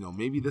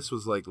 maybe this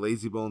was like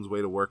Lazy Bone's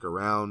way to work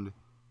around,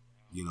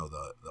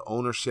 the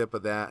ownership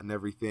of that and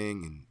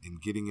everything,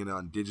 and getting it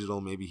on digital.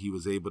 Maybe he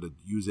was able to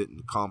use it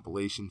in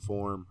compilation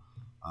form.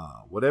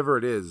 Whatever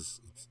it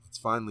is, it's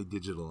finally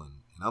digital, and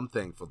I'm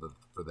thankful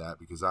for that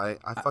because I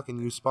fucking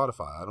use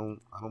Spotify. I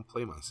don't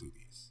play my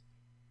CDs.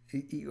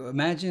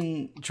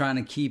 Imagine trying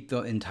to keep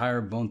the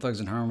entire Bone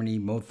Thugs and Harmony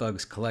Mo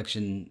Thugs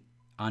collection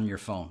on your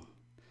phone.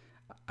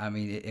 I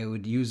mean, it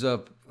would use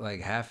up like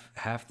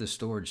half the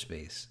storage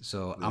space.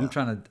 So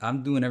yeah.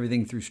 I'm doing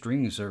everything through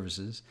streaming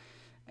services,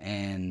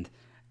 and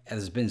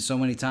there's been so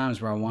many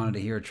times where I wanted to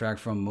hear a track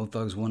from Mo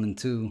Thugs 1 and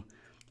 2.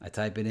 I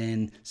type it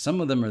in.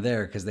 Some of them are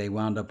there because they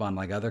wound up on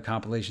like other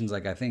compilations.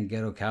 Like I think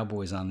Ghetto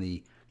Cowboy's on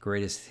the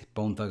greatest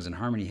Bone Thugs and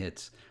Harmony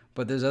hits.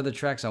 But there's other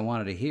tracks I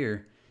wanted to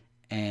hear,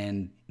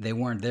 and they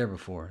weren't there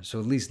before. So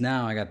at least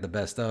now I got the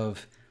best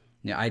of.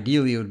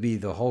 Ideally it would be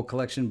the whole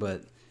collection,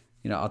 but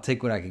I'll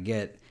take what I could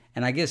get.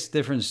 And I guess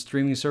different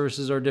streaming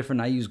services are different.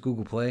 I use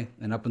Google Play,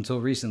 and up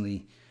until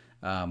recently,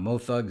 Mo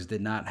Thugs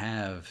did not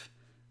have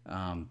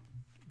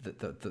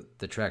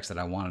the tracks that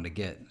I wanted to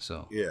get.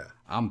 So yeah,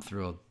 I'm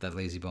thrilled that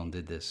Lazy Bone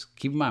did this.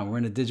 Keep in mind, we're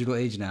in a digital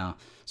age now.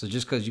 So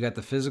just because you got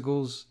the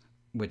physicals,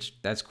 which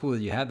that's cool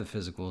that you have the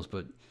physicals,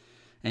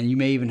 and you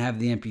may even have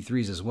the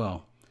MP3s as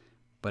well.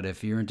 But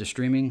if you're into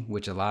streaming,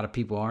 which a lot of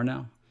people are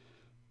now,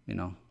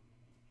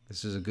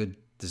 this is a good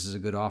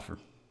offer.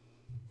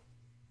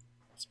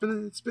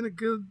 It's been a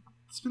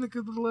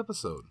good little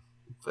episode.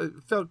 It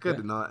felt good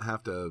to not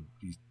have to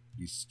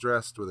be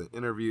stressed with an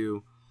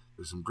interview.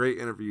 There's some great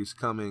interviews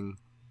coming,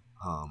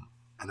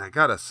 and I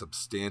got a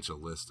substantial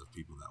list of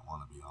people that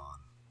want to be on.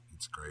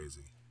 It's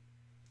crazy.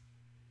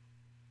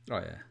 Oh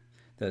yeah,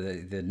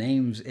 the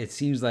names. It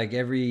seems like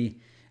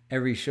every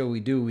show we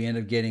do, we end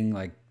up getting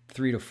like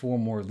 3 to 4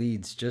 more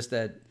leads. Just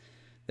that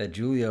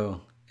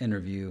Julio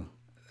interview.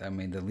 I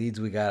mean, the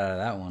leads we got out of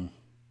that one.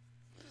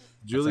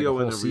 Julio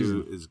like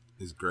interview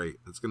is great.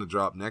 It's going to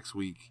drop next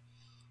week.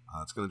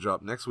 It's going to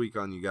drop next week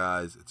on you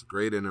guys. It's a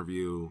great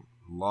interview.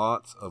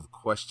 Lots of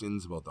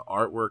questions about the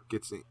artwork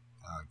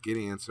get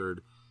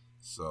answered.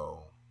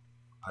 So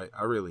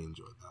I really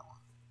enjoyed that one.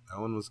 That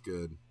one was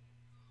good.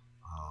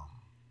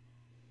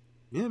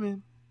 Yeah,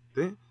 man.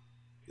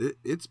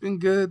 It's been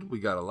good. We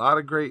got a lot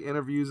of great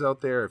interviews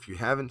out there. If you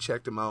haven't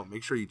checked them out,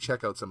 make sure you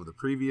check out some of the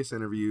previous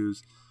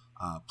interviews.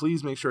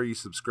 Please make sure you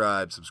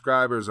subscribe.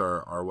 Subscribers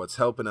are what's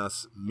helping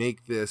us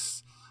make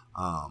this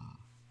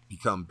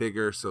become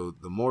bigger. So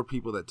the more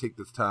people that take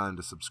this time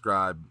to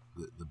subscribe,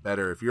 the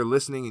better. If you're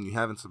listening and you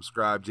haven't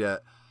subscribed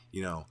yet,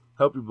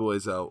 help your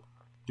boys out.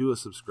 Do a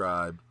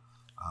subscribe.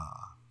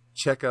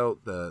 Check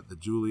out the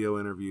Julio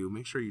interview.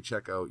 Make sure you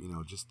check out,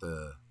 just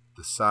the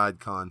side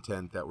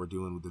content that we're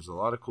doing. There's a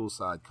lot of cool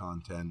side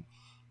content.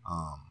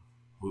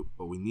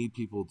 But we need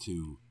people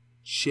to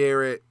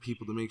share it,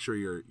 people to make sure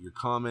you're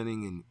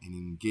commenting and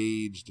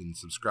engaged and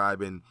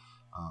subscribing,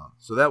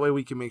 so that way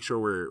we can make sure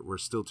we're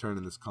still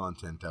turning this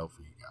content out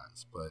for you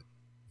guys. But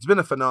it's been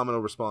a phenomenal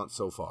response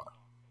so far,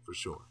 for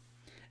sure.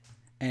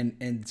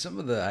 And some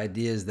of the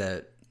ideas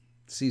that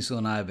Cecil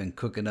and I have been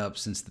cooking up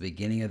since the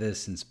beginning of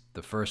this, since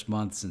the first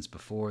month, since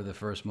before the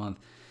first month.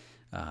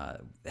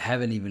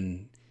 Haven't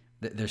even,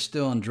 they're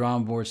still on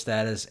drawing board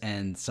status,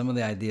 and some of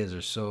the ideas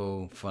are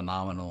so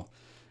phenomenal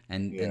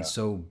and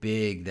so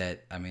big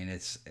that, I mean,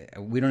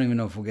 we don't even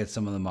know if we'll get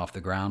some of them off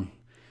the ground,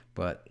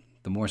 but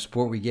the more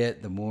support we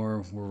get, the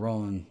more we're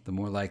rolling, the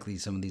more likely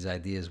some of these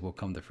ideas will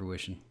come to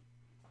fruition.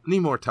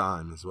 Need more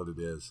time is what it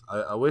is.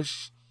 I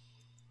wish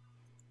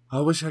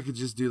I could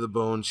just do the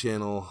Bone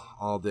channel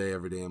all day,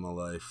 every day in my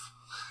life.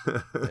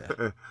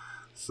 Yeah.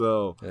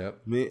 So,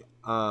 Yep.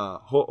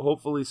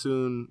 hopefully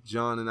soon,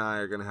 John and I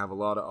are going to have a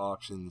lot of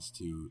options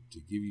to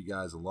give you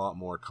guys a lot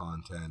more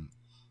content.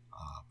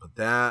 But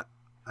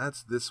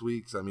that's this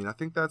week's. I mean, I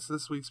think that's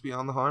this week's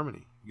Beyond the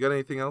Harmony. You got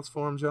anything else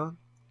for him, John?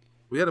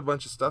 We had a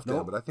bunch of stuff there,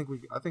 Nope. but I think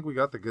we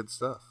got the good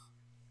stuff.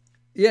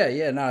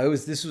 Yeah. No,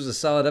 this was a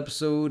solid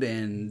episode,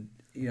 and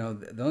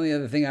the only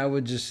other thing I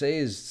would just say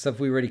is stuff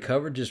we already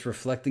covered, just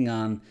reflecting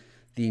on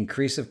the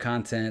increase of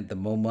content, the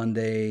Mo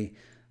Monday,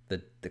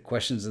 the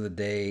questions of the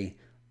day,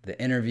 the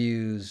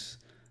interviews,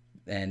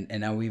 and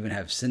now we even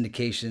have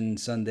Syndication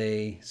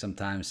Sunday,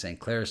 sometimes St.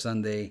 Clair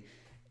Sunday.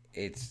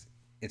 It's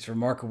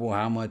remarkable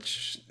how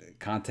much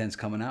content's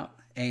coming out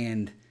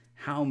and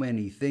how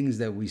many things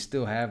that we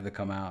still have to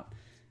come out,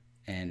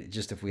 and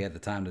just if we had the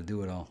time to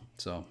do it all.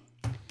 So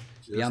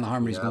Beyond the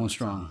Harmony's going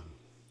strong.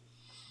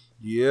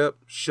 Yep.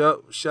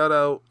 Shout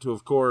out to,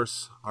 of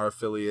course, our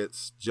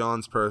affiliates,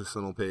 John's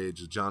personal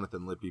page, the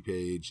Jonathan Lippy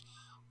page,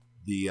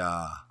 the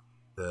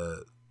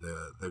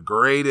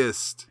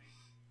greatest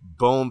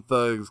Bone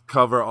Thugs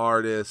cover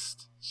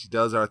artist. She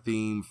does our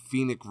theme,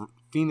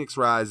 Phoenix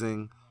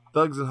Rising,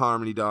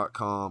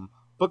 thugsandharmony.com,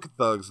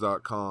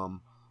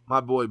 bookofthugs.com,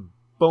 my boy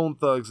Bone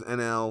Thugs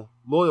NL,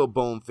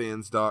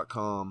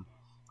 loyalbonefans.com.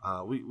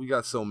 We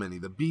got so many.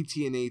 The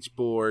BT&H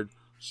board,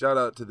 shout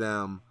out to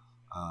them.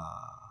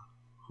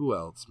 Who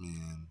else,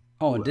 man?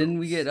 Oh, and didn't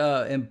we get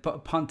and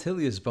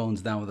Pontilia's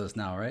Bones down with us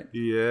now, right?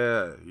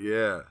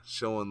 Yeah.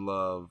 Showing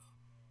love.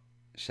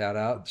 Shout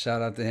out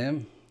to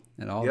him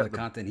and all the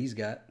content he's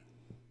got.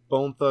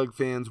 Bone Thug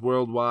fans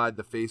worldwide,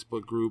 the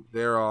Facebook group,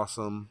 they're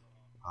awesome.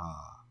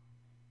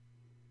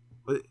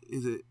 But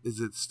is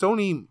it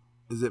Stony?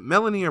 Is it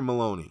Melanie or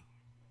Maloney?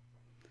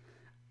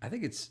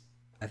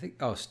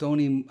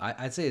 Stony.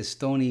 I'd say it's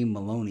Stony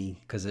Maloney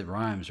because it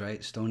rhymes,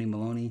 right? Stony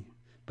Maloney.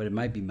 But it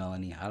might be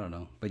Melanie. I don't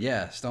know. But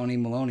yeah, Stony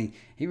Maloney.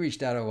 He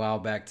reached out a while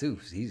back too.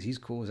 He's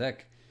cool as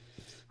heck.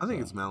 I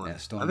think it's Melanie.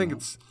 Yeah,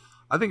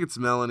 I think it's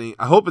Melanie.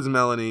 I hope it's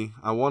Melanie.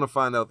 I want to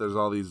find out. There's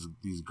all these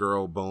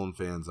girl Bone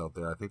fans out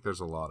there. I think there's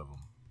a lot of them.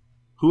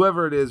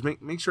 Whoever it is,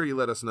 make sure you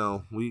let us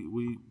know.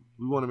 We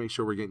want to make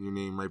sure we're getting your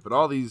name right. But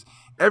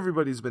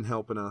everybody's been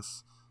helping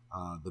us.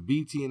 The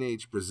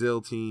BT&H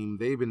Brazil team,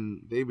 they've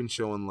been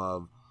showing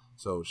love.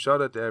 So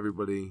shout out to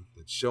everybody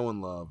that's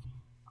showing love.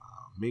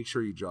 Make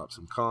sure you drop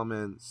some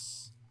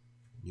comments.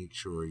 Make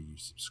sure you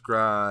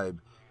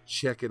subscribe.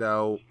 Check it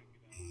out.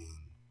 And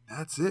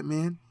that's it,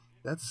 man.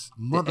 That's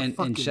motherfucking.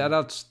 And shout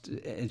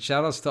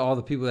outs to all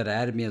the people that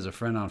added me as a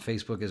friend on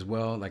Facebook as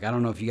well. Like, I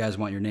don't know if you guys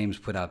want your names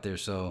put out there,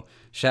 so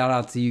shout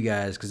out to you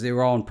guys because they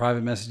were all in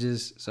private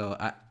messages. So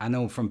I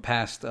know from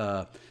past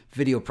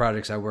video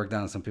projects I worked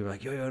on, some people are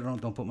like, yo,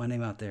 don't put my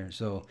name out there.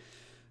 So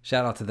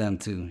shout out to them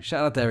too.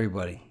 Shout out to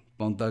everybody.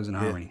 Bone Thugs and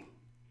Harmony.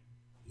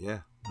 Yeah,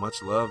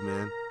 much love,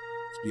 man.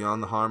 It's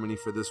Beyond the Harmony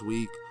for this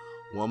week.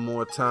 One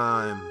more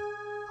time,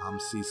 I'm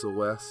Cecil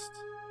West.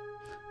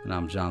 And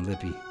I'm John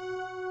Lippy.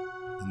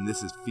 And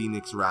this is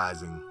Phoenix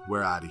Rising.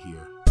 We're out of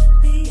here.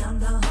 Beyond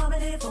the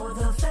harmony for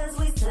the fans,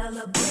 we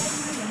celebrate.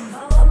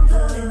 I'm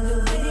good in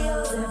the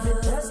videos every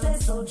Thursday,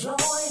 so join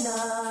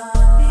us.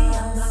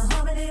 Beyond the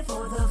harmony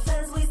for the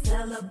fans, we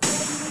celebrate.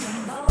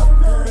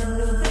 I'm good in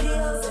the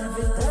videos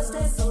every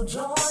Thursday, so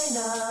join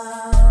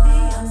us.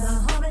 Beyond the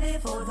harmony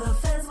for the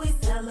fans, we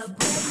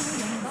celebrate.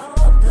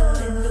 I'm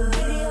good in the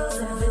videos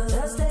every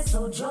Thursday,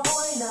 so join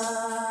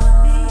us.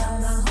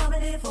 Beyond the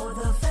harmony for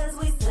the fans,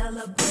 we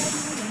celebrate.